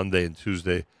Monday and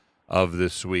Tuesday of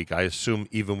this week. I assume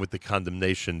even with the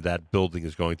condemnation, that building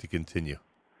is going to continue.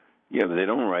 Yeah, but they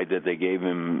don't write that they gave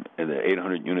him the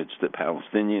 800 units to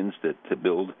Palestinians to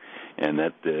build, and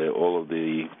that all of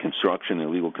the construction,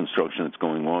 illegal construction that's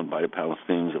going on by the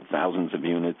Palestinians of thousands of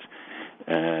units,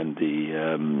 and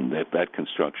that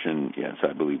construction, yes,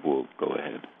 I believe will go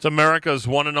ahead. It's America's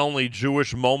one and only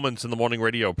Jewish Moments in the Morning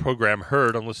radio program,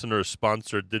 heard on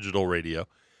listeners-sponsored digital radio.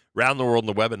 Around the world on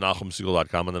the web at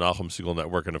NachumSegal.com and the Nachum Segal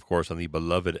Network, and, of course, on the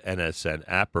beloved NSN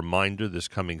app. Reminder, this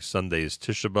coming Sunday is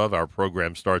Tisha B'Av. Our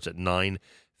program starts at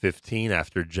 9:15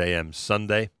 after JM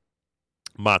Sunday.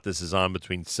 Matis is on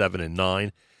between 7 and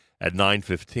 9. At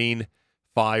 9:15,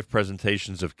 5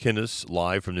 presentations of Kinnis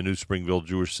live from the New Springville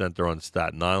Jewish Center on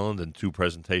Staten Island, and 2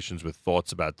 presentations with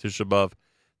thoughts about Tisha B'Av.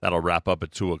 That'll wrap up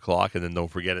at 2 o'clock. And then don't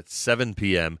forget, at 7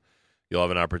 p.m., you'll have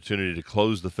an opportunity to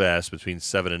close the fast between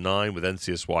 7 and 9 with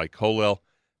NCSY Kollel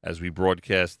as we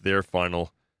broadcast their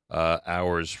final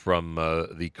hours from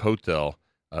the Kotel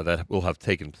that will have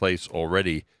taken place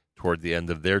already toward the end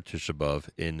of their Tisha B'Av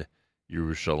in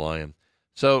Yerushalayim.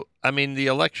 So, I mean, the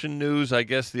election news, I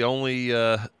guess the only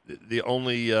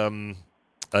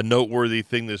noteworthy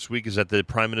thing this week is that the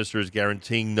Prime Minister is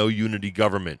guaranteeing no unity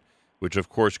government, which, of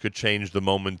course, could change the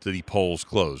moment the polls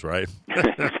close, right?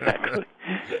 Exactly.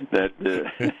 That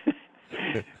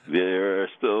there are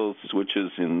still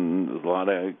switches in a lot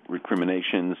of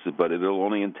recriminations, but it'll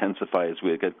only intensify as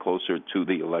we get closer to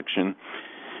the election.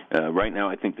 Right now,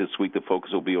 I think this week the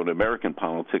focus will be on American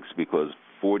politics because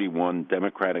 41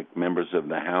 Democratic members of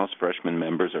the House, freshman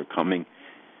members, are coming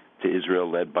to Israel,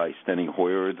 led by Steny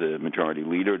Hoyer, the majority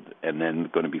leader, and then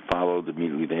going to be followed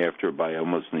immediately thereafter by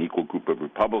almost an equal group of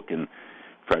Republican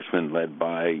freshmen led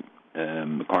by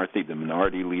McCarthy, the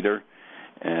minority leader.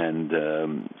 And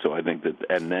so I think that,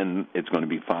 and then it's going to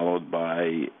be followed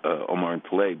by Omar and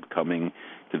Tlaib coming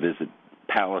to visit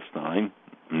Palestine,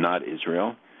 not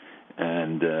Israel.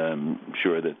 And I'm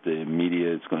sure that the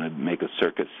media is going to make a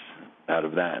circus out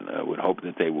of that. I would hope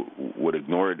that they would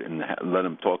ignore it and let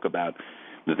them talk about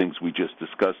the things we just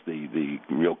discussed, the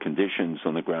real conditions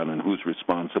on the ground and who's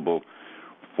responsible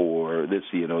for this.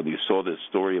 You saw this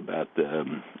story about, I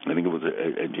think it was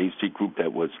a JC group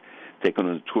that was taken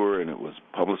on a tour, and it was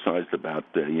publicized about,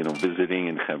 visiting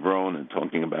in Hebron and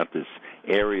talking about this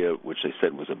area, which they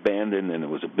said was abandoned, and it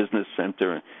was a business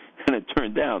center. And it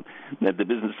turned out that the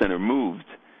business center moved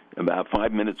about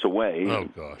 5 minutes away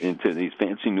into these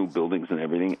fancy new buildings and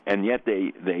everything, and yet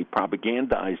they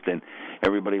propagandized, and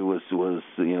everybody was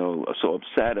so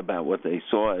upset about what they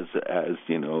saw as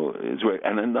Israel,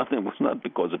 and then nothing was not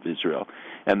because of Israel.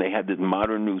 And they had this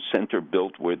modern new center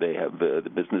built where they have the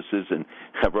businesses, and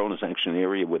Hebron is actually an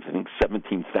area with I think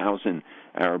 17,000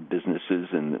 Arab businesses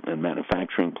and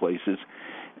manufacturing places.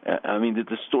 I mean, the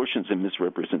distortions and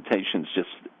misrepresentations just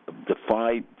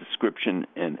defy description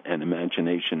and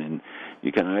imagination, and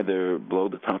you can either blow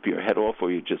the top of your head off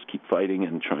or you just keep fighting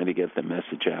and trying to get the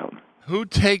message out. Who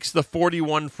takes the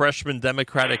 41 freshman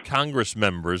Democratic Congress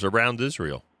members around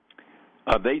Israel?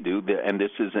 They do, and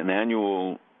this is an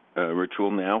annual ritual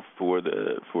now for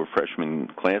freshman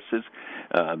classes.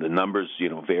 The numbers,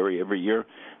 vary every year,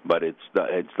 but it's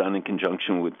done in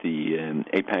conjunction with the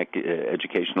AIPAC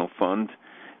Educational Fund.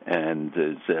 And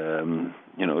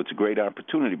it's a great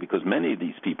opportunity because many of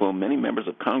these people, many members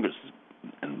of Congress,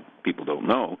 and people don't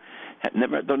know,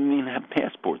 don't even have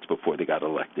passports before they got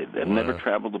elected. They've never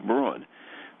traveled abroad.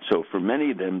 So for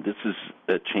many of them, this is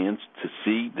a chance to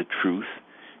see the truth,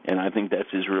 and I think that's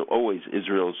always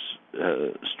Israel's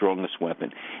strongest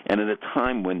weapon. And at a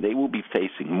time when they will be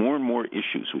facing more and more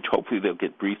issues, which hopefully they'll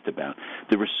get briefed about,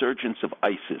 the resurgence of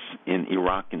ISIS in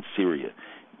Iraq and Syria,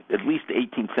 at least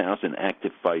 18,000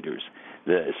 active fighters,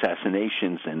 the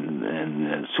assassinations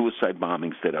and suicide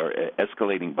bombings that are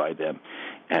escalating by them,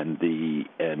 and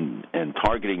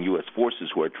targeting U.S. forces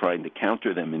who are trying to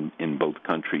counter them in both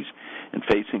countries, and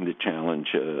facing the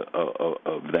challenge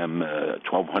of them,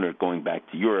 1,200 going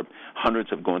back to Europe, hundreds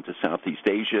have gone to Southeast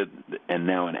Asia, and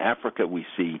now in Africa we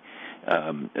see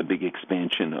a big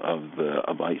expansion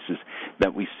of ISIS,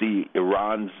 that we see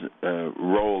Iran's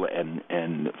role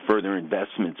and further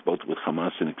investments both with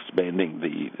Hamas and expanding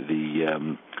the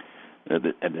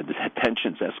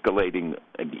tensions escalating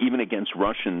even against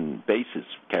Russian bases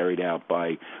carried out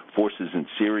by forces in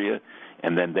Syria,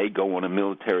 and then they go on a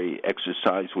military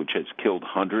exercise which has killed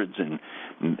hundreds and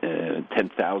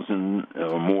 10,000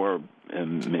 or more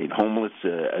made homeless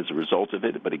as a result of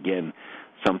it. But again,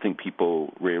 something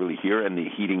people rarely hear, and the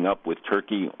heating up with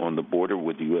Turkey on the border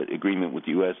with the agreement with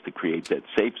the U.S. to create that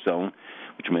safe zone,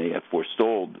 which may have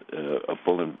forestalled a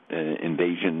full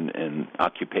invasion and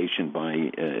occupation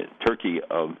by Turkey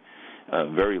of a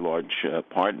very large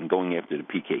part, and going after the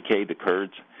PKK, the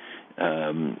Kurds,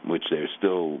 which they're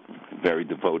still very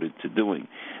devoted to doing.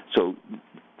 So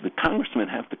the congressmen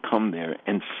have to come there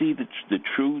and see the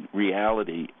true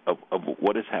reality of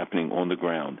what is happening on the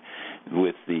ground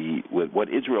with what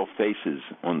Israel faces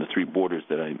on the three borders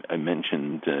that I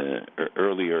mentioned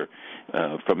earlier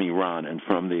from Iran and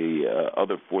from the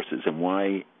other forces, and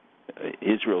why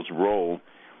Israel's role,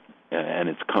 and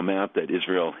it's come out that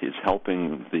Israel is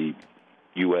helping the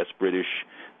U.S. British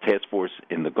task force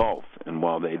in the Gulf, and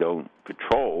while they don't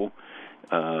patrol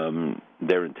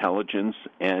their intelligence,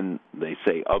 and they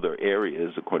say other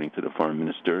areas, according to the foreign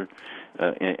minister,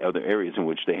 other areas in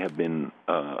which they have been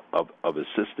of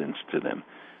assistance to them.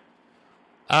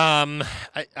 I'm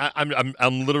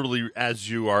literally, as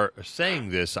you are saying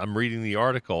this, I'm reading the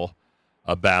article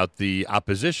about the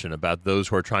opposition, about those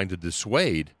who are trying to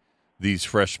dissuade these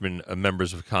freshman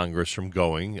members of Congress from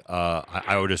going.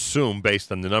 I would assume,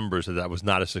 based on the numbers, that was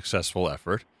not a successful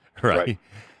effort, right?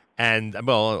 And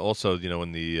well, also,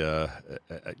 in the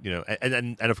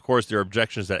and of course there are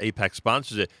objections that AIPAC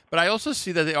sponsors it. But I also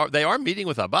see that they are meeting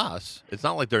with Abbas. It's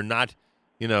not like they're not,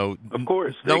 Of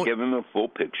course, they give him a full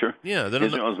picture. Yeah,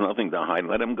 Israel has nothing to hide.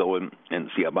 Let him go and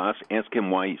see Abbas. Ask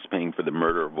him why he's paying for the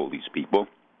murder of all these people,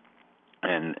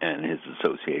 and his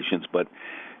associations. But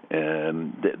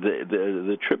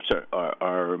the trips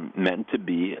are meant to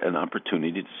be an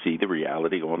opportunity to see the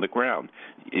reality on the ground.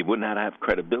 It would not have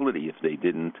credibility if they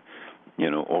didn't,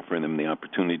 offer them the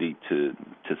opportunity to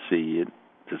see it,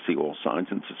 to see all sides,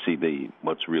 and to see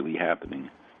what's really happening.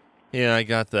 Yeah, I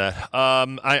got that.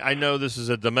 I know this is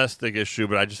a domestic issue,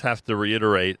 but I just have to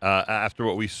reiterate, after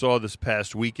what we saw this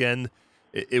past weekend,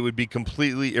 it would be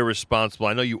completely irresponsible.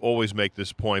 I know you always make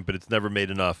this point, but it's never made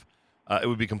enough. It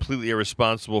would be completely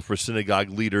irresponsible for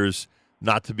synagogue leaders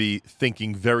not to be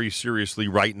thinking very seriously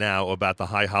right now about the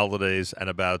high holidays and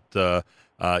about,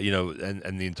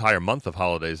 and the entire month of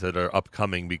holidays that are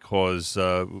upcoming, because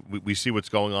we see what's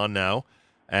going on now.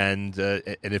 And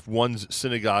if one's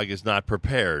synagogue is not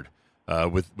prepared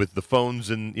with the phones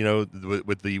and,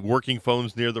 with the working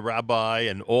phones near the rabbi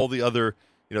and all the other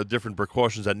different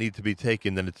precautions that need to be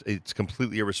taken, then it's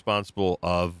completely irresponsible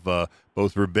of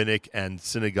both rabbinic and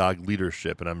synagogue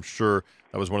leadership. And I'm sure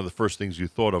that was one of the first things you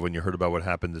thought of when you heard about what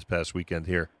happened this past weekend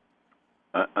here.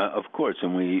 Of course,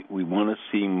 and we want to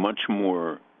see much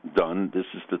more done, this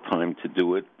is the time to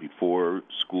do it before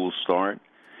schools start,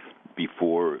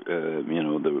 before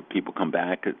the people come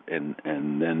back, and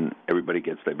then everybody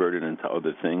gets diverted into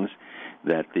other things.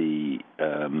 That we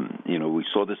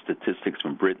saw the statistics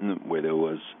from Britain where there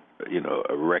was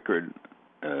a record,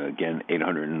 again,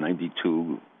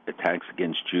 892 attacks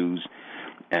against Jews,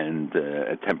 and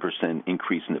a 10%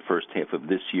 increase in the first half of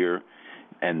this year,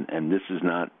 and this is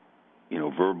not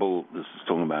verbal. This is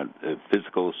talking about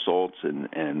physical assaults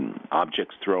and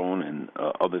objects thrown and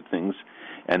other things,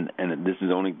 and this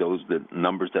is only the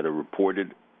numbers that are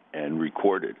reported and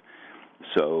recorded.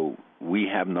 So we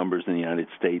have numbers in the United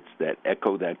States that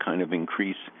echo that kind of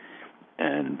increase,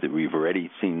 and we've already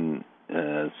seen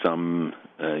some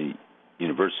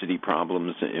university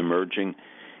problems emerging.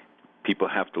 People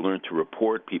have to learn to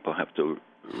report. People have to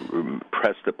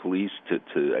press the police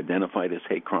to identify it as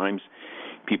hate crimes.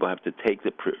 People have to take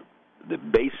the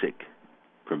basic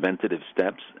preventative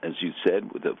steps, as you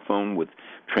said, with the phone, with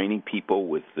training people,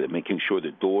 with making sure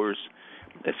the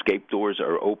escape doors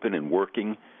are open and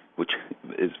working, which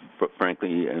is,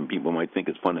 frankly, and people might think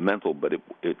it's fundamental, but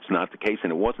it's not the case,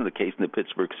 and it wasn't the case in the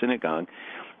Pittsburgh synagogue.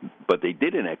 But they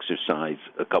did an exercise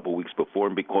a couple weeks before,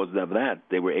 and because of that,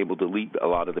 they were able to lead a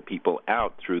lot of the people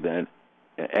out through that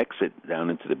exit down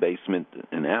into the basement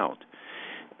and out.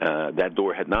 That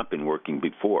door had not been working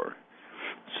before.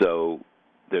 So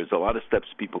there's a lot of steps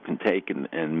people can take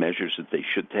and measures that they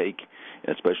should take,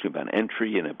 especially about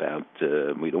entry and about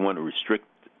we don't want to restrict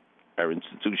our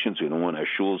institutions. We don't want our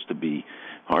shuls to be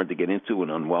hard to get into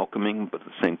and unwelcoming, but at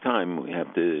the same time, we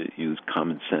have to use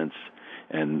common sense.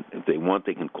 And if they want,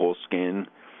 they can call SCAN,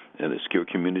 the Secure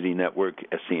Community Network,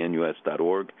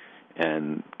 scnus.org,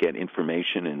 and get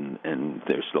information, and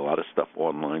there's a lot of stuff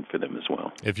online for them as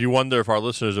well. If you wonder if our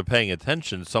listeners are paying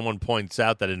attention, someone points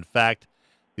out that, in fact,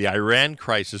 the Iran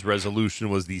crisis resolution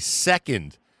was the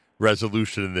second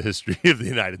resolution in the history of the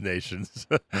United Nations.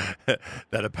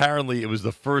 That apparently it was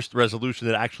the first resolution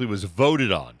that actually was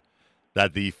voted on.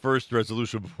 That the first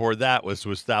resolution before that was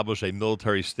to establish a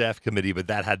military staff committee, but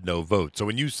that had no vote. So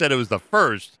when you said it was the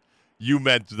first, you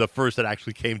meant the first that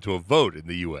actually came to a vote in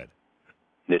the UN.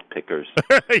 Nitpickers.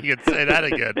 You can say that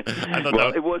again.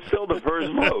 It was still the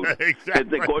first vote.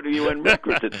 Exactly. According to UN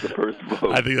records, it's the first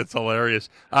vote. I think that's hilarious.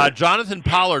 Jonathan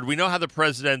Pollard, we know how the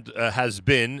president has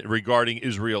been regarding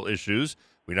Israel issues.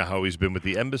 We know how he's been with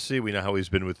the embassy. We know how he's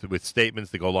been with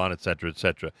statements, the Golan, et cetera, et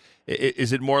cetera.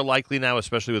 Is it more likely now,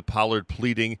 especially with Pollard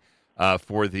pleading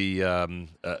for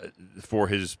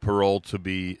his parole to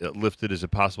be lifted, is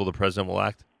it possible the president will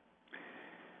act?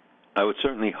 I would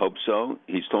certainly hope so.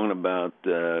 He's talking about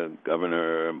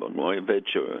Governor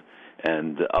Blagojevich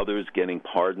and others getting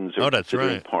pardons or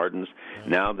considering pardons.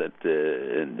 Now that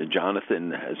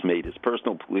Jonathan has made his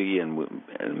personal plea and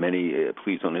many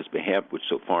pleas on his behalf, which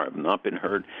so far have not been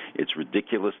heard, it's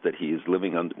ridiculous that he is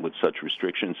living with such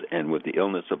restrictions and with the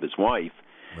illness of his wife.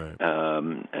 Right.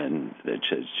 And that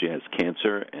she has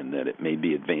cancer and that it may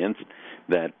be advanced,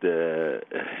 that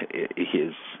he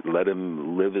has let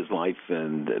him live his life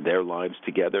and their lives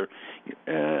together.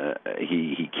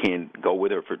 He can't go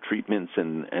with her for treatments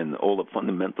and all the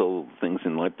fundamental things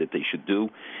in life that they should do.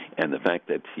 And the fact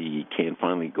that he can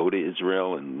finally go to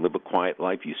Israel and live a quiet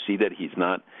life, you see that he's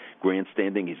not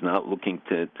grandstanding. He's not looking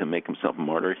to make himself a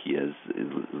martyr. He has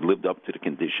lived up to the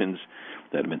conditions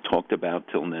that have been talked about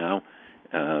till now.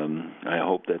 I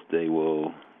hope that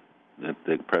that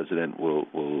the president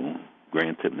will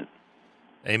grant him it.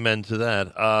 Amen to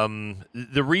that.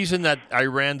 The reason that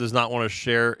Iran does not want to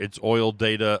share its oil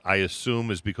data, I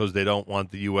assume, is because they don't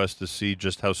want the U.S. to see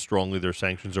just how strongly their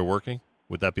sanctions are working?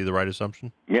 Would that be the right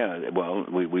assumption? Yeah, well,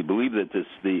 we believe that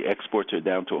the exports are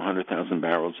down to 100,000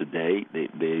 barrels a day.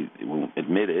 They won't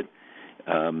admit it.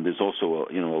 There's also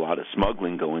a lot of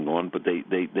smuggling going on, but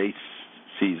they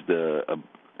seized a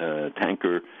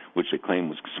tanker which they claim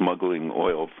was smuggling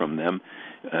oil from them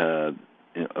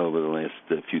over the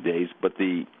last few days. But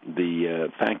the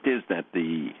fact is that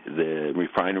the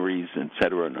refineries, et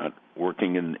cetera, are not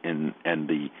working, and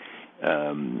the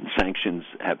sanctions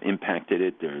have impacted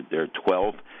it. There are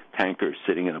 12 tankers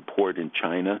sitting in a port in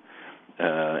China,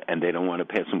 and they don't want to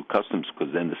pass them customs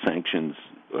because then the sanctions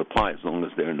apply. As long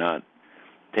as they're not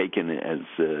taken as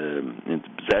into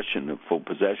possession, full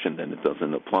possession, then it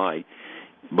doesn't apply.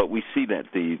 But we see that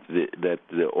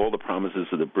all the promises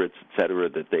of the Brits, et cetera,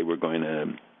 that they were going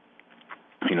to,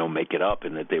 make it up,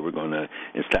 and that they were going to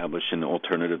establish an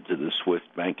alternative to the SWIFT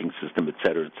banking system, et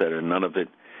cetera, none of it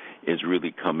is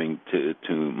really coming to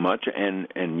much, and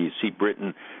you see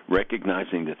Britain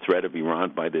recognizing the threat of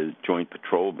Iran by the joint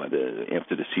patrol,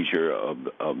 after the seizure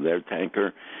of their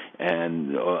tanker,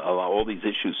 and all these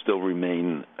issues still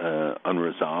remain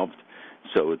unresolved.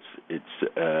 So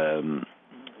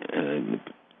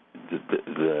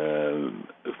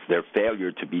their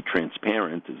failure to be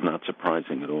transparent is not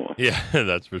surprising at all. Yeah,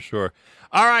 that's for sure.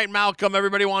 All right, Malcolm,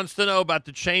 everybody wants to know about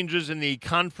the changes in the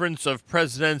Conference of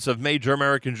Presidents of Major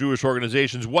American Jewish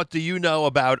Organizations. What do you know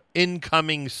about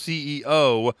incoming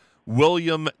CEO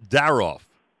William Daroff?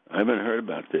 I haven't heard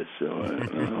about this, so I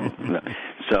don't know.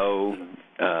 So,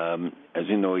 as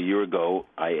you know, a year ago,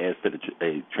 I asked that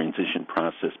a transition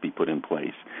process be put in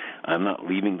place. I'm not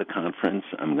leaving the conference.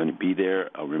 I'm going to be there.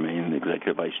 I'll remain the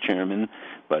executive vice chairman,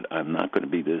 but I'm not going to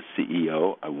be the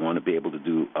CEO. I want to be able to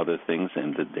do other things,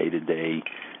 and the day-to-day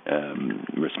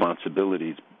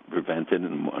responsibilities prevented.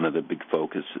 And one of the big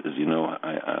focus, as you know,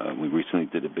 we recently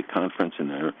did a big conference, and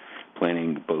they're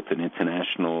planning both an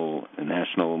international and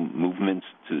national movements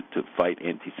to fight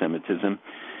anti-Semitism.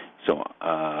 So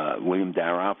William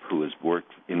Daroff, who has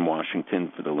worked in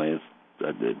Washington for the last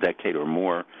decade or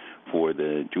more for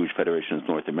the Jewish Federation of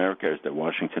North America as their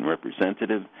Washington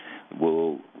representative,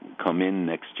 will come in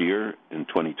next year in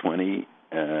 2020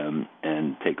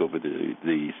 and take over the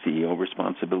CEO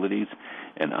responsibilities,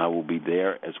 and I will be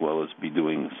there as well as be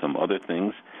doing some other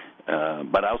things.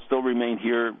 But I'll still remain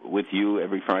here with you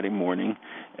every Friday morning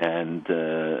and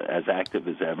as active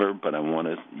as ever, but I want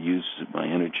to use my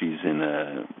energies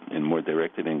in more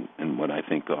directed in what I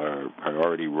think are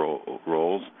priority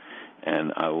roles.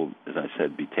 And I will, as I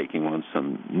said, be taking on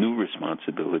some new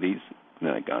responsibilities.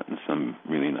 That I've gotten some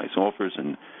really nice offers,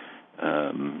 and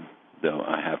though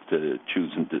I have to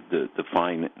choose and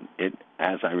define it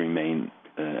as I remain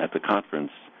at the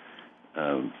conference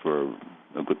for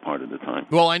a good part of the time.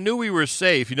 Well, I knew we were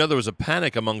safe. You know, there was a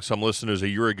panic among some listeners a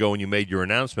year ago when you made your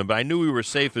announcement, but I knew we were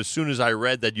safe as soon as I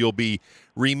read that you'll be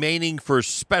remaining for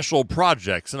special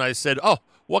projects. And I said, oh,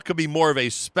 what could be more of a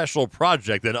special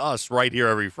project than us right here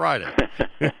every Friday?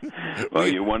 Well,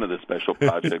 you're one of the special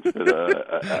projects, but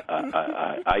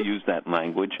I use that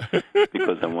language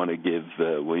because I want to give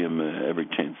William every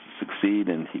chance to succeed,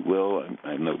 and he will,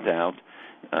 I have no doubt.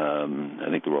 I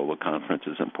think the role of conference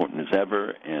is important as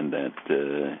ever, and that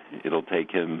it'll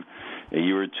take him a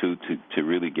year or two to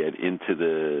really get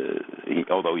into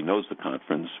although he knows the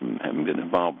conference from having been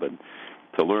involved, but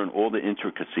to learn all the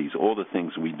intricacies, all the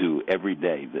things we do every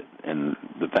day. And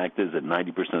the fact is that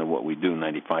 90% of what we do,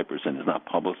 95% is not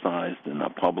publicized and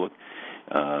not public.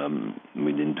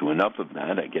 We didn't do enough of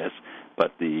that, I guess.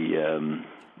 But it's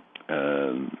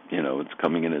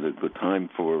coming in at a good time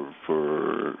for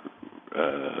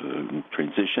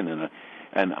transition,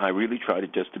 and I really try to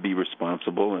be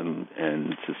responsible and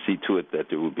to see to it that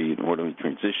there will be an orderly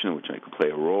transition in which I could play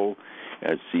a role.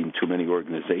 I've seen too many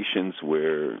organizations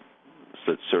where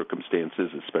such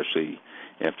circumstances, especially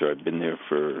after I've been there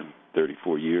for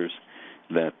 34 years,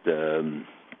 that there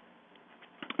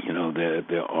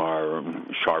are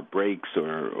sharp breaks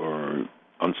or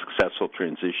unsuccessful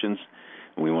transitions,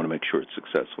 and we want to make sure it's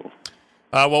successful.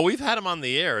 Well, we've had him on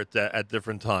the air at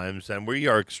different times, and we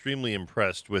are extremely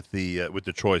impressed with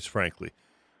the choice. Frankly,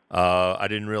 I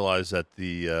didn't realize that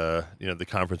the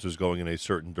conference was going in a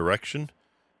certain direction,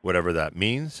 whatever that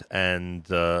means, and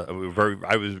I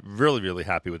was really, really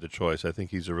happy with the choice. I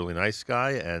think he's a really nice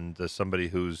guy and somebody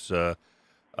who's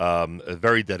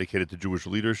very dedicated to Jewish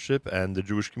leadership and the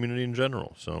Jewish community in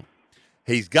general. So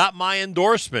he's got my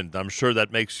endorsement. I'm sure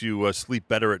that makes you sleep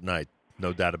better at night.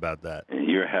 No doubt about that.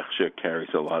 Your hechsher carries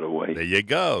a lot of weight. There you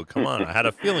go. Come on. I had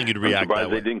a feeling you'd react that way. I'm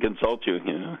surprised they didn't consult you,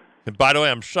 And by the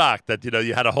way, I'm shocked that,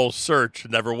 you had a whole search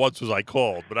and never once was I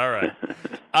called. But all right.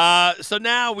 So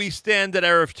now we stand at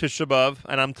Erev Tisha B'Av,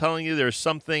 and I'm telling you there's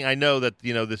something. I know that,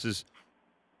 this is,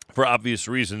 for obvious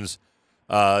reasons,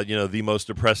 the most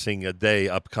depressing day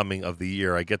upcoming of the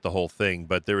year. I get the whole thing.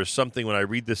 But there is something when I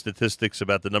read the statistics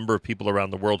about the number of people around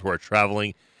the world who are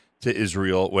traveling to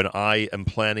Israel, when I am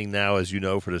planning now, as you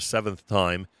know, for the 7th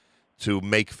time to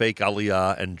make fake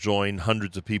Aliyah and join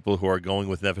hundreds of people who are going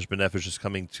with Nefesh B'Nefesh this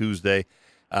coming Tuesday.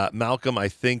 Malcolm, I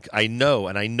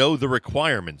know the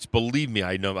requirements. Believe me,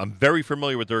 I know. I'm very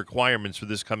familiar with the requirements for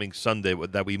this coming Sunday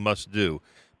that we must do.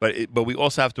 But we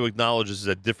also have to acknowledge this is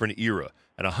a different era.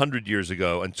 And 100 years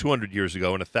ago, and 200 years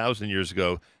ago, and 1,000 years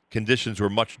ago, conditions were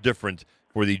much different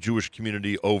for the Jewish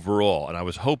community overall. And I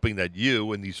was hoping that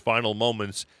you, in these final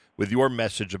moments, with your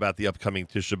message about the upcoming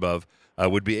Tisha B'Av,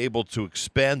 would be able to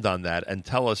expand on that and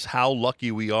tell us how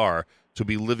lucky we are to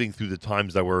be living through the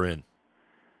times that we're in.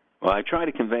 Well, I try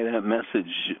to convey that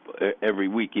message every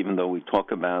week, even though we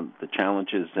talk about the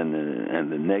challenges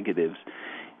and the negatives,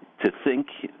 to think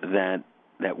that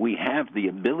we have the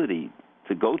ability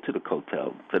to go to the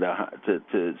Kotel,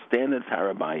 to stand at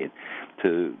Rabbi,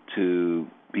 to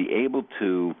be able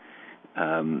to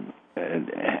and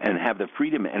have the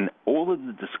freedom and all of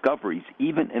the discoveries,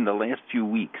 even in the last few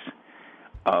weeks,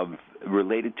 of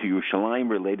related to Yerushalayim,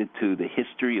 related to the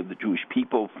history of the Jewish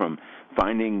people, from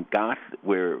finding Gath,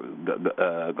 where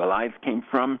Goliath came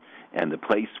from, and the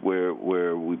place where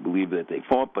we believe that they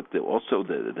fought, but also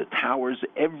the towers.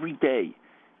 Every day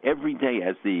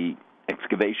as the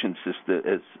excavation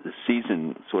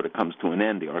season sort of comes to an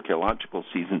end, the archaeological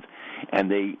seasons,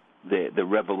 and the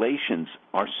revelations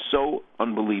are so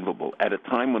unbelievable at a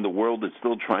time when the world is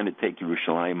still trying to take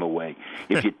Yerushalayim away.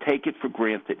 If you take it for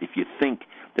granted, if you think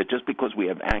that just because we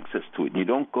have access to it, and you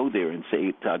don't go there and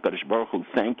say to HaKadosh Baruch Hu,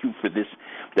 thank you for this,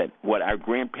 that what our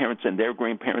grandparents and their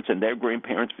grandparents and their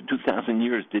grandparents for 2,000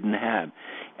 years didn't have,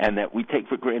 and that we take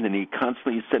for granted, and he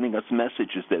constantly is sending us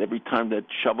messages that every time that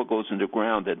shovel goes into the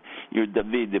ground, that your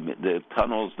David, the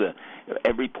tunnels,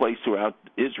 every place throughout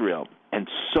Israel, and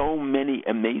so many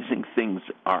amazing things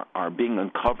are being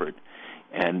uncovered.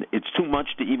 And it's too much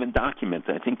to even document.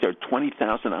 I think there are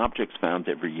 20,000 objects found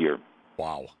every year.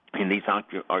 Wow. In these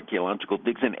archaeological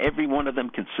digs, and every one of them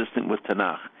consistent with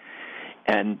Tanakh.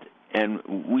 And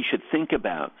we should think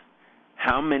about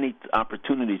how many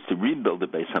opportunities to rebuild the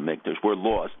Beis HaMikdash were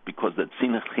lost because that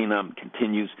Sinach Chinam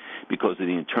continues, because of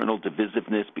the internal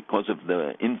divisiveness, because of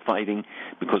the infighting,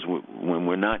 because when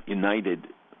we're not united,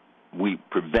 we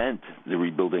prevent the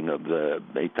rebuilding of the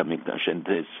Beit HaMikdash, and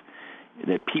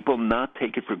that people not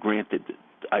take it for granted.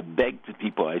 I begged the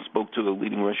people, I spoke to a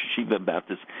leading Rosh Yeshiva about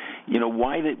this,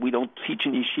 why that we don't teach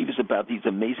in yeshivas about these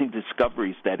amazing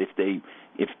discoveries, that if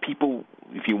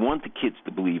you want the kids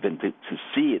to believe and to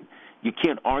see it, you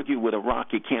can't argue with a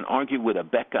rock. You can't argue with a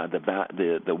Becca,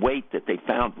 the weight that they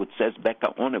found, which says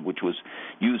Becca on it, which was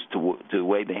used to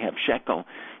weigh they have shekel.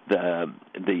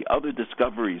 The other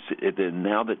discoveries,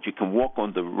 now that you can walk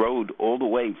on the road all the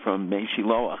way from Mei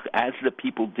Shiloach, as the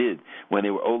people did when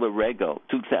they were Ola Regel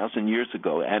 2,000 years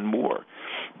ago and more.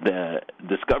 The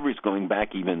discoveries going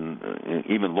back even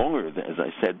longer, as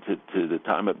I said, to the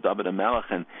time of David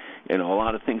HaMelech, and a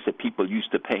lot of things that people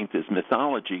used to paint as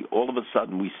mythology. All of a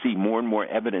sudden, we see more and more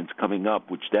evidence coming up,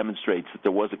 which demonstrates that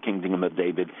there was a kingdom of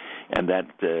David, and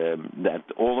that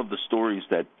all of the stories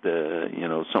that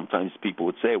sometimes people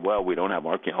would say, well, we don't have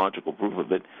archaeological proof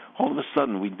of it. All of a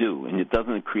sudden, we do, and it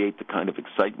doesn't create the kind of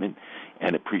excitement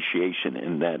and appreciation.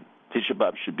 And that Tisha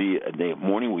B'Av should be a day of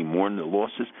mourning. We mourn the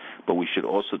losses, but we should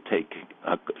also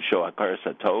show Hakaras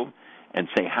HaTov and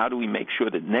say, how do we make sure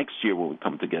that next year when we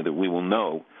come together, we will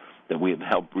know that we have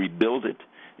helped rebuild it,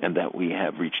 and that we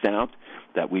have reached out,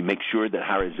 that we make sure that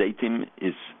Har HaZeitim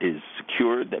is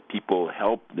secure, that people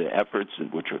help the efforts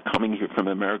which are coming here from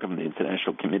America, from the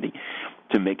International Committee,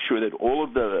 to make sure that all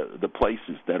of the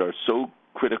places that are so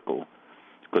critical,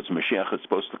 because Mashiach is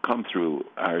supposed to come through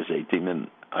Har HaZeitim, and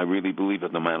I really believe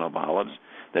at the Mount of Olives,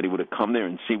 that he would have come there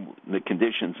and see the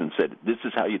conditions and said, this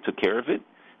is how you took care of it,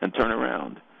 and turn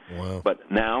around. Wow. But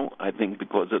now, I think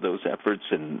because of those efforts,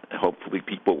 and hopefully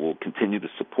people will continue to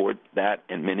support that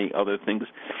and many other things,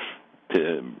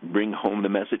 to bring home the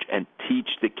message and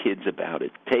teach the kids about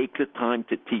it. Take the time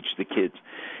to teach the kids,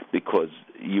 because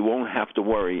you won't have to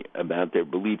worry about their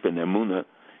belief in their emunah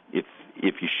if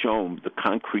you show them the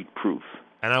concrete proof.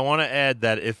 And I want to add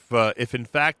that if in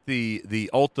fact the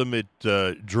ultimate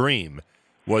dream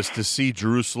was to see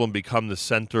Jerusalem become the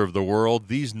center of the world,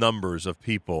 these numbers of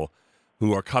people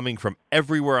who are coming from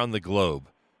everywhere on the globe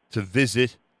to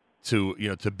visit, to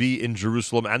be in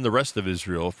Jerusalem and the rest of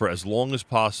Israel for as long as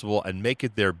possible, and make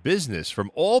it their business,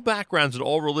 from all backgrounds and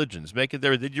all religions. Make it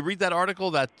their. Did you read that article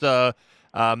that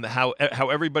how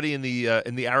everybody in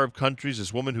the Arab countries,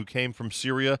 this woman who came from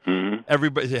Syria,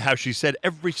 everybody, how she said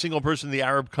every single person in the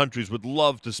Arab countries would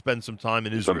love to spend some time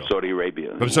in Israel. From Saudi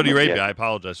Arabia. From Saudi Arabia, yeah. I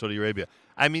apologize, Saudi Arabia.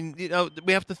 I mean,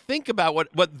 we have to think about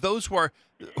what those who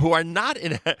are not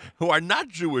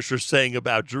Jewish are saying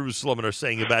about Jerusalem and are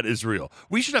saying about Israel.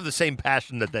 We should have the same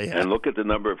passion that they have. And look at the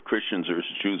number of Christians or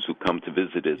Jews who come to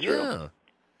visit Israel.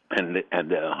 Yeah. And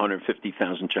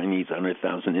 150,000 Chinese,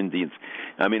 100,000 Indians.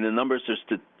 I mean, the numbers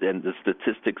and the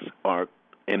statistics are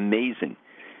amazing.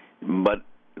 But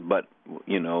some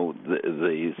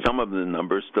of the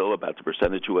numbers still about the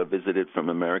percentage who have visited from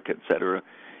America, etc.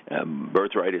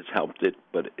 Birthright has helped it,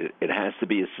 but it has to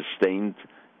be a sustained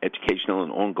educational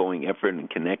and ongoing effort and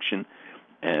connection,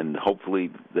 and hopefully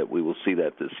that we will see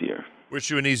that this year. Wish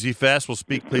you an easy fast. We'll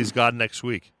speak, please God, next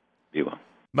week. Be well.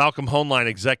 Malcolm Hoenlein,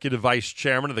 Executive Vice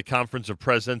Chairman of the Conference of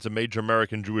Presidents of Major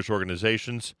American Jewish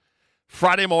Organizations.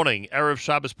 Friday morning, Erev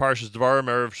Shabbos Parshas Devarim,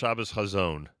 Erev Shabbos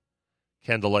Chazon.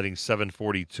 Candlelighting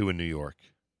 742 in New York.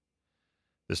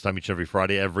 This time each and every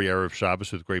Friday, every Erev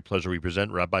Shabbos, with great pleasure, we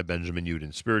present Rabbi Benjamin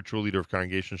Yudin, spiritual leader of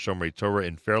Congregation Shomrei Torah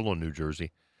in Fair Lawn, New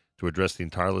Jersey, to address the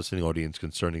entire listening audience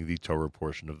concerning the Torah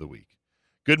portion of the week.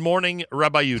 Good morning,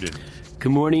 Rabbi Yudin.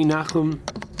 Good morning, Nachum.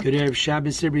 Good Erev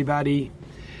Shabbos, everybody.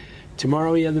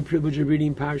 Tomorrow we have the privilege of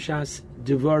reading Parshas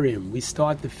Devarim. We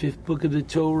start the fifth book of the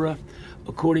Torah.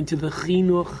 According to the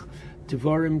Chinuch,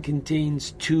 Devarim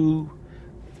contains two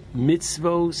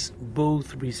mitzvos,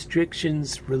 both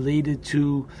restrictions related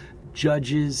to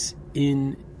judges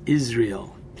in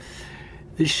Israel.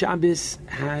 The Shabbos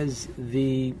has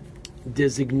the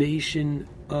designation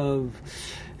of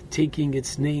taking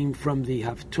its name from the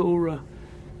Haftorah,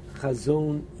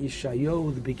 Chazon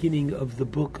Yeshayahu, the beginning of the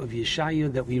book of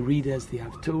Yeshayahu that we read as the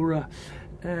Haftorah,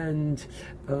 and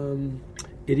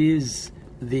it is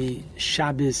the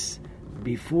Shabbos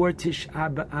before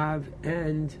Tish'a B'Av,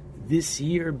 and this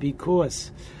year,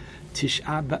 because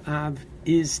Tish'a B'Av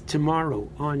is tomorrow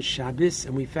on Shabbos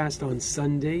and we fast on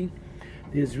Sunday,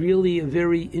 there's really a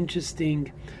very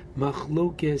interesting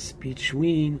machlokes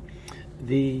between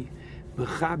the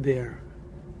Mechaber,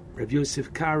 Rav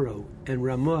Yosef Karo, and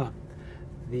Ramah,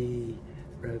 the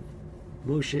Rav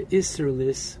Moshe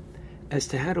Isserlis, as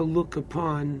to how to look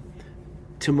upon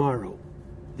tomorrow,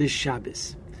 this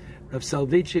Shabbos. Rav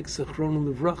Soloveitchik,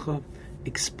 Zechrono Livracha,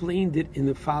 explained it in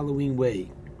the following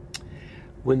way.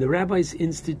 When the rabbis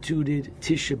instituted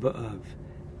Tisha B'Av,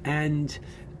 and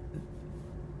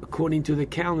according to the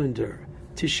calendar,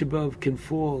 Tisha B'Av can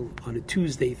fall on a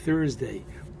Tuesday, Thursday,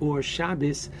 or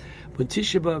Shabbos. When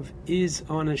Tisha B'Av is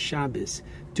on a Shabbos,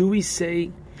 do we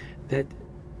say that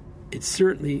it's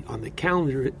certainly on the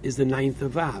calendar is the 9th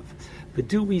of Av, but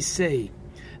do we say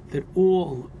that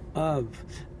all of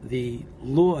the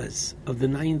laws of the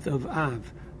 9th of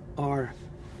Av are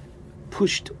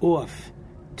pushed off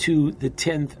to the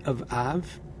 10th of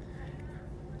Av,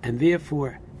 and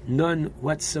therefore none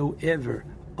whatsoever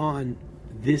on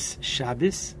this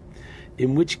Shabbos,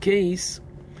 in which case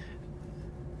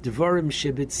Devarim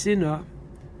Shebetzina,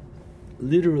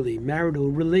 literally marital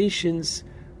relations,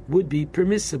 would be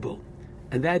permissible,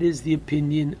 and that is the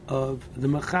opinion of the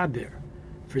Mechaber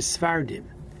for Sfardim.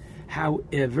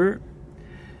 However,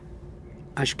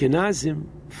 Ashkenazim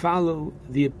follow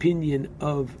the opinion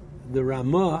of the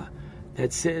Ramah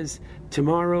that says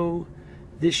tomorrow,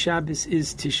 this Shabbos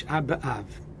is Tish'a B'Av,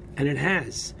 and it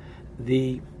has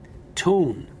the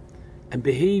tone and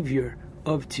behavior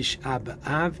of Tish'a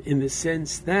B'Av in the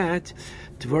sense that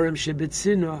Dvarim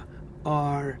Shebetzina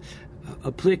are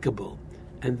applicable,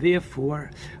 and therefore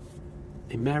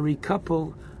a married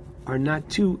couple are not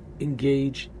to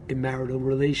engage in marital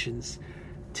relations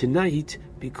tonight,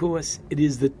 because it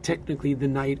is technically the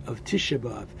night of Tisha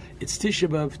B'Av. It's Tisha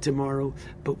B'Av tomorrow,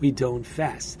 but we don't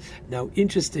fast. Now,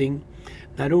 interesting,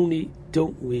 not only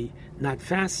don't we not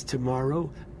fast tomorrow,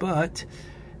 but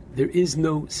there is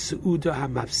no Su'uda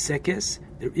HaMafsekes,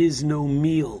 there is no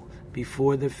meal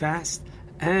before the fast,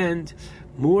 and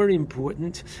more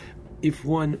important, if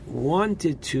one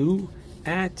wanted to,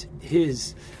 at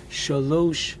his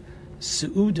Shalosh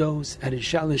Su'udos, at his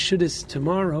Shalashudis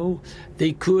tomorrow,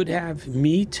 they could have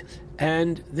meat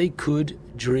and they could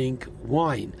drink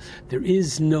wine. There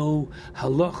is no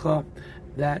halacha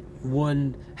that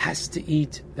one has to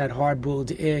eat that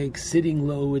hard-boiled egg, sitting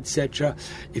low, etc.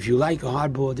 If you like a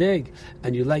hard-boiled egg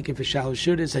and you like it for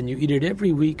Shalashudis and you eat it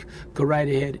every week, go right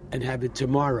ahead and have it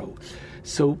tomorrow.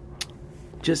 So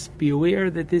just be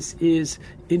aware that this is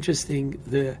interesting,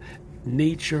 the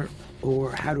nature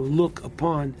or how to look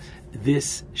upon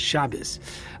this Shabbos.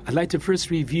 I'd like to first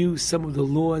review some of the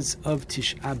laws of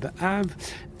Tish'a B'Av,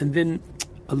 and then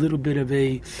a little bit of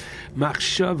a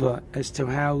machshava as to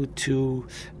how to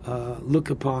look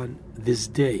upon this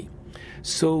day.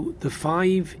 So the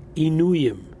 5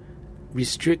 inuyim,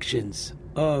 restrictions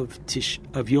of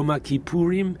Yom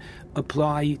Kippurim,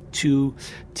 apply to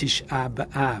Tish'a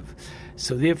B'Av.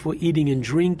 So therefore, eating and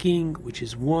drinking, which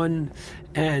is 1,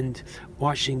 and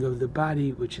washing of the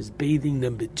body, which is bathing,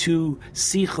 number 2,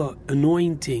 sicha,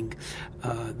 anointing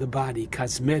the body,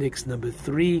 cosmetics, number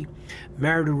 3,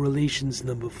 marital relations,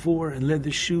 number 4, and leather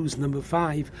shoes, number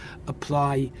 5,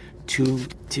 apply to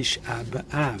Tish'a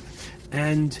B'Av.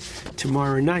 And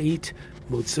tomorrow night,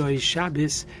 Motzoi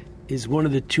Shabbos, is one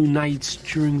of the 2 nights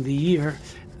during the year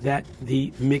that the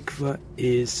mikveh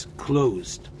is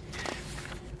closed.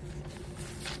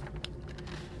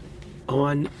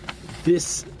 On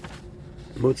this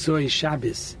Motzoi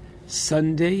Shabbos,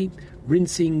 Sunday,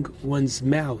 rinsing one's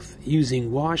mouth using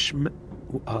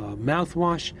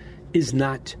mouthwash is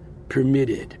not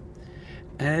permitted.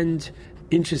 And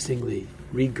interestingly,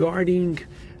 regarding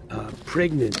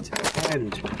pregnant and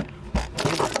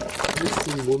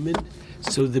nursing woman,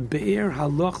 so the Be'er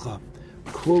Halacha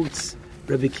quotes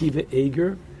Rabbi Kiva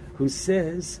Eger, who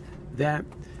says that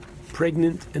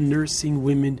pregnant and nursing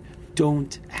women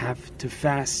don't have to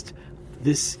fast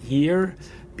this year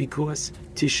because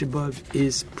Tisha B'Av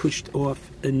is pushed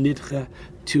off a nidcha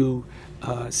to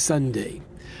Sunday.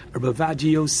 Rabbi Vadi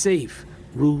Yosef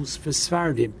rules for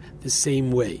Sfardim the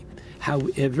same way.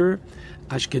 However,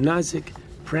 Ashkenazic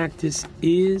practice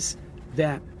is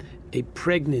that a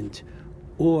pregnant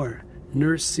or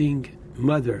nursing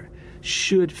mother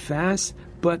should fast,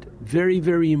 but very,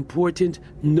 very important,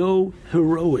 no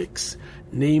heroics.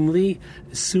 Namely,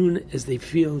 as soon as they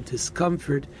feel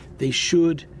discomfort, they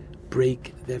should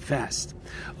break their fast.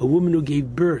 A woman who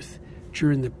gave birth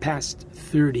during the past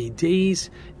 30 days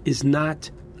is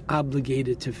not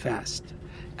obligated to fast.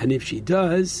 And if she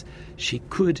does, she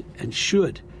could and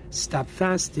should stop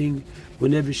fasting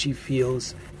whenever she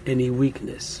feels any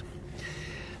weakness.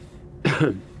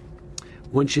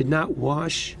 One should not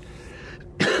wash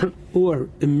or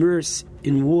immerse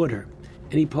in water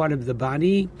any part of the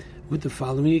body, with the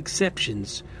following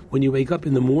exceptions. When you wake up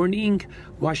in the morning,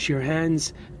 wash your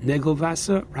hands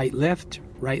negelvasa, right, left,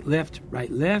 right, left, right,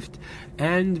 left,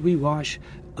 and we wash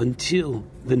until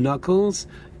the knuckles.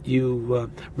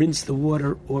 You rinse the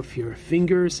water off your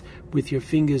fingers with your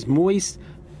fingers moist,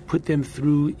 put them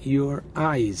through your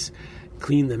eyes,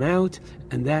 clean them out,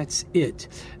 and that's it.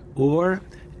 Or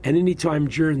at any time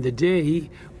during the day,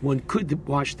 one could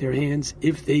wash their hands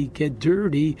if they get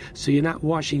dirty, so you're not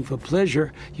washing for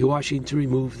pleasure, you're washing to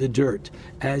remove the dirt.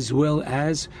 As well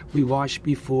as we wash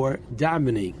before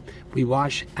davening. We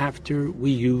wash after we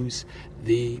use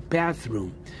the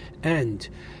bathroom. And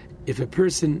if a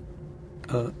person,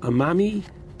 a mommy,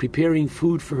 preparing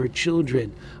food for her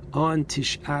children on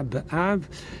Tisha B'Av,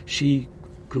 she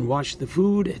can wash the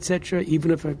food, etc.,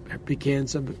 even if her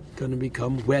pecans are going to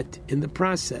become wet in the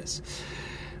process.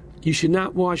 You should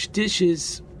not wash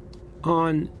dishes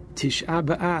on Tisha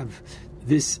B'Av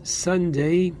this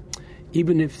Sunday,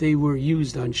 even if they were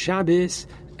used on Shabbos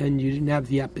and you didn't have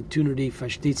the opportunity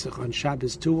Fashtitzach on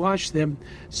Shabbos to wash them,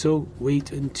 so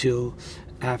wait until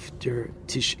after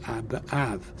Tisha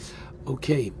B'Av.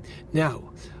 Okay, now,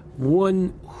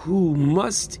 one who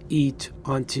must eat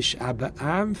on Tisha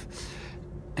B'Av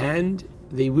and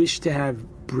they wish to have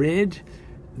bread,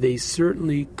 they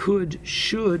certainly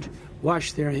should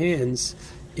wash their hands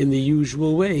in the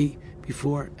usual way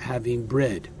before having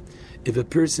bread. If a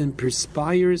person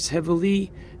perspires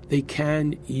heavily, they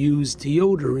can use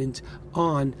deodorant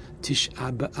on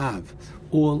Tisha B'Av.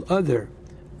 All other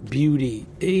beauty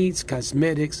aids,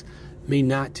 cosmetics, may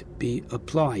not be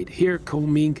applied. Hair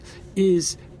combing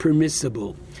is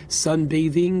permissible.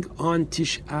 Sunbathing on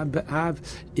Tisha B'Av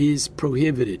is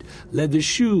prohibited. Leather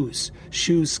shoes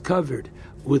covered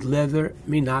with leather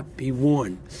may not be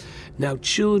worn. Now,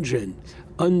 children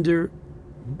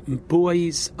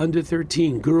boys under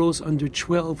 13, girls under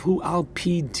 12, who al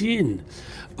pi din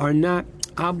are not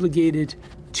obligated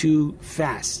to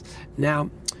fast. Now,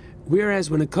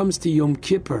 whereas when it comes to Yom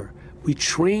Kippur, we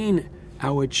train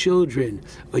our children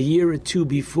a year or two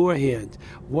beforehand.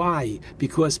 Why?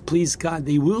 Because, please God,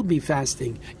 they will be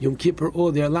fasting Yom Kippur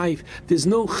all their life. There's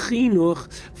no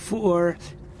chinuch for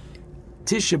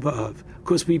Tisha B'Av,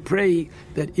 because we pray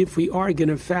that if we are going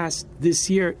to fast this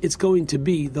year, it's going to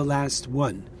be the last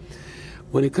one.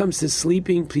 When it comes to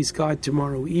sleeping, please God,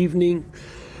 tomorrow evening,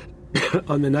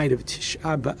 on the night of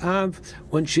Tisha B'Av,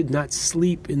 one should not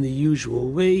sleep in the usual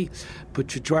way, but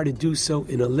to try to do so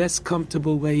in a less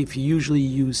comfortable way. If you usually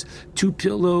use 2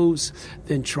 pillows,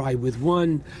 then try with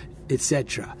 1,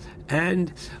 etc.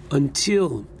 And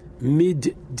until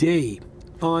midday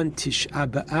on Tisha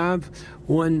B'Av,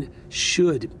 one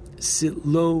should sit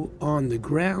low on the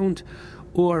ground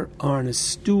or on a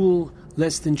stool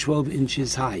less than 12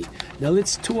 inches high. Now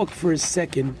let's talk for a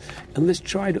second and let's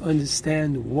try to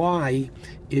understand why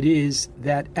it is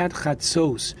that at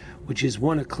Chatzos, which is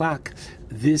 1 o'clock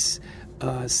this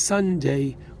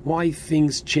Sunday, why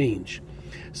things change.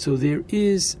 So there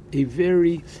is a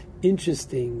very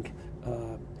interesting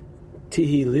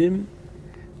Tehillim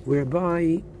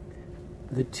whereby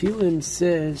the Tehillim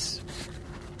says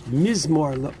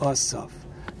Mizmor la'asaf.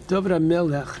 David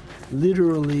HaMelech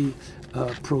literally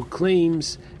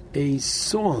proclaims a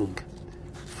song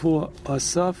for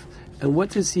Asaf. And what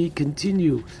does he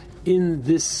continue in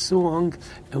this song?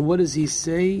 And what does he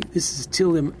say? This is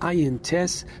Tehillim Ayin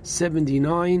Tes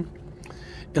 79.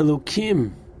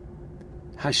 Elokim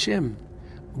Hashem,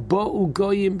 Bo'u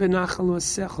goyim benachal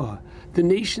vasecha. The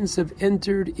nations have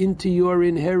entered into your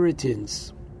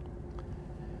inheritance.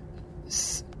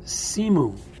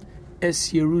 Simu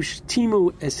es Yerush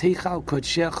Timu es Heichal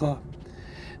Kodshecha.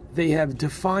 They have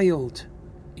defiled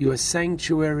your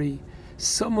sanctuary.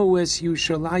 Samu es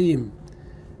Yerushalayim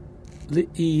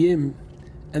li'iyim,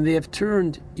 and they have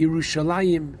turned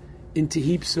Yerushalayim into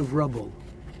heaps of rubble.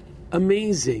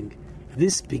 Amazing.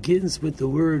 This begins with the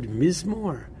word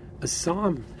Mizmor, a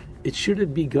psalm. It should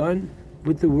have begun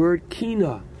with the word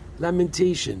Kina,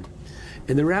 lamentation.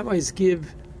 And the rabbis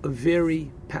give a very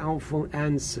powerful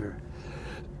answer.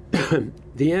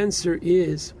 The answer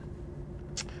is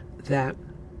that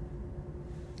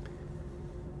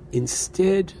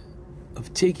instead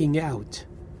of taking out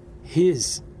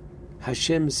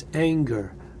Hashem's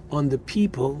anger on the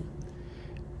people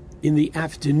in the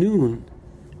afternoon,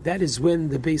 that is when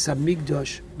the Beis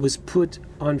HaMikdash was put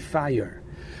on fire.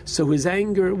 So his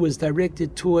anger was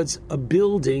directed towards a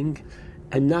building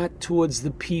and not towards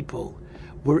the people.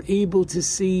 We're able to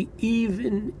see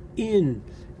even in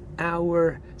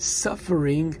our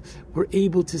suffering, we're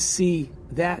able to see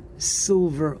that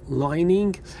silver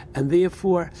lining, and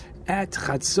therefore at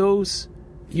Chatzos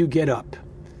you get up.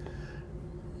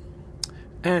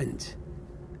 And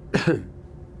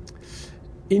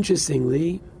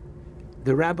interestingly,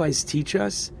 the rabbis teach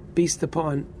us, based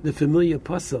upon the familiar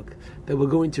pasuk that we're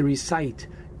going to recite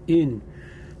in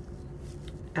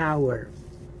our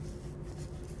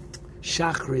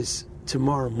Shachris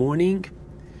tomorrow morning,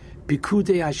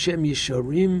 Bikudei Hashem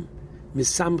Yesharim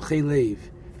Misamchei Lev.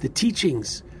 The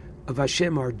teachings of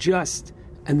Hashem are just,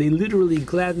 and they literally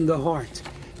gladden the heart.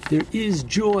 There is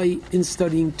joy in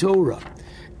studying Torah.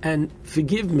 And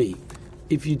forgive me,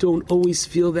 if you don't always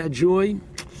feel that joy,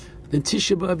 then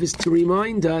Tisha B'Av is to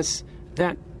remind us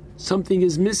that something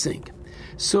is missing.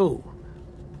 So,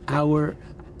 our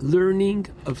learning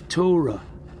of Torah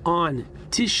on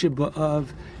Tisha B'Av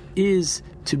is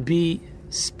to be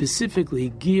specifically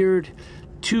geared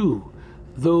to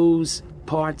those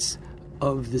parts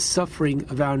of the suffering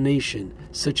of our nation,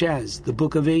 such as the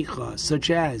book of Eicha, such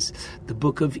as the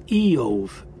book of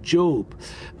Eov, Job,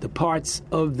 the parts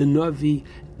of the Navi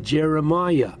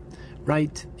Jeremiah,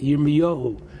 right,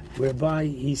 Yirmiyahu, whereby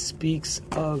he speaks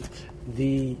of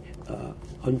the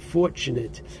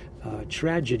unfortunate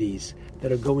tragedies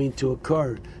that are going to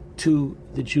occur to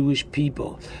the Jewish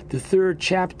people. The third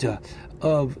chapter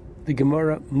of the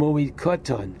Gemara Moed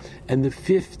Katan, and the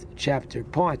fifth chapter,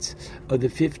 parts of the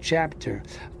fifth chapter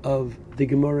of the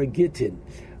Gemara Gittin.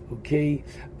 Okay,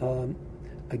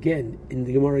 again, in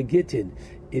the Gemara Gittin,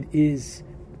 it is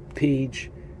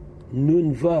page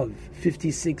Nun Vav,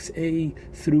 56a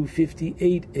through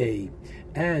 58a,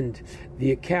 and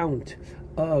the account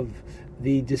of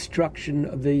the destruction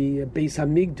of the Beis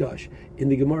HaMikdash in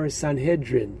the Gemara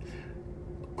Sanhedrin,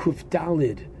 Kuf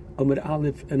Dalid, Amud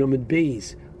Aleph and Amud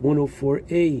Beis,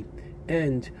 104a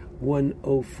and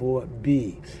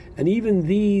 104b. And even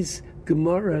these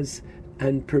Gemaras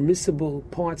and permissible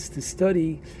parts to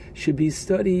study should be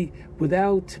studied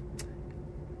without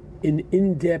an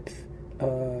in-depth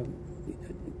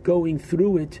going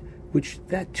through it, which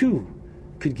that too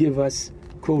could give us,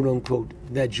 quote-unquote,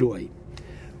 that joy.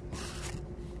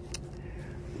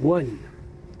 One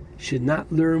should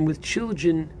not learn with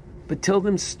children, but tell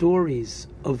them stories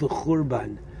of the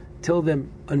Churban. Tell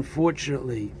them,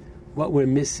 unfortunately, what we're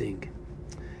missing.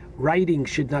 Writing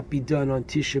should not be done on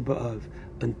Tisha B'Av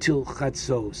until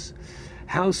Chatzos.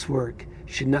 Housework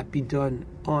should not be done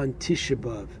on Tisha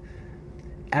B'Av.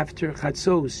 After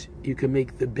Chatzos, you can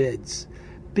make the beds.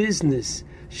 Business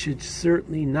should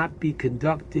certainly not be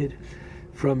conducted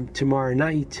from tomorrow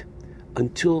night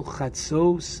until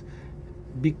Chatzos,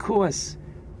 because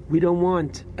we don't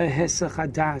want a Hesach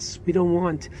Hadas. We don't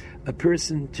want a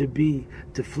person to be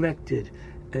deflected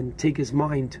and take his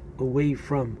mind away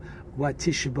from what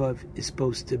Tisha B'Av is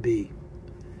supposed to be.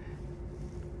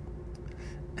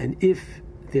 And if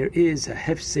there is a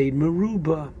Hefseid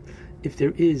Meruba, if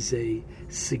there is a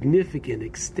significant,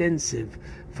 extensive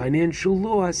financial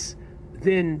loss,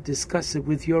 then discuss it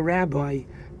with your rabbi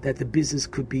that the business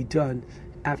could be done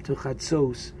after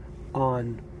Chatzos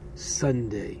on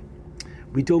Sunday.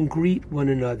 We don't greet one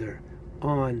another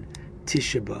on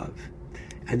Tisha B'Av.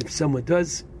 And if someone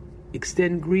does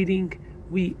extend greeting,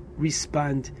 we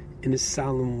respond in a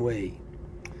solemn way.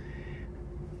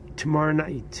 Tomorrow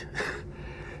night,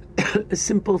 a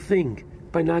simple thing,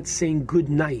 by not saying good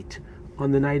night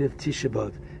on the night of Tisha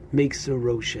B'Av, makes a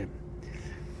roshem.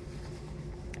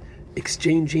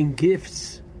 Exchanging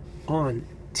gifts on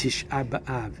Tisha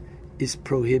B'Av is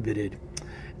prohibited.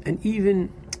 And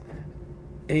even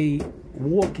a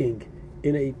walking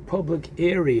in a public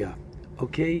area,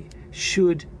 okay,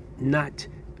 should not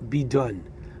be done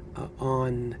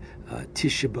on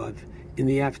Tisha B'Av in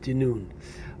the afternoon,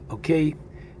 okay,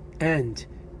 and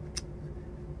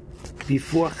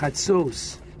before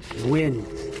Chatzos, when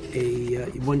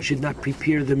one should not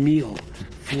prepare the meal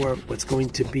for what's going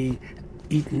to be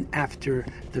eaten after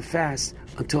the fast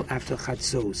until after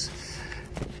Chatzos.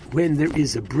 When there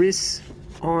is a bris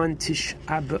on Tisha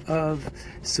B'Av,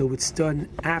 so it's done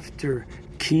after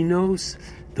Kinos,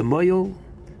 the moyel,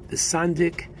 the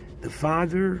sandik, the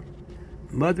father,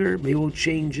 mother may all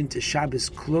change into Shabbos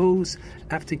clothes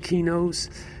after Kinos.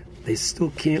 They still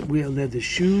can't wear leather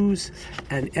shoes,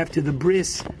 and after the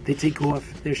bris, they take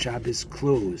off their Shabbos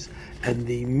clothes. And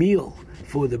the meal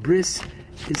for the bris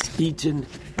is eaten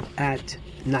at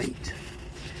night.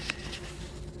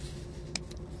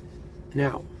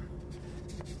 Now,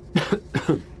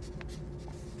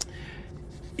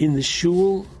 in the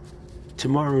shul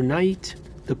tomorrow night,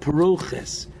 the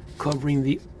paroches covering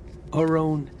the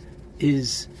aron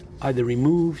is either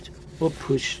removed or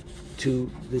pushed to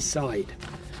the side.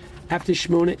 After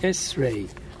Shmona Esrei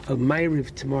of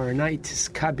Ma'ariv tomorrow night,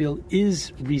 Tiskabil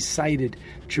is recited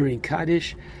during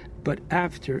Kaddish, but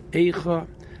after Eicha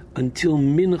until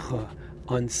Mincha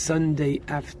on Sunday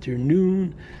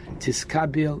afternoon,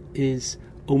 Tiskabil is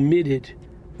omitted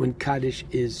when Kaddish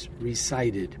is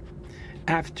recited.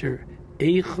 After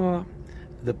Eicha,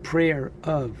 the prayer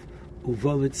of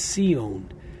Uvalet Sion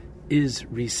is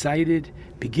recited,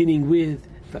 beginning with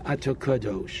the Ato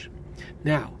Kadosh.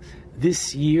 Now,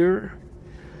 this year,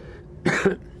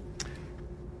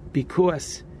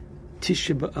 because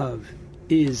Tisha B'Av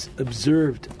is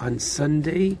observed on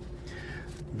Sunday,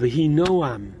 V'hi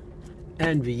Noam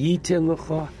and V'yiten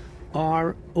Lecha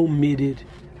are omitted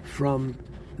from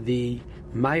the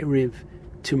Ma'ariv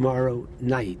tomorrow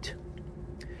night.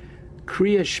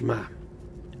 Kriya Shema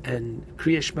and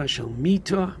Kriya Shema Shel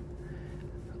Mita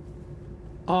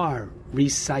are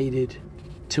recited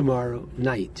tomorrow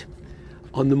night.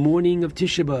 On the morning of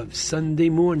Tisha B'Av, Sunday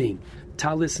morning,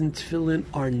 talis and tefillin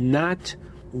are not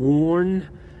worn,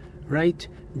 right?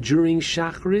 During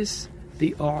Shacharis,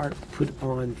 they are put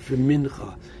on for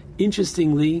Mincha.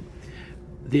 Interestingly,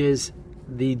 there's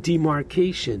the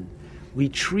demarcation. We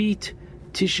treat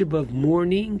Tisha B'Av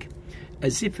morning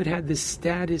as if it had the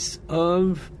status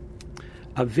of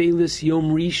Avelis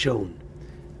Yom Rishon,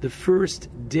 the first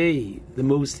day, the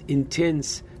most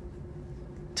intense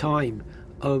time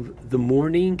of the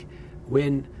morning,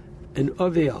 when an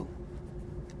Avel,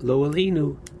 Lo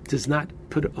Aleinu, does not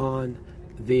put on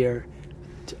their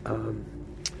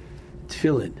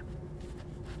tefillin.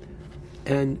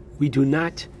 And we do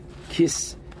not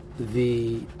kiss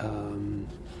the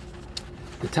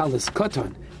talis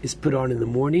katan is put on in the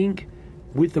morning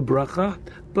with the bracha,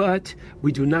 but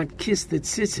we do not kiss the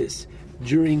tzitzis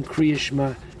during Kriya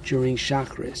Shema, during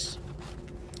Shacharis.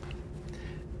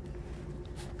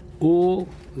 All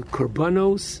the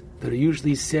korbanos that are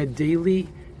usually said daily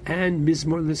and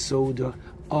Mizmor Lesoda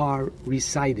are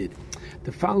recited.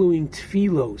 The following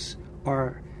tefillos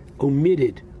are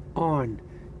omitted on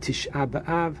Tisha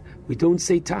B'Av. We don't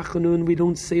say Tachanun, we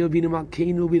don't say Avinu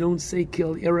Malkeinu, we don't say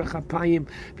Kil Erech HaPayim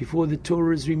before the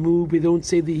Torah is removed, we don't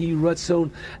say the Hi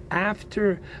Ratzon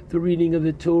after the reading of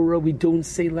the Torah, we don't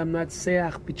say Lamnat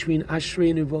Seach between Ashrei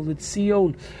and Uvalet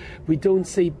Sion, we don't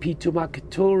say Pitum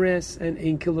HaKetores and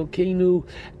Ein Kilokeinu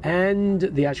and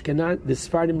the Ashkenaz, the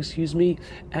Sephardim,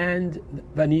 and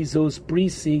Vanizos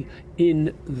Brisi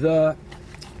in the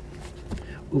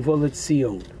Uvalet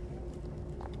Sion.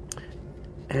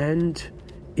 And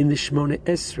in the Shmona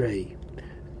Esrei,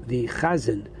 the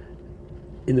Chazan,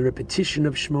 in the repetition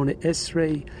of Shmona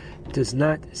Esrei, does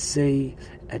not say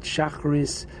at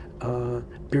Shacharis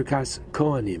Birkas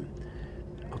Kohanim.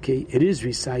 Okay, it is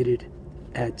recited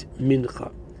at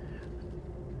Mincha.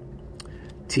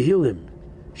 Tehillim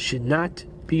should not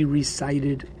be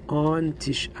recited on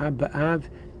Tisha B'Av,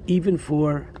 even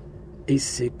for a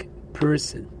sick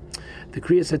person. The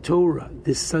Kriyas HaTorah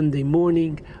this Sunday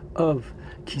morning of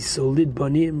Kisolid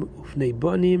Banim Ufnei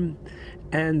Banim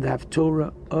and the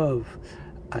Haftorah of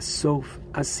Asof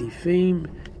Asifim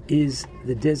is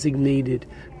the designated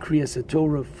Kriyas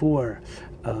HaTorah for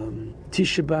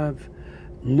Tisha B'Av.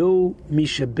 No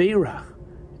Misha Beirach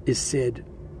is said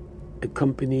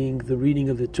accompanying the reading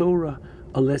of the Torah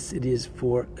unless it is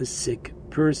for a sick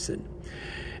person.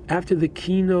 After the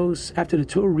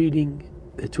Torah reading,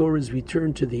 the Torah is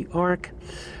returned to the Ark.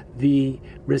 The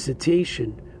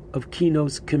recitation of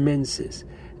Kinos commences.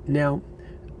 Now,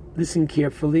 listen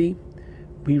carefully.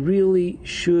 We really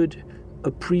should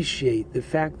appreciate the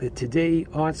fact that today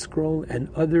ArtScroll and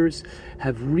others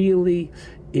have really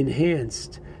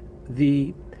enhanced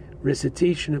the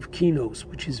recitation of kinos,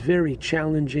 which is very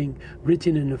challenging,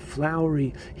 written in a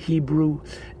flowery Hebrew,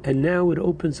 and now it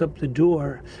opens up the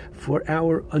door for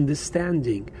our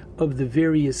understanding of the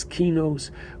various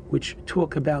kinos which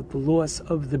talk about the loss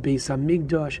of the Beis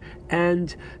Hamikdash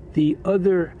and the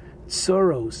other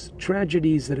sorrows,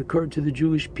 tragedies that occurred to the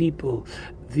Jewish people,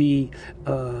 the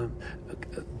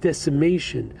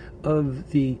decimation of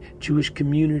the Jewish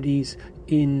communities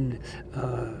in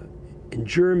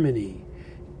Germany,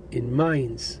 in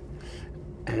Mainz,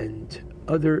 and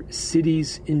other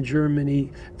cities in Germany,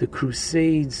 the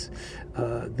Crusades,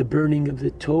 the burning of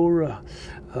the Torah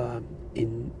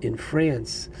in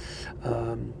France,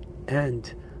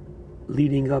 and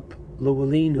leading up, Lo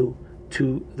Aleinu,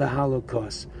 to the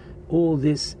Holocaust. All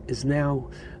this is now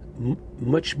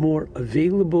much more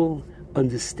available,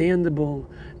 understandable,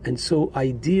 and so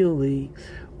ideally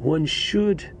one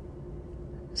should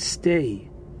stay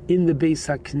in the Beis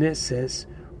HaKnesses,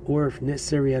 or if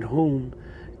necessary at home,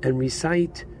 and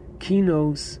recite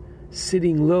kinos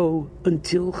sitting low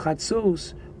until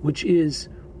Chatzos, which is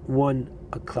 1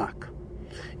 o'clock.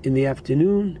 In the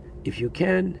afternoon, if you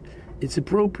can, it's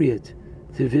appropriate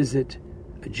to visit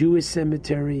a Jewish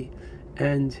cemetery,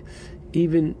 and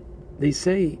even, they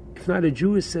say, if not a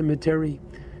Jewish cemetery,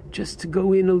 just to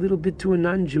go in a little bit to a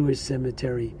non-Jewish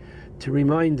cemetery to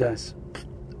remind us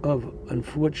of,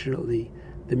 unfortunately,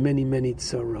 the many, many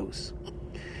tzaros.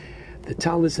 The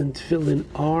talis and tefillin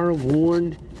are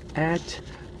worn at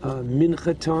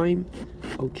mincha time,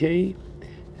 okay?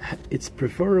 It's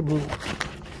preferable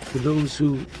for those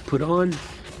who put on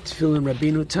tefillin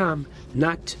Rabbeinu Tam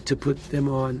not to put them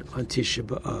on Tisha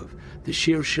B'Av. The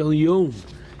Shir Shel Yom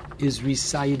is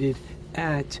recited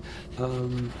at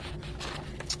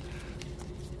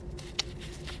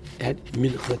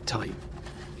mincha time.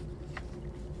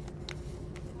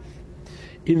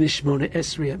 In the Shmona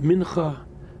Esrei at mincha,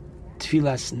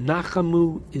 Tfilas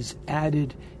Nachamu is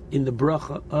added in the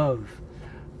bracha of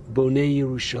Bonei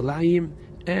Yerushalayim,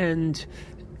 and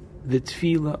the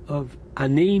Tfilah of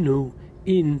Anenu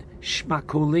in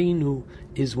Shmakolenu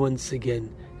is once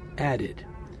again added.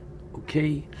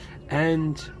 Okay?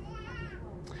 And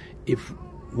if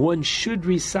one should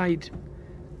recite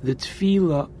the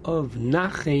Tfilah of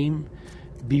Nachem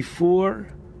before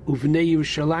Uvnei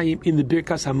Yerushalayim in the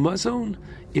Birkas HaMazon,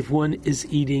 if one is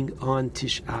eating on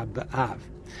Tisha B'Av.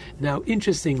 Now,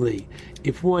 interestingly,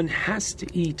 if one has to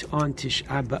eat on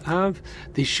Tisha B'Av,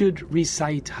 they should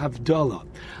recite Havdalah.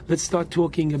 Let's start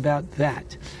talking about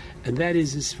that. And that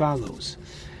is as follows.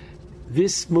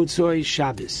 This Motzoi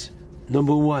Shabbos,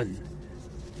 number one,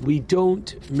 we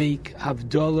don't make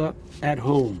Havdalah at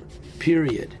home,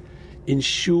 period. In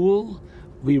Shul,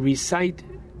 we recite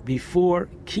before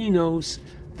Kinos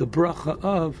the bracha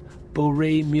of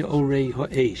Borei Mi'orei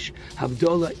Ha'esh.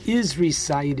 Havdalah is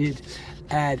recited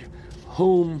at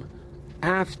home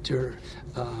after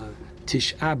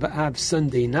Tisha B'Av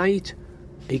Sunday night,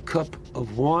 a cup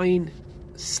of wine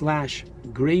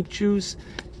 / grape juice,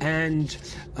 and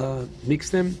mix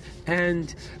them,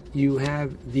 and you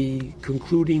have the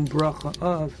concluding bracha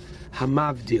of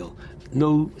Hamavdil.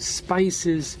 No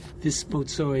spices this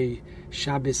Motzoi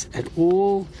Shabbos at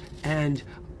all, and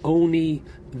only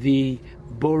the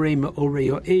Borei Me'orei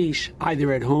Ha'esh,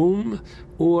 either at home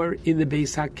or in the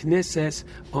Beis HaKnesses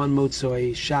on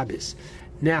Motzoi Shabbos.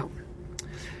 Now,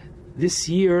 this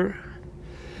year,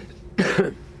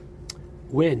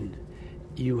 when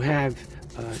you have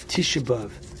Tisha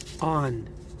B'Av on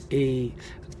a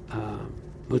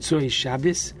Motzoi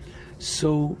Shabbos,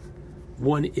 so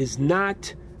one is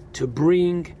not to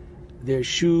bring their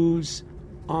shoes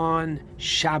on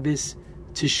Shabbos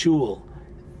to shul.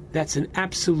 That's an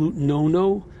absolute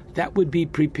no-no. That would be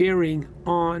preparing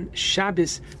on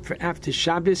Shabbos for after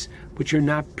Shabbos, which you're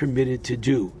not permitted to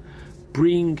do.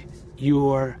 Bring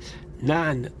your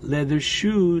non-leather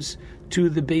shoes to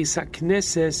the Beis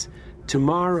HaKnesses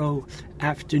tomorrow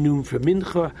afternoon for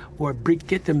Mincha, or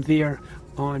get them there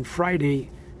on Friday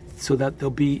so that they'll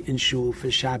be in shul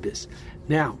for Shabbos.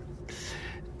 Now,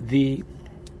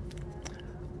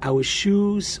 our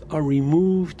shoes are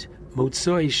removed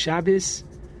Motzoi Shabbos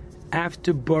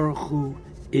after Baruch Hu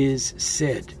is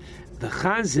said. The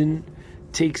Chazan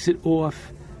takes it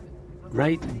off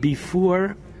right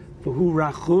before V'hu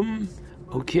Rachum,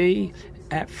 okay,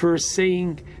 at first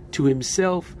saying to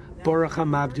himself, Baruch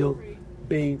HaMavdil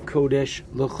Bein Kodesh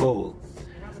L'chol.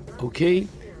 Okay,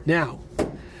 now,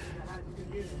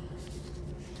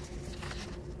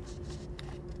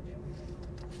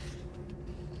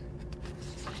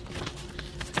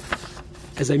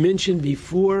 As I mentioned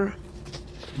before,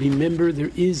 remember there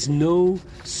is no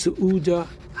Seuda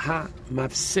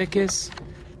HaMafsekes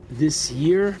this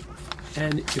year,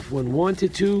 and if one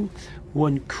wanted to,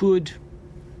 one could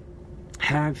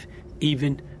have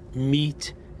even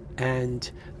meat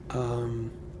and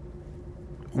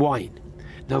wine.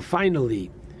 Now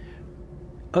finally,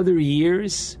 other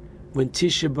years when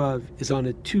Tisha B'Av is on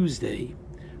a Tuesday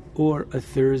or a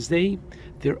Thursday,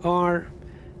 there are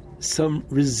some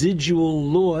residual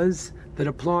laws that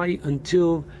apply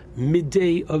until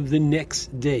midday of the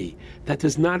next day. That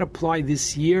does not apply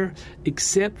this year,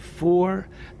 except for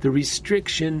the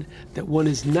restriction that one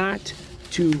is not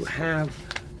to have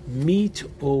meat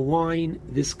or wine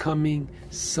this coming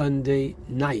Sunday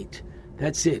night.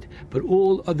 That's it. But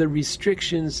all other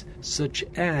restrictions, such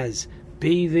as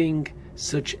bathing,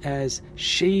 such as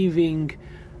shaving,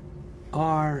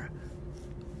 are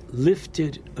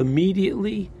lifted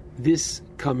immediately this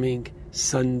coming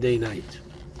Sunday night.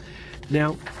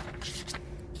 Now,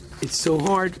 it's so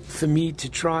hard for me to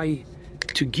try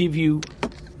to give you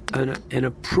an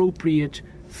appropriate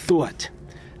thought.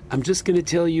 I'm just going to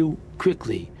tell you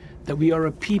quickly that we are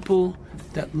a people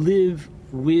that live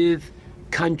with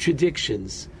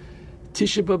contradictions.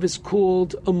 Tisha B'Av is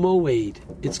called a moed.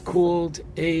 It's called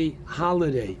a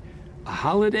holiday. A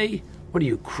holiday? What are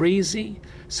you, crazy?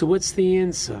 So what's the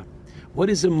answer? What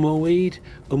is a moed?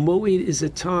 A moed is a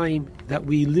time that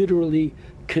we literally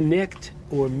connect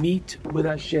or meet with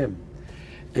Hashem.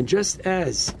 And just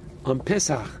as on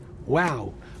Pesach,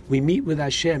 wow, we meet with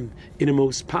Hashem in a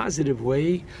most positive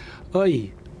way,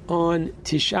 on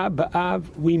Tisha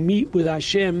B'Av, we meet with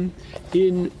Hashem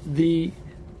in the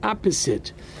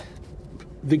opposite.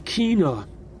 The kina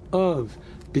of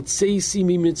B'tseisi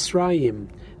mi Mitzrayim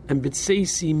and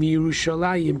B'tseisi mi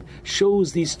Yerushalayim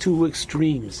shows these two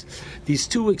extremes. These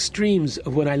two extremes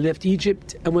of when I left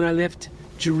Egypt and when I left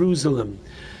Jerusalem.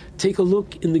 Take a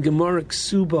look in the Gemara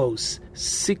Ksubos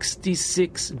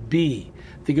 66b.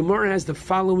 The Gemara has the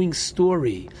following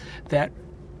story, that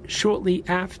shortly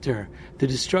after the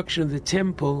destruction of the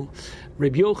temple,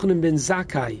 Rabbi Yochanan ben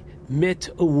Zakkai met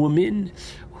a woman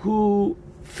who,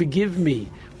 forgive me,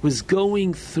 was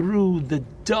going through the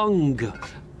dung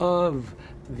of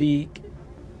the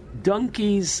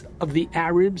donkeys of the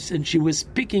Arabs, and she was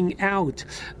picking out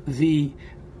the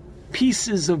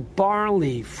pieces of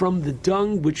barley from the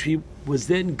dung, which she was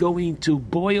then going to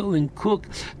boil and cook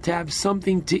to have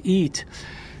something to eat.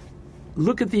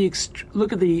 Look at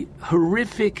the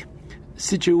horrific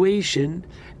situation.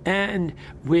 And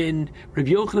when Rabbi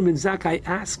Yochanan ben Zakkai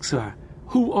asks her,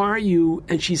 "Who are you?"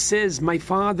 and she says, "My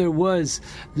father was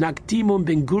Nakdimon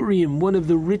ben Gurion, one of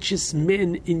the richest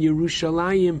men in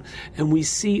Yerushalayim," and we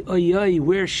see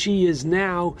where she is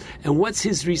now, and what's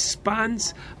his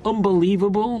response?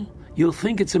 Unbelievable. You'll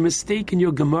think it's a mistake in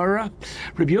your Gemara.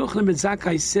 Rabbi Yochanan ben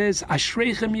Zakkai says,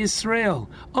 "Ashreichem Yisrael."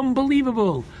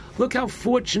 Unbelievable. Look how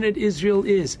fortunate Israel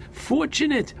is.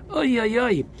 Fortunate.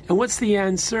 And what's the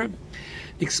answer?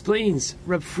 Explains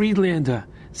Reb Friedlander,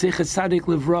 Zecher Tzadik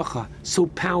Livracha, so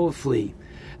powerfully.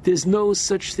 There's no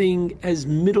such thing as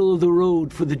middle of the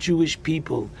road for the Jewish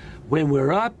people. When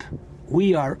we're up,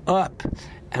 we are up.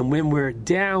 And when we're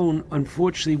down,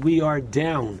 unfortunately, we are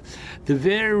down. The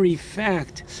very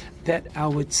fact that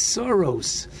our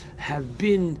tsaros have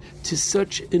been to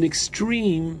such an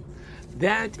extreme,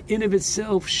 that in of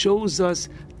itself shows us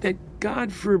that,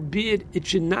 God forbid, it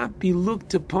should not be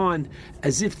looked upon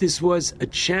as if this was a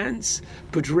chance,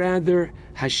 but rather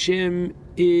Hashem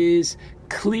is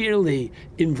clearly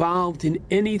involved in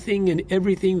anything and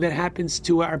everything that happens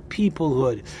to our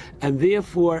peoplehood. And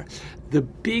therefore, the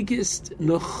biggest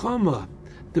nechama,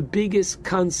 the biggest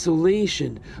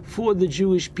consolation for the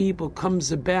Jewish people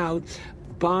comes about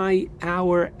by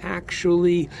our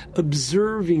actually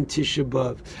observing Tisha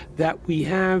B'Av, that we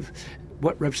have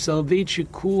what Rav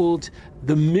Soloveitchik called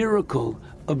the miracle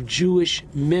of Jewish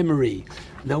memory.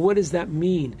 Now, what does that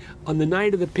mean? On the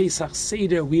night of the Pesach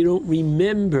Seder, we don't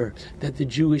remember that the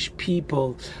Jewish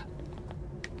people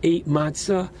ate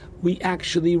matzah. We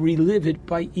actually relive it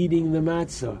by eating the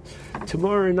matzah.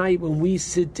 Tomorrow night, when we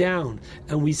sit down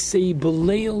and we say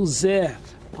B'leil Zeh,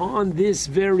 on this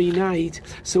very night,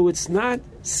 so it's not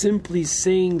simply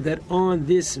saying that on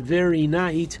this very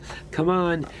night, come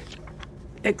on,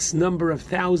 X number of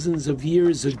thousands of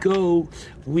years ago,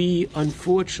 we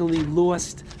unfortunately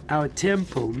lost our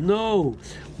temple. No,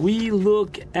 we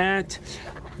look at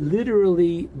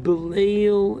literally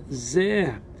B'leil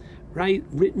Zeh, right,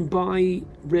 written by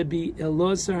Rabbi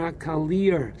Elazar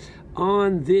HaKalir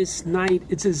on this night.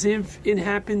 It's as if it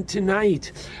happened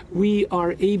tonight. We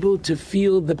are able to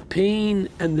feel the pain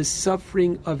and the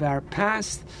suffering of our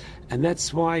past, and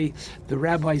that's why the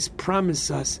rabbis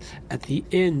promise us at the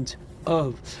end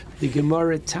of the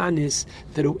Gemara Tanis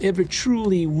that whoever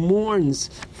truly mourns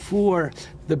for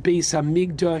the Beis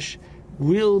Hamikdash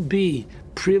will be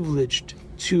privileged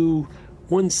to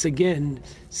once again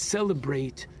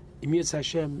celebrate Yirtzeh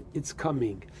Hashem, it's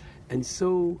coming. And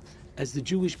so, as the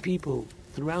Jewish people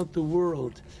throughout the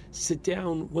world sit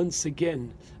down once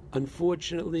again,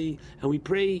 unfortunately, and we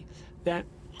pray that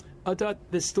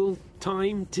there's still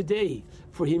time today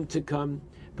for him to come,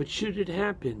 but should it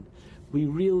happen, we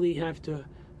really have to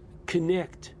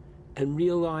connect and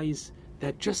realize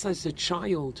that just as a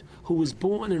child who was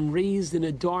born and raised in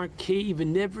a dark cave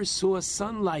and never saw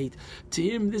sunlight, to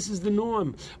him this is the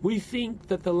norm. We think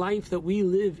that the life that we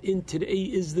live in today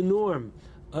is the norm.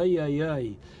 Ay, ay,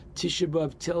 ay. Tisha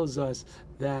B'Av tells us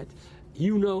that,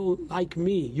 like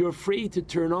me, you're afraid to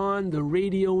turn on the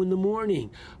radio in the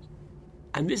morning.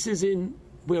 And this is in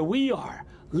where we are,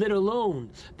 let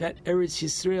alone that Eretz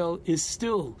Yisrael is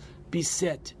still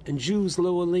beset, and Jews,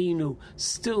 lo aleinu,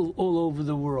 still all over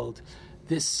the world.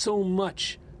 There's so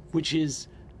much which is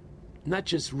not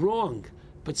just wrong,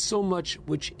 but so much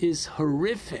which is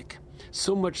horrific,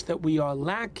 so much that we are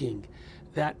lacking,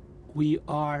 that we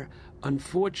are,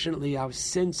 unfortunately, our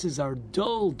senses are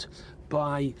dulled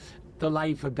by the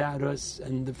life about us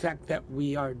and the fact that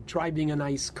we are driving a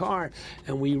nice car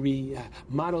and we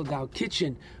remodeled our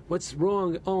kitchen. What's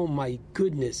wrong? Oh my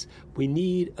goodness. We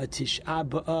need a Tisha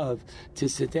B'Av to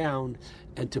sit down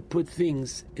and to put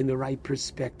things in the right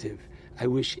perspective. I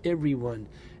wish everyone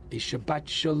a Shabbat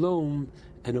Shalom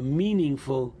and a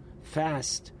meaningful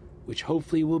fast, which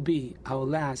hopefully will be our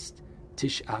last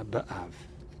Tisha B'Av.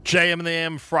 JM in the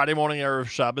AM, Friday morning, Erev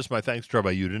Shabbos. My thanks to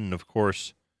Rabbi Yudin. And of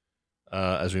course,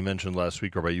 as we mentioned last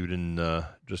week, Rabbi Yudin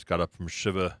just got up from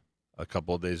Shiva a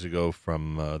couple of days ago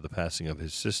from the passing of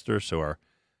his sister. So our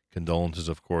condolences,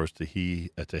 of course, to him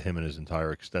and his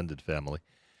entire extended family.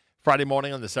 Friday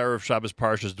morning on this Erev Shabbos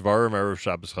Parshas Dvarim, Erev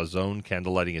Shabbos Chazon,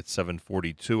 candlelighting at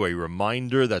 7:42. A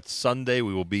reminder that Sunday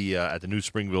we will be at the New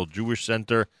Springville Jewish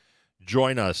Center.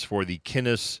 Join us for the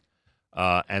Kinnis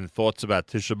and Thoughts about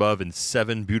Tisha B'Av in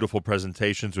 7 beautiful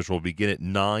presentations, which will begin at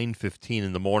 9:15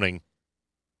 in the morning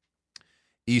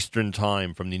Eastern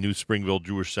Time from the New Springville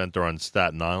Jewish Center on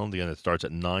Staten Island. Again, it starts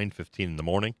at 9:15 in the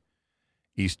morning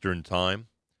Eastern Time.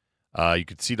 You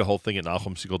can see the whole thing at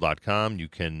NachumSegal.com. You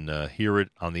can hear it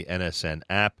on the NSN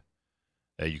app.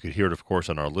 You can hear it, of course,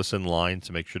 on our listen line,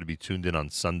 so make sure to be tuned in on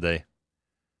Sunday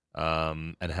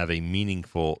and have a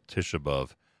meaningful Tisha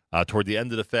B'Av. Toward the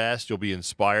end of the fast, you'll be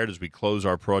inspired as we close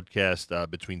our broadcast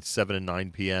between 7 and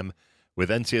 9 p.m. with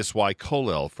NCSY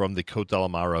Kolel from the Kotel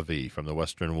Maravi, from the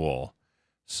Western Wall.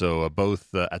 So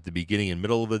both at the beginning and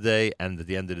middle of the day and at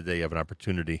the end of the day, you have an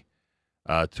opportunity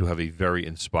to have a very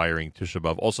inspiring Tisha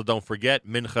B'Av. Also, don't forget,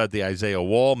 Mincha at the Isaiah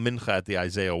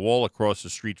Wall, across the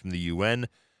street from the UN,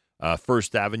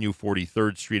 1st Avenue,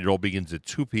 43rd Street. It all begins at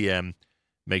 2 p.m.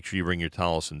 Make sure you bring your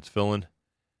talis and tefillin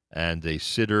and a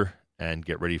siddur and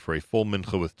get ready for a full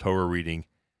Mincha with Torah reading,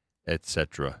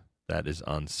 etc. That is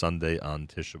on Sunday on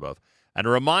Tisha B'Av. And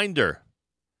a reminder,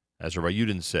 as Rabbi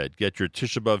Yudin said, get your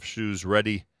Tisha B'Av shoes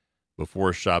ready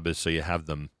before Shabbos so you have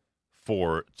them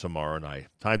for tomorrow night.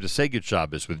 Time to say good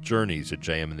Shabbos with Journeys at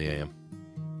JM in the AM.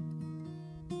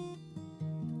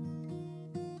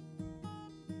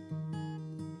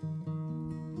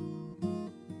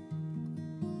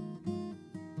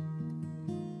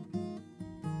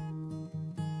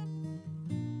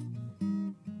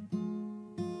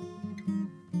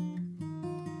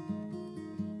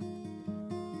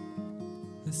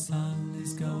 The sun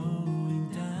is going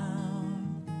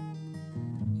down,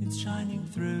 it's shining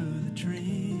through the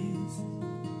trees.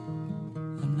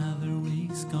 Another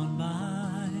week's gone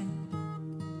by,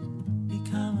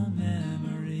 become a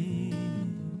memory.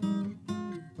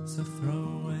 So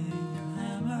throw away your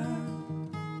hammer,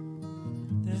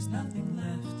 there's nothing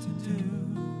left to do.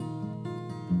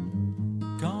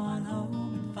 Go on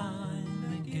home and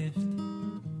find a gift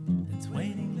that's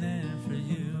waiting there for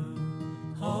you.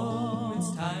 Oh,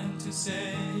 it's time to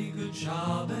say good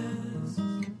Shabbos,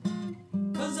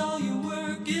 'cause all your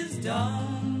work is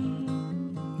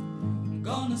done.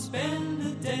 Gonna spend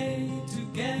a day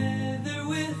together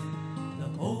with the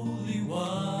Holy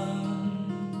One.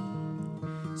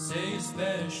 Say a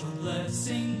special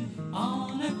blessing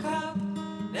on a cup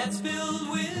that's filled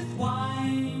with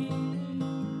wine.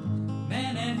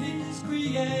 Man and his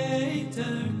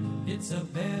Creator, it's a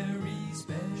very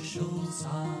special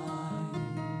sign.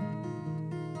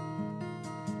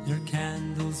 Your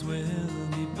candle candles will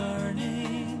be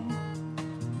burning.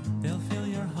 They'll fill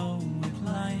your home with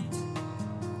light,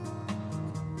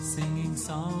 singing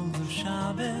songs of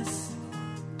Shabbos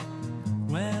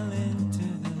well into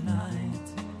the night.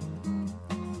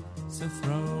 So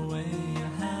throw away your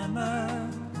hammer,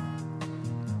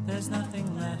 there's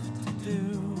nothing left to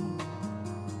do.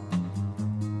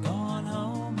 Go on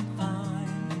home and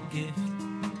find a gift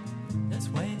that's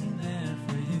waiting there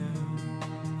for you.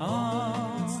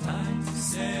 Oh, it's time to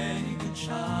say good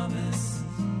Shabbos,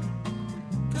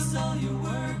 'cause all your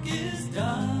work is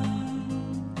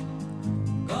done.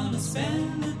 Gonna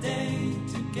spend the day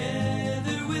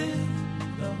together with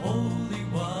the Holy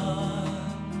One.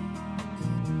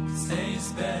 Say a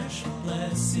special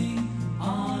blessing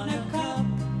on a cup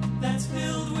that's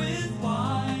filled with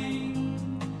wine.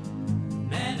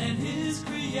 Man and his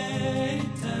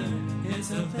Creator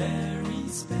is a very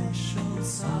special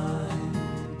sign.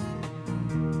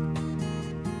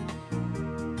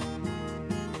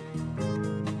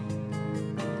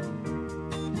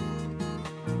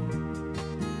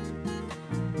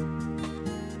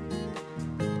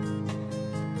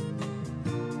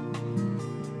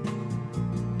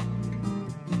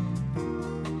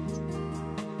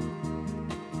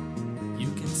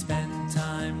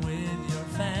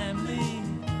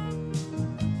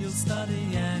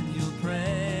 Study and you'll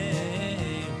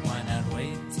pray. Why not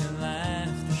wait till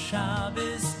after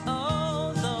Shabbos?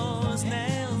 Oh, those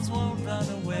nails won't run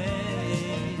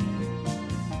away.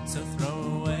 So throw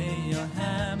away your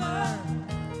hammer,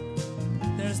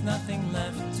 there's nothing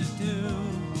left to do.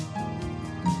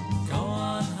 Go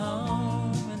on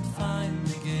home and find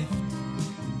the gift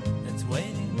that's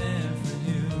waiting there for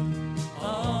you.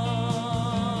 Oh,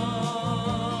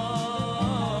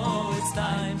 it's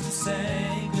time to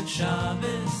say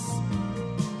Shabbos,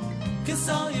 'cause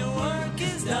all your work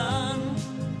is done.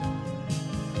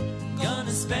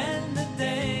 Gonna spend the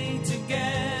day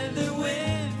together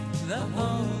with the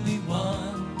Holy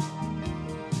One.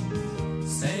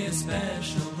 Say a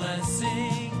special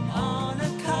blessing on a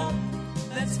cup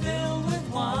that's filled with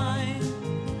wine.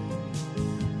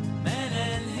 Man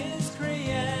and his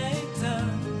Creator,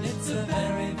 it's a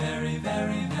very, very,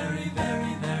 very, very,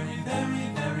 very, very, very,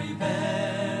 very, very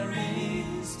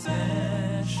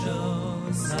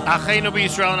Achenu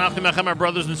b'Yisrael and Achim Echem, our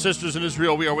brothers and sisters in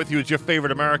Israel, we are with you. It's your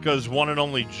favorite America's one and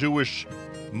only Jewish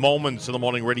Moments in the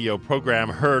Morning radio program,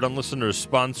 heard on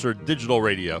listeners-sponsored digital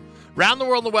radio. Round the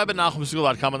world on the web at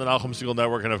NachumSegal.com, on the Nachum Segal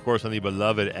Network, and of course on the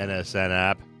beloved NSN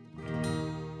app.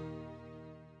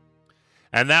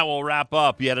 And that will wrap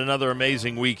up yet another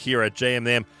amazing week here at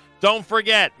JM. Don't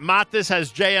forget, Matis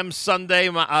has JM Sunday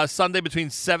between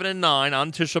 7 and 9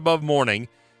 on Tisha B'Av morning.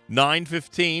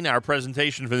 9:15, our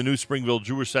presentation for the new Springville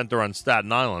Jewish Center on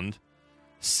Staten Island.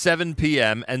 7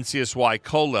 p.m., NCSY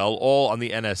Kollel, all on the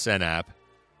NSN app.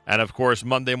 And, of course,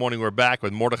 Monday morning we're back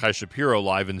with Mordechai Shapiro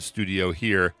live in the studio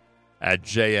here at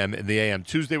JM in the AM.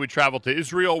 Tuesday we travel to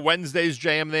Israel. Wednesday's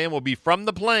JM in the AM will be from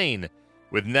the plane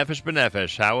with Nefesh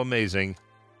B'Nefesh. How amazing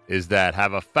is that?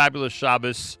 Have a fabulous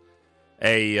Shabbos,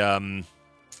 an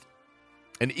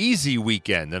easy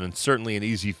weekend, and certainly an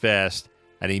easy fast,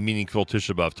 and a meaningful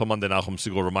Tisha B'Av. Till Monday, Nachum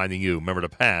Segal reminding you, remember the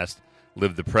past,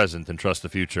 live the present, and trust the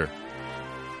future.